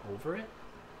something over it?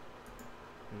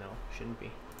 No, shouldn't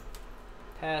be.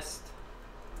 Test.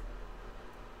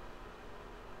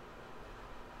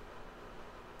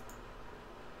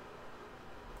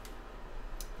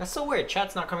 That's so weird.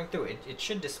 Chat's not coming through. It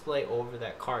should display over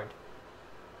that card.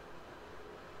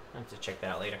 I have to check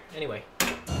that out later. Anyway.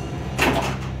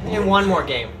 And one more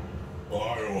game. I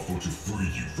offer to free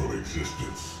you from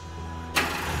existence.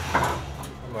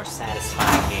 One more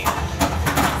satisfying game.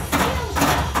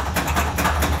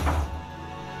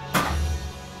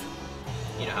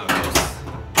 You know how it goes.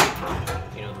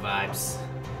 You know the vibes.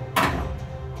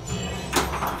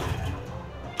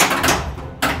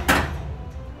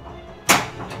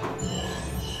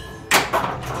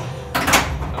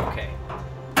 Okay.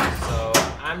 So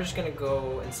I'm just gonna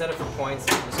go, instead of for points,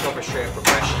 let's go for straight up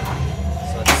progression.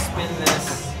 So let's spin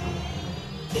this.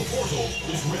 The portal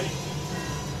is ready.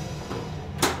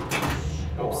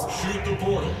 Oops. Shoot the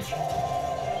portal.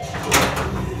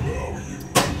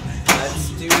 Let's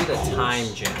do the time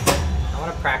gem. I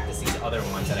want to practice these other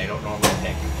ones that I don't normally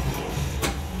pick.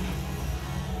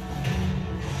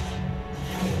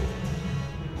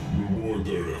 Reward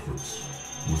their efforts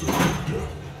with a quick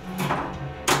death.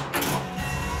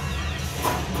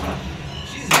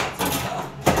 She's not so tough.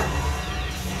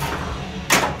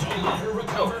 Don't let her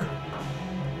recover.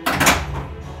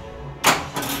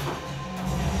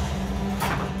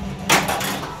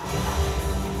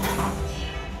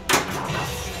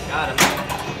 Got him.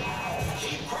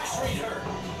 Keep pressuring her.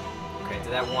 Okay,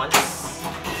 did that once.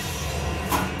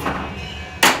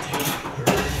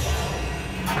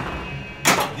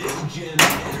 This gem's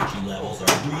energy levels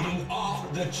are reading off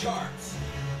the charts.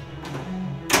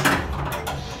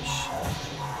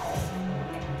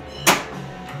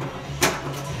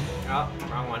 Oh,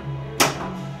 wrong one.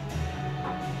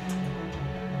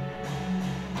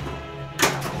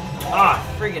 Ah,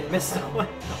 friggin' missed the one.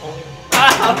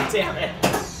 Oh, damn it.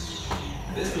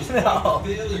 This was No. quite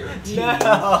a failure. Team.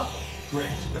 No. Great.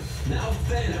 Now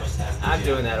Thanos has the I'm gem.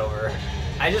 doing that over.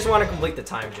 I just want to complete the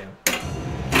time gem. I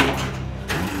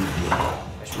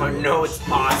just want to know it's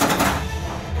possible.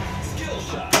 Skill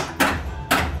shot.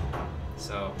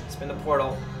 So, spin the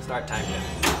portal, start time gem.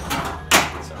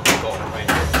 So, go right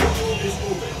here. Portal is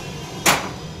open.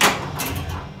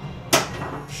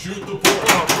 Shoot the portal.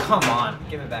 Oh, come on.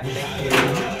 Give it back. Thank you.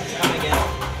 Come again.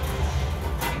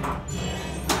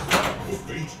 The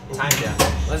fate of Time gem.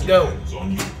 Let's go. depends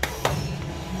on you.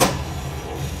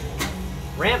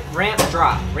 Ramp, ramp,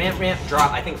 drop. Ramp, ramp,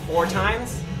 drop. I think 4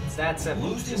 times. It's that simple.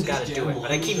 Losing Just gotta this do gem it. will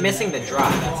But I keep lose missing the an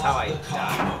drop. effort That's how I across the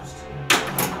die. cosmos.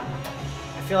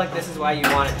 I feel like this is why you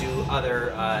want to do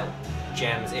other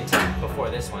gems into before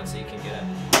this one, so you can get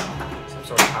some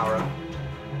sort of power up.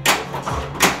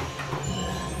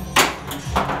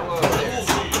 Whoa, there.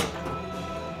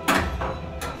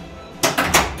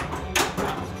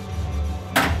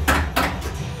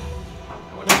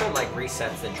 I wonder if it like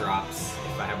resets the drops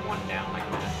if I have one down like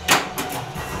that.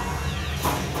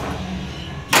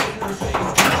 Get in her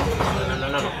face.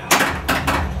 No.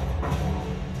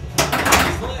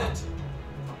 She's lit.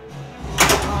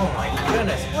 Oh my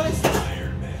goodness, what is this?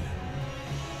 Iron Man.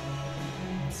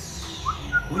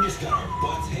 We just got our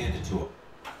butts handed to him.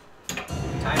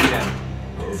 Time gem.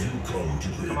 Have you come to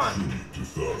pay Come on. tribute to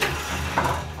Thanos?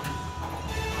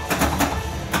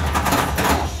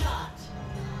 Shot.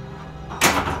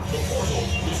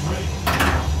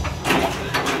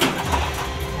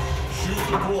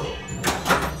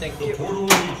 Thank The you. portal will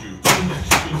lead you to the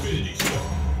next infinity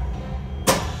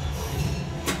stone.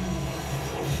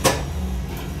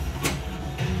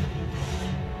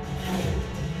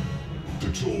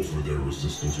 The toll for their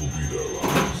resistance will be their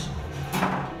lives.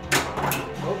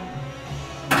 Oh.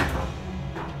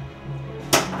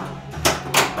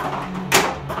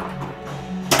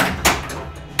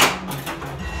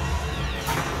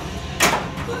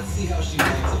 Let's see how she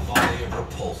makes a volley of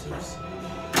repulsors.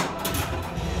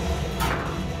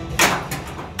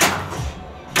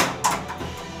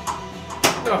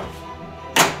 Oh.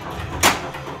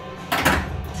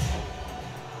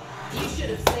 You should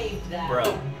have saved that.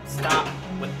 Bro, stop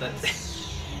with the.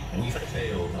 We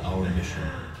failed our mission.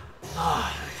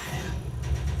 Ah.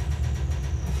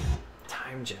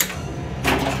 Time gem.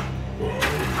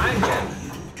 Time gem.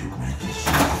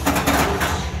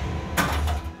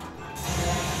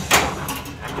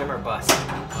 Time gem or bust?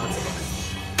 Oh, it's a bust.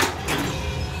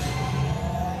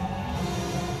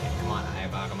 Okay, come on,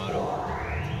 Ayabagamotto.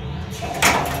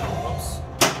 Oops.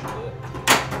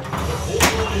 The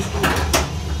portal is open.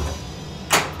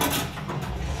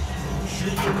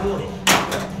 Shoot the portal.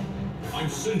 I'm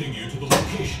sending you to the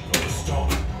location of the stone.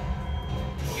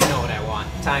 You know what I want.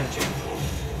 Time gem.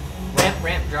 Ramp,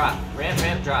 ramp, drop. Ramp,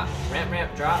 ramp, drop. Ramp,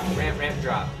 ramp, drop. Ramp, ramp,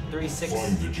 drop. 3, 6,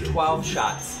 Find the gem 12 for me.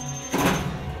 shots.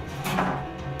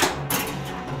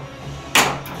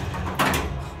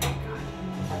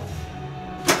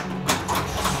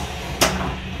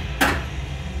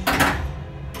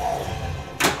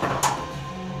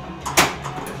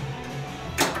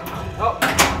 Oh!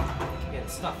 Getting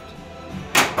stuffed.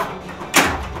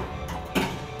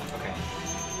 Okay.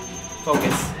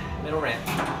 Focus. Middle ramp.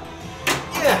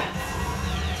 Yeah!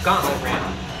 Gauntlet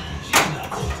ramp. She's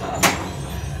not so tough.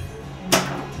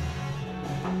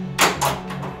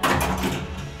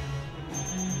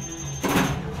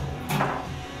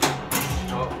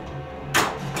 Oh.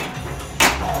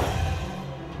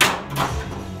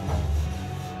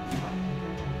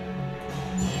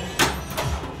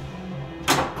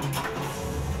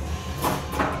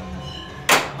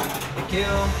 Thank you.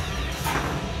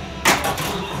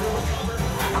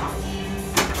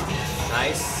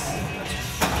 Nice.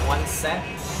 That's one set.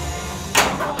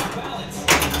 Balance.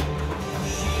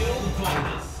 Shield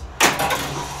bonus.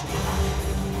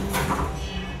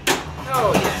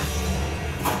 Oh yeah.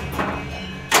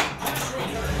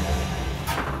 Treat her.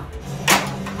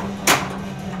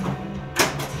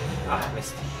 Ah, I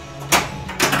missed.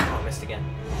 Oh, I missed again.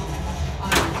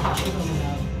 I'm talking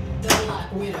about the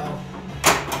Black Widow.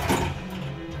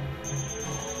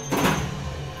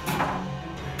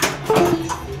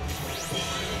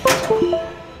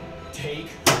 Take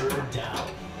her down.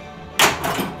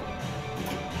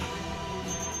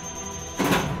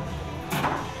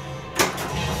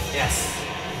 Yes.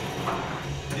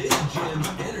 This gem's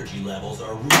energy levels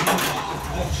are really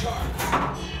off the charts.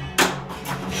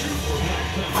 Shoot for Black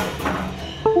Panther.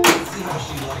 Let's see how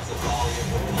she likes a volley of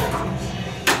repulsors.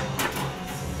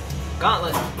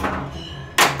 Gauntlet.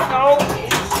 No.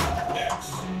 X.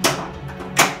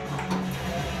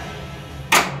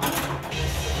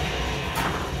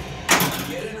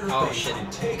 Get in her Oh, face shit.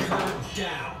 and take her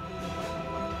down.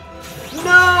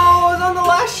 No, I was on the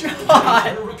last shot.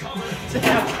 Her recover.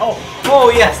 Damn. Oh, oh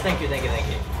yes. Thank you, thank you, thank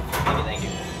you, thank you, thank you.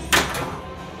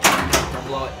 Don't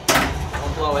blow it.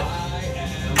 Don't blow it. I am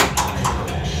Iron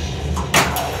Man.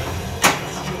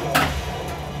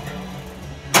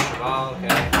 Oh, okay.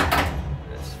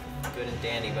 That's good and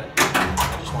dandy, but I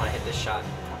just want to hit this shot.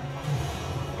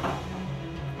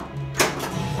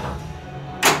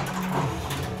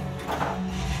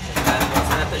 Isn't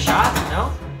that the shot?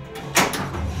 No?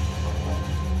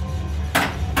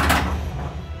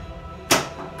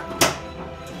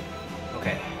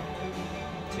 Okay.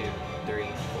 2, 3,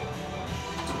 4.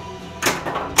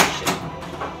 Shit.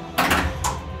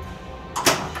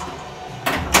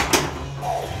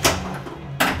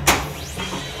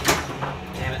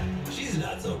 Damn it. She's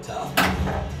not so tough.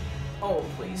 Oh,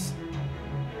 please.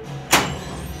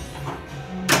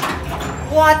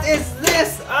 What is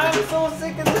this? I'm so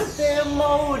sick of this damn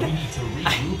mode. We need to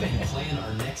regroup and plan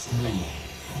our next move.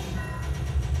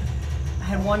 I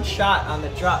had one shot on the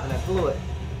drop and I blew it.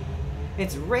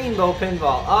 It's rainbow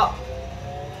pinball. Oh.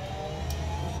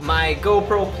 My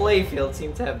GoPro playfield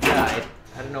seemed to have died.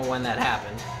 I don't know when that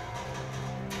happened.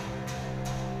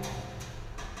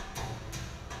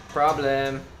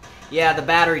 Problem. Yeah, the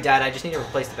battery died. I just need to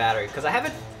replace the battery because I have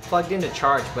it plugged in to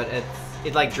charge, but it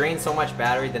like drains so much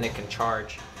battery then it can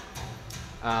charge.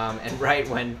 And right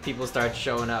when people start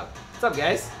showing up. What's up,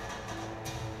 guys?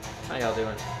 How y'all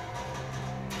doing?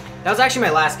 That was actually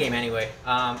my last game anyway.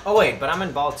 Oh wait, but I'm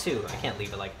in ball 2. I can't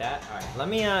leave it like that. Alright, let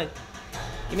me,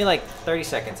 give me like 30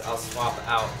 seconds. I'll swap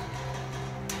out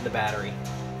the battery.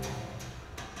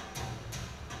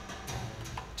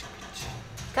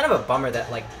 It's kind of a bummer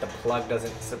that like the plug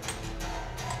doesn't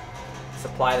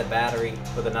supply the battery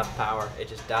with enough power. It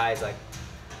just dies like...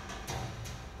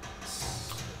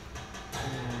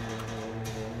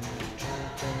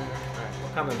 Alright,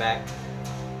 we're coming back.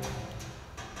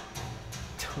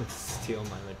 Don't steal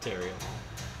my material.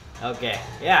 Okay,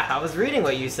 yeah, I was reading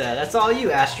what you said. That's all you,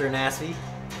 Astronasty.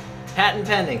 Patent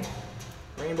pending.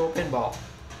 Rainbow pinball.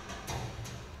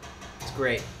 It's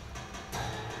great.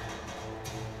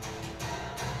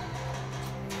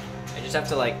 I just have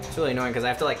to like, it's really annoying because I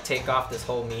have to like take off this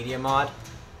whole media mod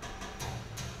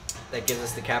that gives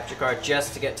us the capture card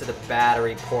just to get to the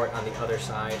battery port on the other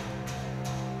side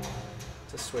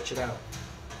to switch it out.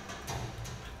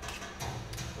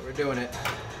 But we're doing it.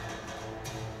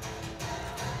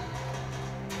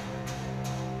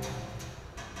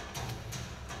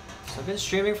 So I've been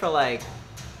streaming for like,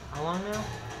 how long now?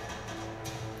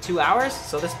 2 hours?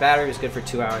 So this battery was good for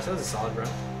 2 hours. That was a solid run.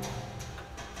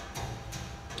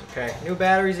 Okay, new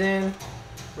batteries in.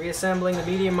 Reassembling the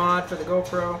media mod for the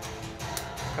GoPro.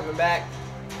 Coming back.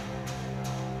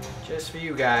 Just for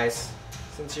you guys.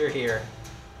 Since you're here.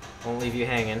 Won't leave you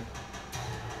hanging.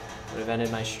 Would have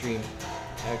ended my stream.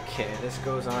 Okay, this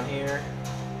goes on here.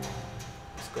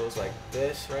 This goes like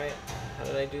this, right? How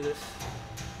did I do this?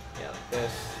 Yeah, like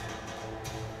this.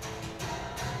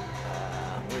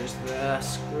 Where's the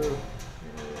screw? Here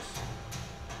it is.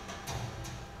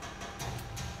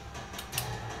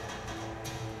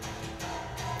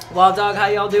 Wild Dog, how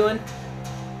y'all doing?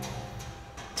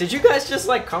 Did you guys just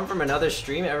like come from another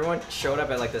stream? Everyone showed up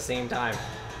at like the same time.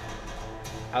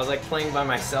 I was like playing by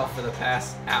myself for the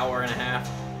past hour and a half.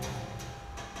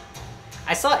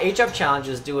 I saw H-Up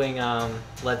Challenges doing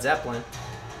Led Zeppelin.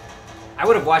 I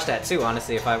would have watched that too,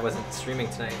 honestly, if I wasn't streaming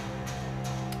tonight.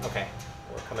 Okay,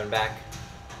 we're coming back.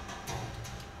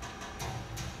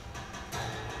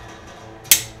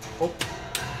 Oh.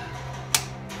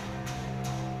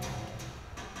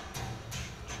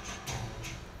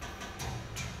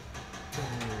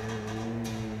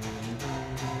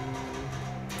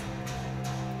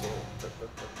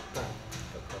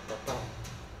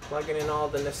 Plugging in all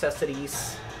the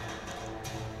necessities.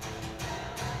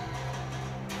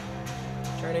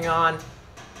 Turning on.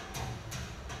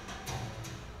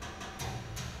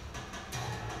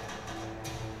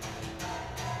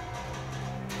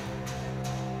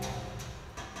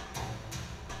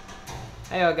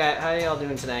 Hey y'all guys, how y'all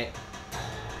doing tonight?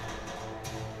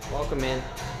 Welcome in.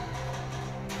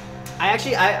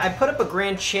 I put up a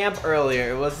Grand Champ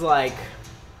earlier. It was like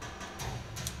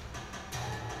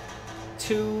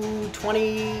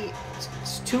 220,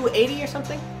 280 or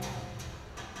something.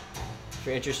 If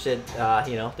you're interested,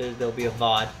 you know, there'll be a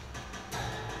VOD.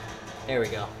 There we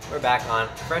go. We're back on.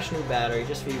 Fresh new battery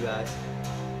just for you guys.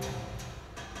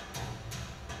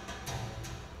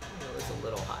 It's a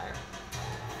little higher.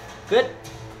 Good?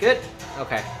 Good?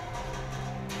 Okay.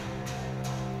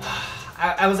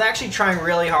 I was actually trying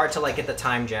really hard to like get the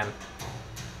time gem.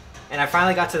 And I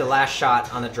finally got to the last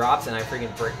shot on the drops and I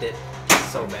freaking bricked it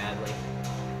so badly.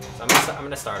 So I'm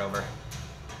gonna start over.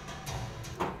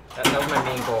 That was my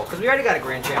main goal. Because we already got a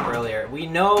Grand Champ earlier. We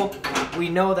know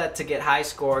that to get high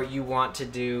score you want to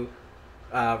do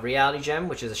Reality Gem,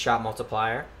 which is a shot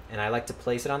multiplier. And I like to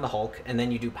place it on the Hulk. And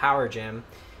then you do Power Gem,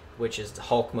 which is the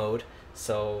Hulk mode.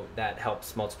 So that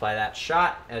helps multiply that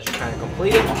shot as you're trying to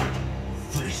complete it.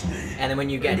 And then when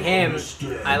you get him,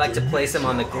 I like to place him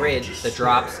on the grid, the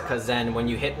drops, because then when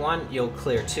you hit one, you'll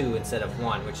clear 2 instead of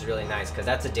 1, which is really nice, because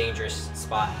that's a dangerous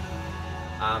spot.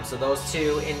 So those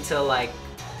two into like,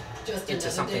 into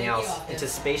something else, into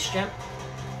Space Gem.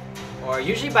 Or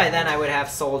usually by then I would have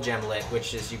Soul Gem lit,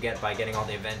 which is you get by getting all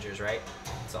the Avengers, right?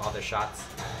 So all the shots.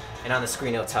 And on the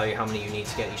screen it'll tell you how many you need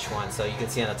to get each one. So you can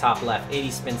see on the top left,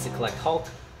 80 spins to collect Hulk,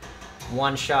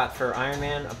 1 shot for Iron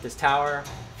Man up this tower,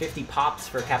 50 pops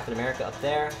for Captain America up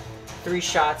there, 3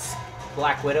 shots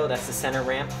Black Widow, that's the center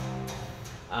ramp,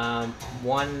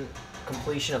 1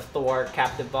 completion of Thor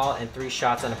captive ball, and 3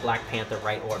 shots on a Black Panther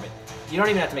right orbit. You don't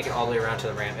even have to make it all the way around to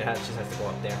the ramp, it just has to go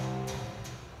up there.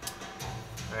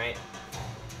 Alright,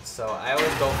 so I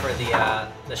always go for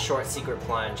the short secret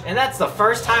plunge, and that's the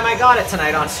first time I got it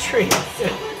tonight on stream,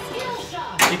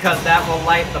 because that will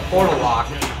light the portal lock.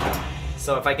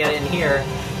 So if I get in here,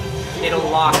 it'll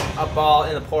lock a ball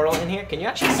in the portal in here. Can you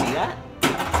actually see that?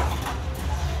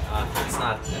 It's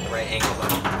not at the right angle, but...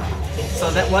 So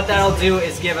that what that'll do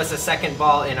is give us a second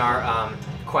ball in our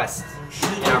quest,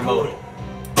 in our mode.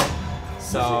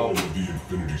 So With the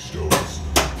Infinity Stones.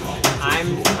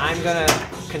 I'm gonna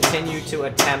continue to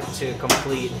attempt to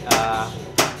complete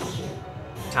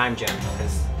Time Gem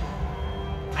because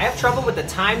I have trouble with the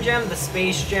Time Gem, the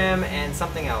Space Gem, and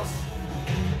something else.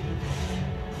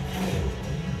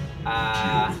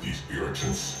 Deal with these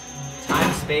irritants.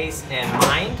 Time, space, and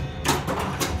mind.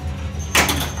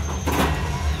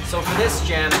 So for this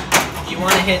gem, you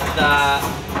want to hit the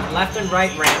left and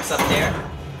right ramps up there,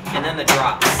 and then the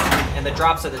drops. And the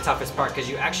drops are the toughest part because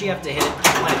you actually have to hit it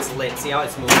when it's lit. See how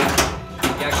it's moving?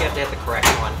 You actually have to hit the correct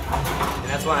one. And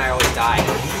that's when I always die.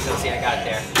 So see, I got it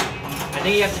there. I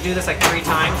think you have to do this like 3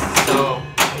 times. So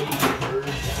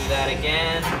do that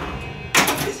again.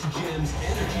 This gem's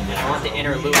energy And I want the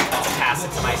inner loop to pass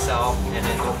it to myself and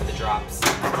then go for the drops.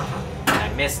 And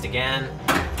I missed again.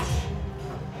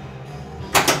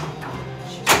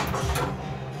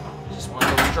 Just one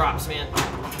of those drops, man.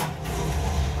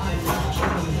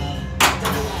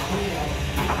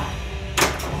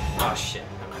 Oh shit.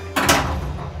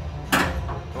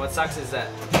 And what sucks is that.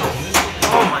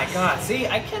 Oh my god, see,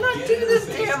 I cannot do this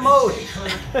damn mode!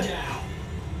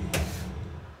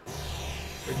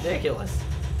 Ridiculous.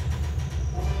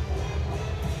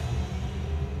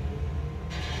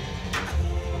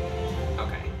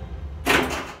 Okay.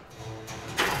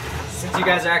 Since you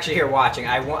guys are actually here watching,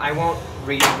 I won't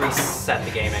reset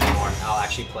the game anymore. I'll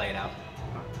actually play it out.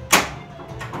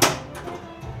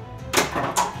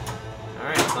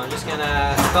 Alright, so I'm just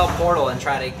gonna spell Portal and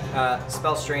try to,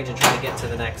 spell Strange and try to get to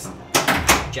the next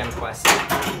gem quest. So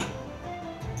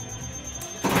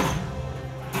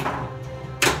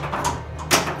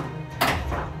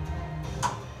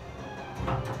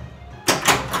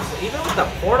even with the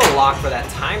Portal lock for that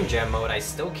Time Gem mode, I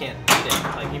still can't beat it.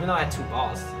 Like, even though I had 2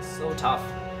 balls, it's so tough.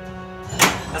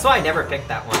 That's why I never picked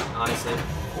that one, honestly.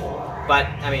 But,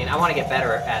 I mean, I want to get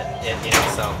better at it, you know,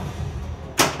 so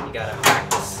you gotta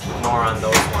practice more on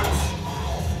those ones.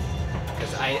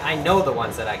 Because I know the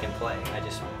ones that I can play. I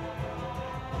just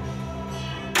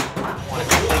want to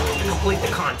complete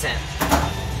the content.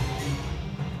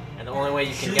 And the only way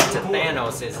you can get to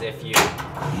Thanos is if you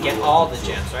get all the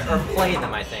gems, right? Or play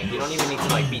them, I think. You don't even need to,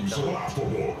 like, beat them.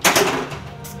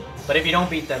 But if you don't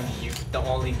beat them, the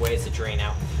only way is to drain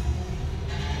out.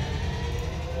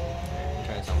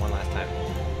 Try this on one last time.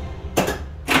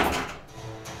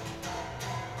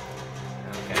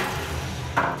 Okay.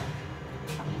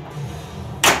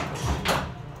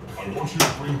 I want you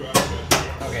to bring back that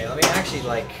gem. Okay, let me actually,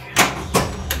 like,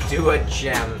 do a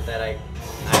gem that I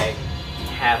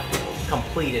have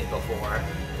completed before,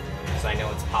 so I know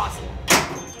it's possible.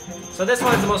 So this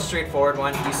one's the most straightforward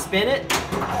one. You spin it,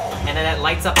 and then it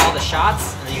lights up all the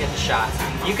shots, and then you hit the shots.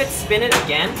 You could spin it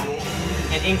again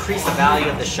and increase the value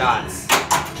of the shots,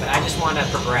 but I just want to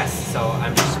progress, so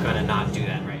I'm just going to not do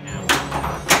that right now.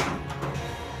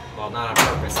 Well, not on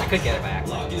purpose. I could get it by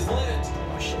accident. Lock is lit.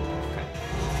 Oh shit, okay.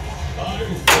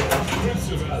 I'm Thor, Prince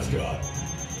of Asgard.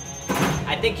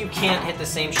 I think you can't hit the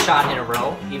same shot in a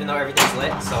row, even though everything's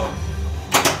lit, so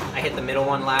I hit the middle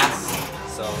one last,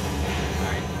 so,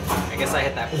 alright. I guess I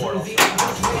hit that portal.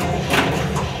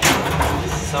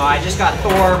 So I just got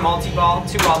Thor multi-ball,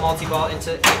 2-ball multi-ball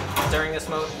into during this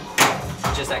mode,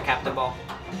 just that captain ball.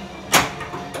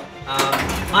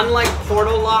 Unlike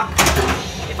Portal Lock,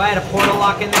 if I had a Portal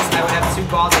Lock in this, I would have 2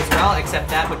 balls as well, except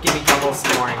that would give me double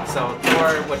scoring, so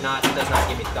Thor does not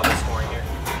give me double scoring here.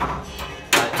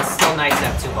 It's still nice to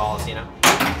have 2 balls, you know?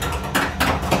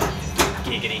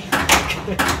 Giggity.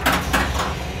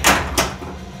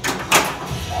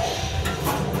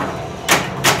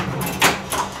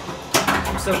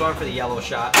 I'm still going for the yellow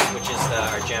shot, which is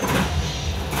our gem.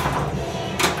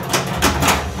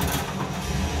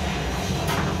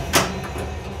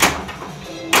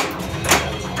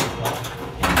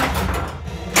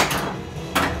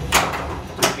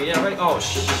 Did we beat it already? Oh,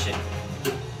 shit.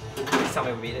 Please tell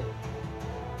me we beat it.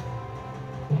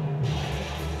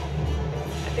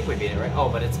 I think we beat it, right? Oh,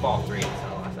 but it's ball 3, so I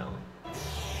lost that one.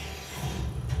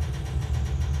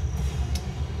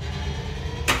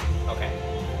 Okay.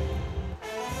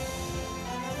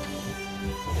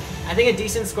 I think a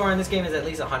decent score in this game is at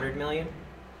least 100 million.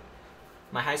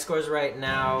 My high scores right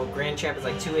now, Grand Champ is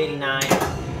like 289.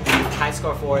 High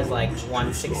score 4 is like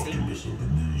 160.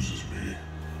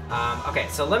 Okay,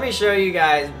 so let me show you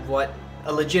guys what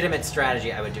a legitimate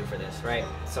strategy I would do for this, right?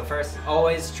 So first,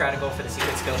 always try to go for the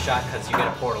secret skill shot because you get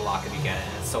a portal lock if you get it,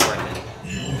 and it's so worth it.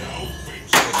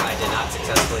 Which I did not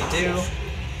successfully do,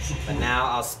 but now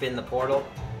I'll spin the portal.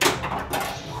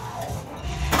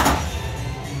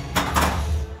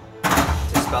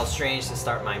 To spell Strange to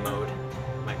start my mode,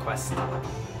 my quest, or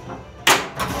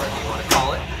if you want to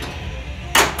call it.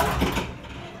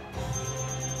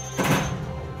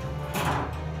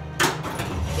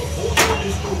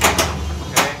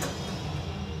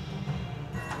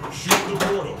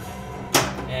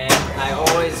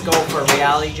 for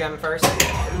reality gem first,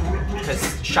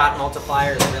 because shot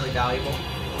multiplier is really valuable.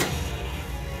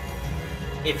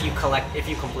 If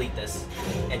you complete this,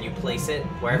 and you place it,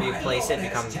 wherever you place it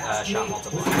becomes shot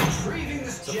multiplier.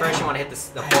 So first you want to hit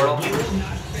the portal,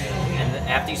 and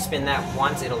after you spin that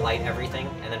once, it'll light everything,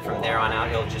 and then from there on out,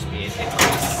 it'll just be an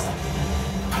increase.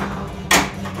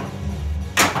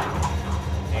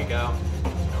 There you go.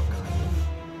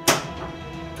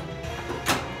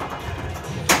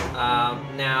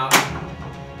 Now,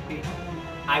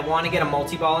 I want to get a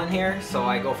multi-ball in here, so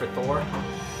I go for Thor.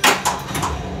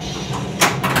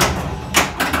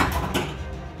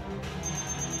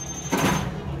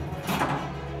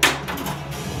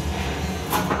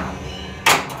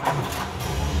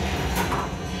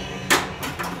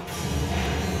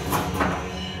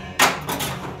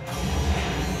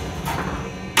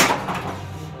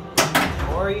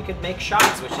 Or you could make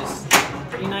shots, which is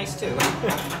pretty nice too.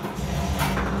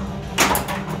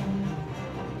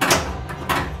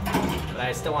 But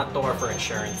I still want Thor for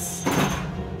insurance.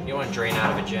 You don't want to drain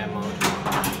out of a gem mode.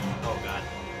 Oh god.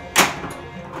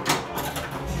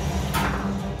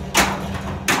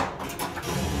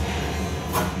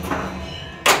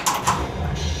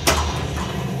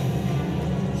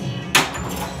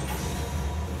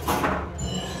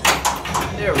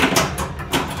 There we go.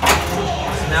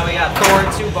 So now we got Thor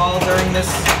 2 ball during this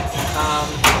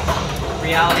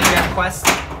reality gem quest.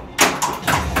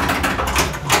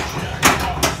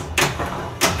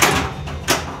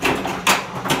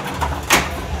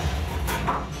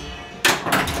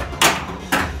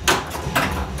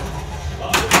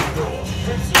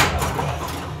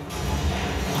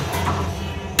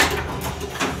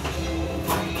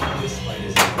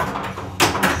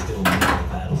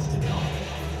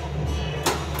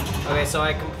 Okay, so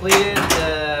I completed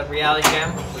the reality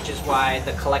gem, which is why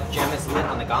the collect gem is lit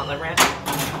on the gauntlet ranch.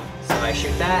 So I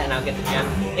shoot that and I'll get the gem.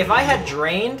 If I had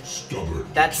drained,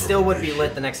 that still would be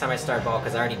lit the next time I start ball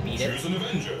because I already beat it.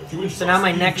 So now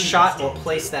my next shot will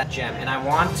place that gem, and I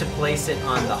want to place it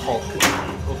on the Hulk.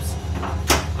 Oops.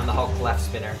 On the Hulk left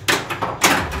spinner.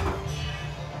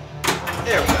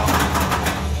 There we go.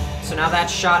 So now that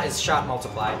shot is shot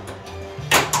multiplied.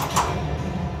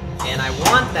 And I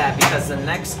want that because the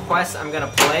next quest I'm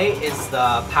gonna play is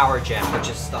the power gem, which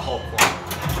is the Hulk one.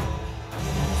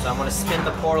 So I'm gonna spin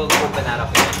the portal to open that up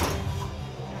again.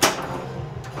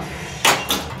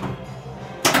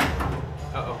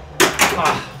 Uh-oh.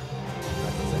 Ah.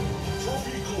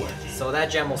 So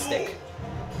that gem will stick.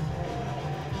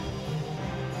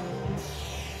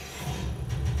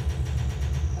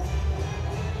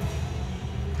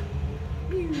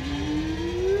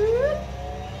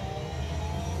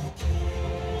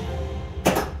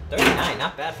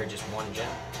 Not bad for just one gem.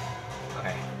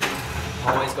 Okay.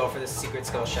 Always go for the secret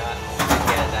skill shot. Didn't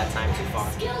get it that time too far.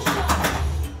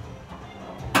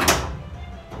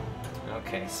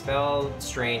 Okay, spell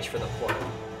strange for the portal.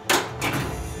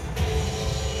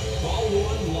 Ball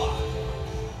 1 lock.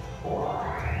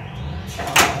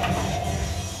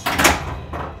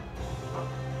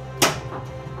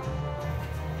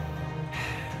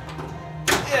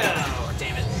 Oh,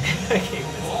 damn it.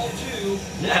 Ball 2.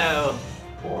 No.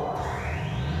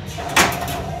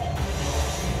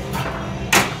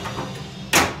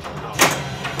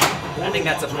 I think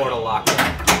that's a portal lock.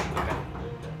 Okay.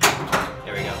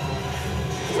 There we go.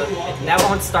 So that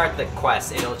won't start the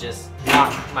quest. It'll just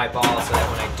lock my ball so that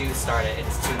when I do start it,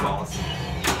 it's 2 balls.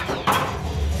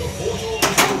 The portal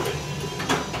is open.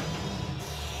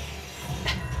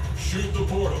 Shoot the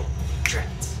portal.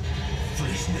 Trapped.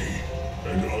 Face me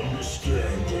and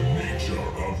understand the nature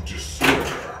of despair.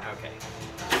 Okay.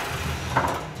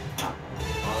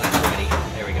 Well, that's ready.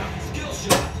 There we go. Skill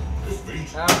shot.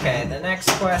 Okay, the next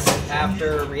quest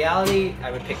after reality,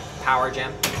 I would pick power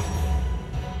gem.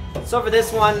 So for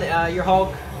this one, your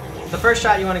Hulk, the first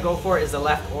shot you want to go for is the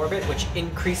left orbit, which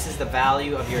increases the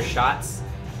value of your shots,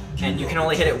 and you can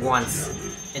only hit it once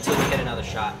until you hit another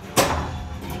shot.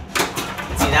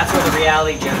 And see, that's where the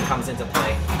reality gem comes into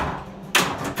play.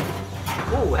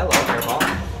 Ooh, hello, airball.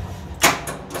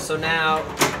 So now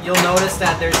you'll notice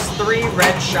that there's 3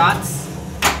 red shots.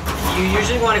 You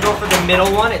usually want to go for the middle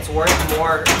one. It's worth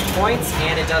more points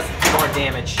and it does more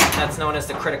damage. That's known as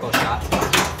the critical shot.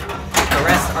 The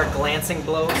rest are glancing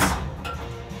blows.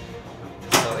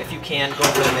 So if you can, go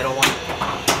for the middle one.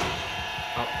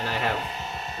 Oh, and I have...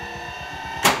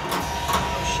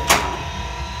 Oh shit.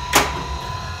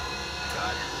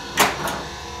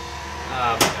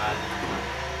 Oh my god.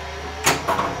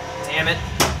 Damn it.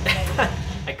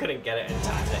 I couldn't get it in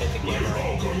time to hit the camera.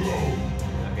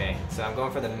 Okay, so I'm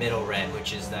going for the middle red,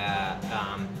 which is the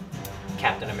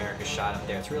Captain America shot up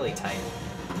there. It's really tight.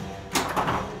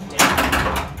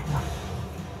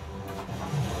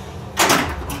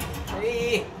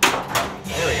 Hey.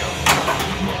 There we go.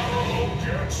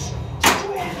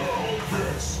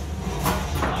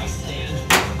 I stand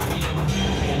for freedom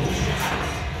and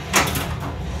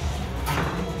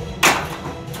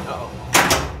Uh-oh.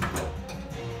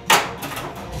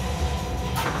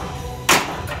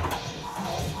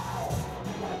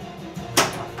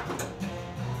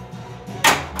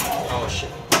 Oh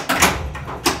shit.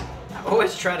 I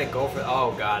always try to go for.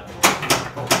 Oh god.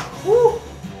 Woo!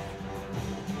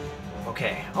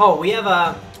 Okay. Oh, we have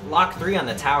lock 3 on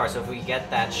the tower, so if we get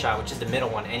that shot, which is the middle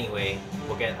one anyway,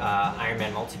 we'll get Iron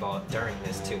Man multi-ball during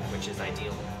this too, which is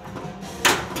ideal.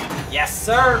 Yes,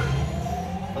 sir!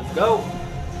 Let's go!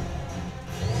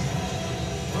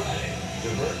 Right.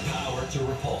 Divert power to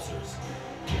repulsors.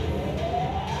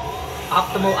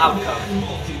 Optimal outcome.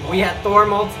 We had Thor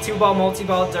 2-ball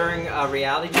multi-ball during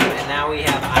Reality Gym, and now we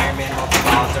have Iron Man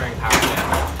multi-ball during Power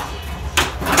Jam.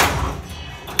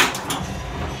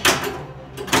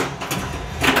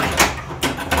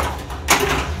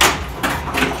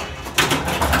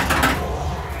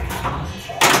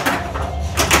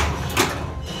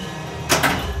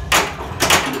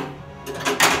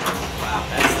 Wow,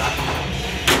 that sucked.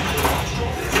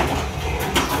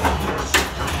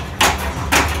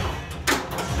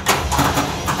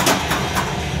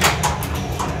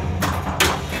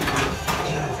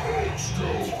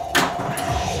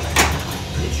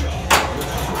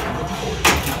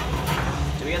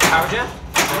 Do we get the Power Jam?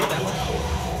 Oh, that one.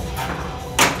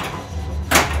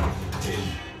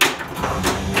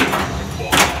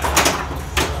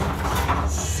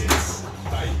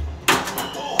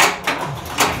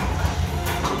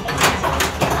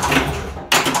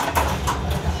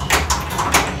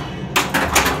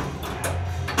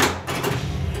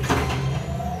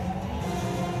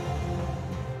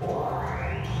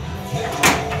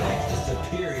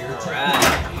 Superior Alright.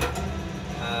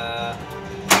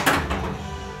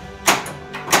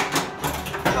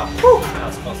 Oh, whew, that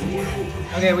was close.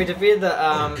 Okay, we defeated the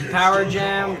Power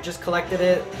Gem, just collected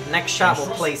it. Next shot, we'll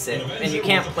place it. And you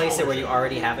can't place it where you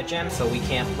already have a gem, so we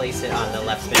can't place it on the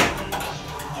left spin.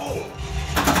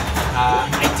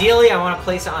 Ideally, I want to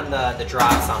place it on the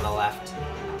drops on the left.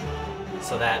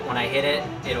 So that when I hit it,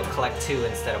 it'll collect 2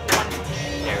 instead of 1.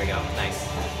 There we go, nice.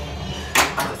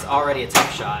 It's already a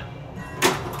tough shot.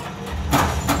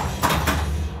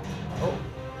 Oh.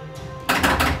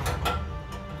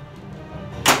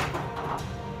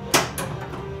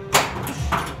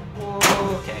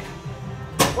 Okay.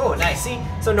 Oh, nice. See?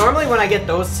 So normally when I get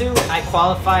those 2, I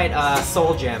qualified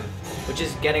Soul Gem, which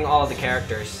is getting all of the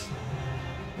characters.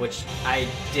 Which I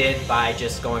did by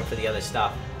just going for the other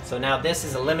stuff. So now this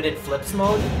is a limited flips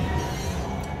mode.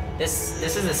 This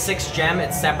is a 6 gem.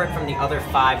 It's separate from the other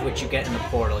 5 which you get in the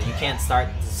portal. You can't start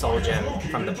the Soul Gem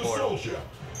from the portal.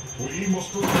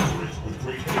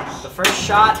 The first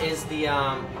shot is the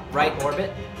right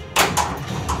orbit,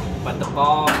 but the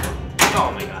ball.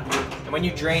 Oh my god! And when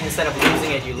you drain, instead of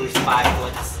losing it, you lose 5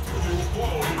 flips.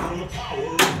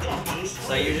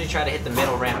 So I usually try to hit the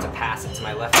middle ramp to pass it to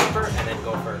my left flipper, and then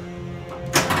go for.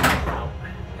 Oh,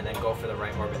 and then go for the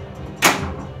right orbit.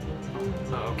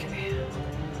 Okay.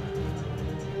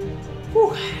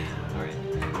 Whew. Alright.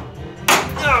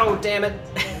 Oh, damn it!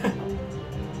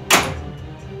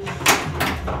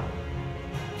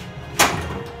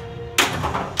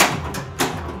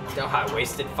 Oh, I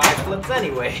wasted 5 flips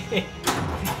anyway.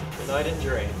 Even though I didn't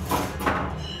drain.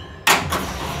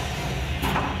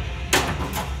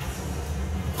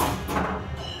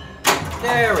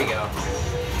 There we go.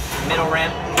 Middle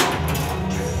ramp.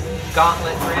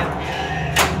 Gauntlet ramp.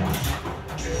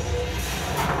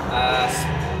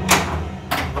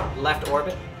 Left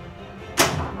orbit.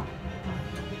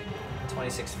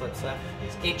 26 flips left.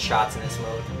 There's 8 shots in this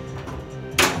mode.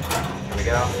 Here we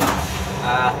go.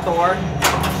 Thor.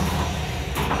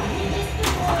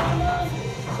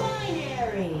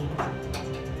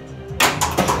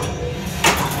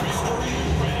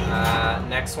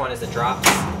 Next one is the drops.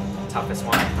 Toughest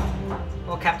one.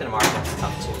 Well, Captain Marvel's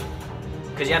tough too.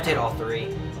 Because you have to hit all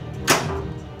 3.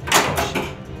 Oh, shit.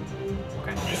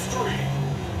 Okay.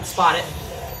 Spot it.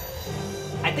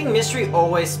 I think Mystery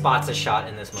always spots a shot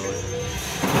in this mode.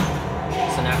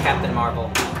 So now Captain Marvel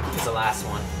is the last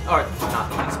one. Or, not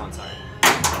the last one, sorry.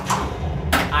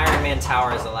 Iron Man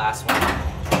Tower is the last one.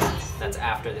 That's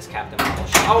after this Captain Marvel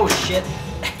shot. Oh, shit!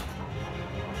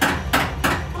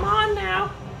 Come on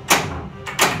now!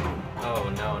 Oh,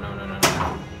 no, no, no, no, no.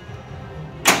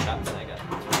 Shots I got.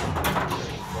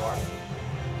 34.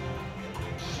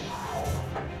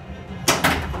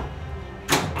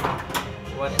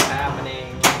 What is happening?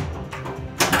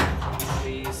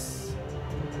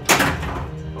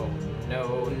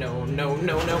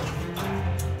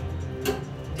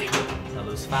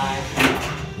 lose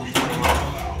 5. We will not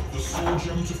allow the soul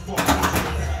gem to fall into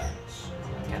their hands.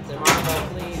 Captain Marvel,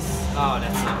 please. Oh,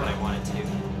 that's not what I wanted to do.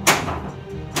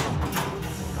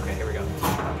 Okay, here we go.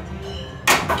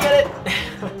 Get it!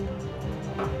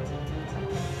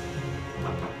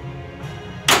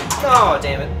 Oh,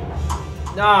 damn it.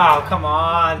 No, come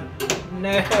on.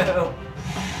 No. They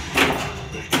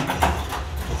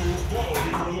will fall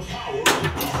before the power of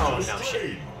Oh, God's no, shit.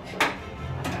 trade.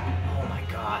 Oh my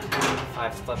god.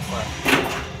 5 flips left. We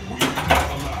will not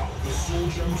allow the soul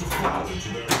gem to fall into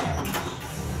their hands.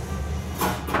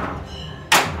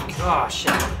 Oh,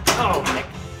 shit. Oh, heck.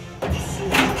 The soul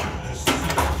gem has slipped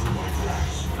through my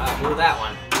grasp. Blew that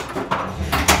one.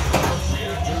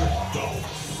 Reactor double.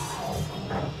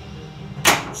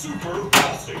 Super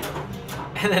pulsing.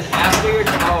 And then after,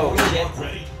 oh shit.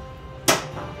 Ready.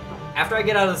 After I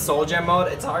get out of the soul gem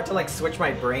mode, it's hard to like switch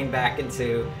my brain back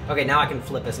into, okay, now I can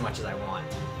flip as much as I want.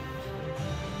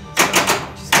 So,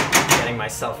 just getting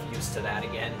myself used to that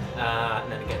again.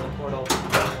 And then again, the portal.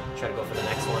 Try to go for the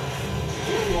next one.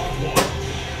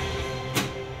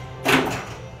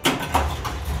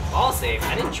 Ball save?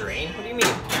 I didn't drain? What do you mean?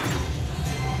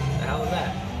 What the hell was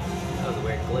that? That was a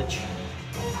weird glitch.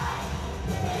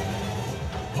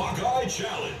 Hawkeye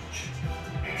challenge.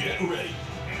 Get ready.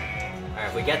 Alright,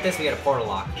 if we get this, we get a portal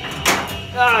lock.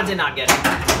 Oh, I did not get it.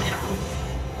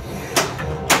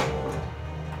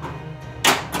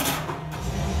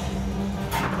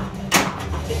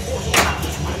 The portal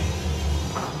is ready.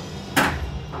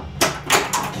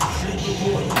 Shoot the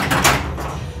portal.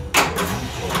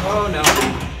 Oh no.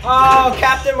 Oh,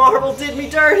 Captain Marvel did me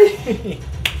dirty!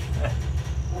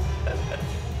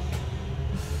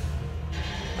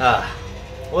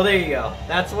 Well, there you go.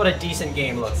 That's what a decent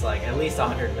game looks like. At least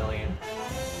 100 million.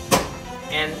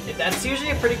 And that's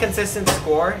usually a pretty consistent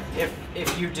score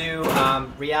if you do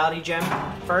Reality Gem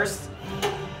first.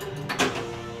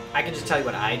 I can just tell you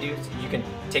what I do. So you can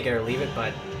take it or leave it,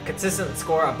 but consistent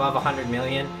score above 100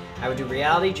 million. I would do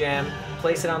Reality Gem,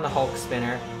 place it on the Hulk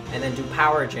spinner, and then do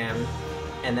Power Gem,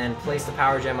 and then place the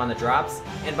Power Gem on the drops.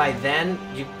 And by then,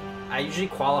 I usually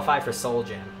qualify for Soul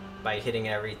Gem by hitting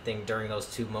everything during those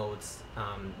 2 modes.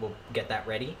 We'll get that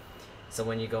ready. So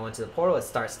when you go into the portal, it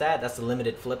starts that. That's the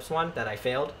limited flips one that I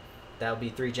failed. That'll be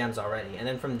 3 gems already. And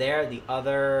then from there, the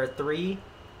other 3,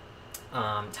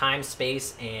 time,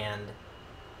 space, and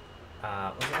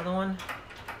what's the other one?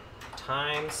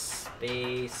 Time,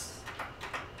 space,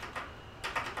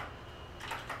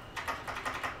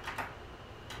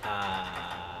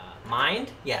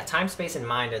 mind? Yeah, time, space, and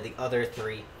mind are the other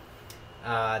 3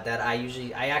 that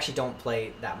I actually don't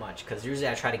play that much, because usually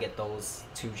I try to get those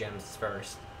 2 gems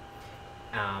first.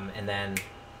 And then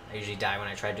I usually die when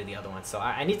I try to do the other ones. So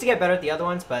I need to get better at the other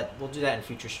ones, but we'll do that in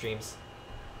future streams.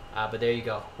 But there you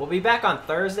go. We'll be back on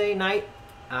Thursday night,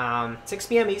 6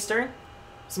 p.m. Eastern.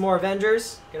 Some more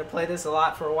Avengers. Gonna play this a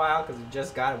lot for a while because we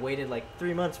just waited like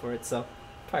 3 months for it. So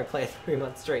probably play it 3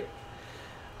 months straight.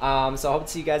 So I hope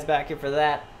to see you guys back here for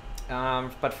that.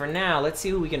 But for now, let's see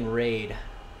who we can raid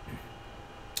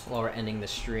while we're ending the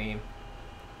stream.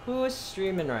 Who is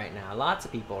streaming right now? Lots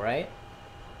of people, right?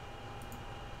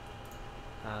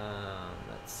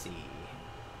 Let's see.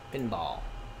 Pinball.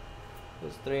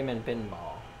 Who's streaming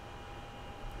pinball?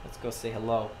 Let's go say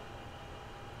hello.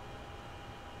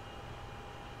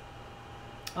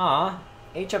 Aw,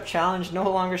 H-Up Challenge no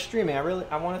longer streaming.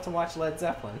 I wanted to watch Led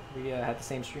Zeppelin. We had the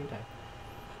same stream time.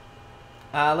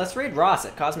 Let's raid Ross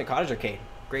at Cosmic Cottage Arcade.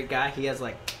 Great guy. He has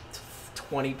like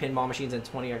 20 pinball machines and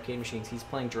 20 arcade machines. He's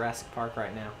playing Jurassic Park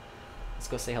right now. Let's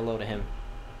go say hello to him.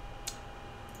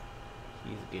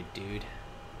 He's a good dude.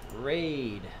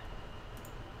 Raid.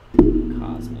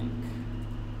 Cosmic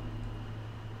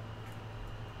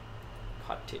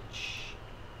Cottage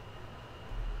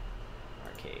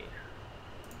Arcade.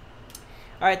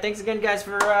 Alright, thanks again, guys,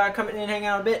 for coming in and hanging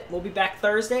out a bit. We'll be back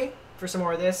Thursday for some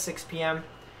more of this, 6 p.m.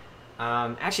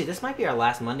 Actually, this might be our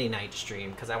last Monday night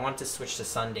stream, because I want to switch to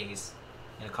Sundays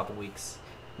in a couple weeks.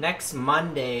 Next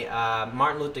Monday,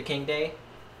 Martin Luther King Day.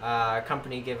 Our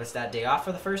company gave us that day off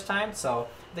for the first time, so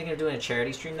I'm thinking of doing a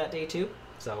charity stream that day too.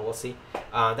 So we'll see.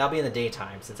 That'll be in the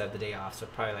daytime since I have the day off, so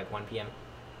probably like 1 p.m.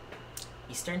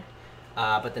 Eastern.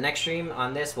 But the next stream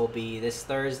on this will be this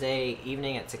Thursday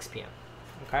evening at 6 p.m.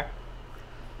 Okay?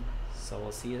 So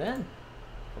we'll see you then,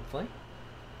 hopefully.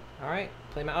 Alright,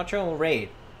 play my outro and we'll raid.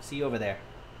 See you over there.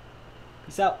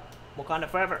 Peace out. Wakanda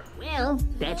forever. Well,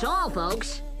 that's all,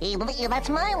 folks. That's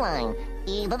my line.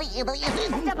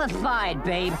 Step aside,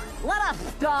 babe. Let a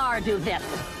star do this.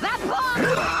 That's all!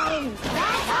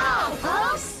 That's all,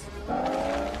 folks!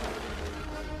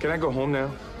 Can I go home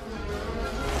now?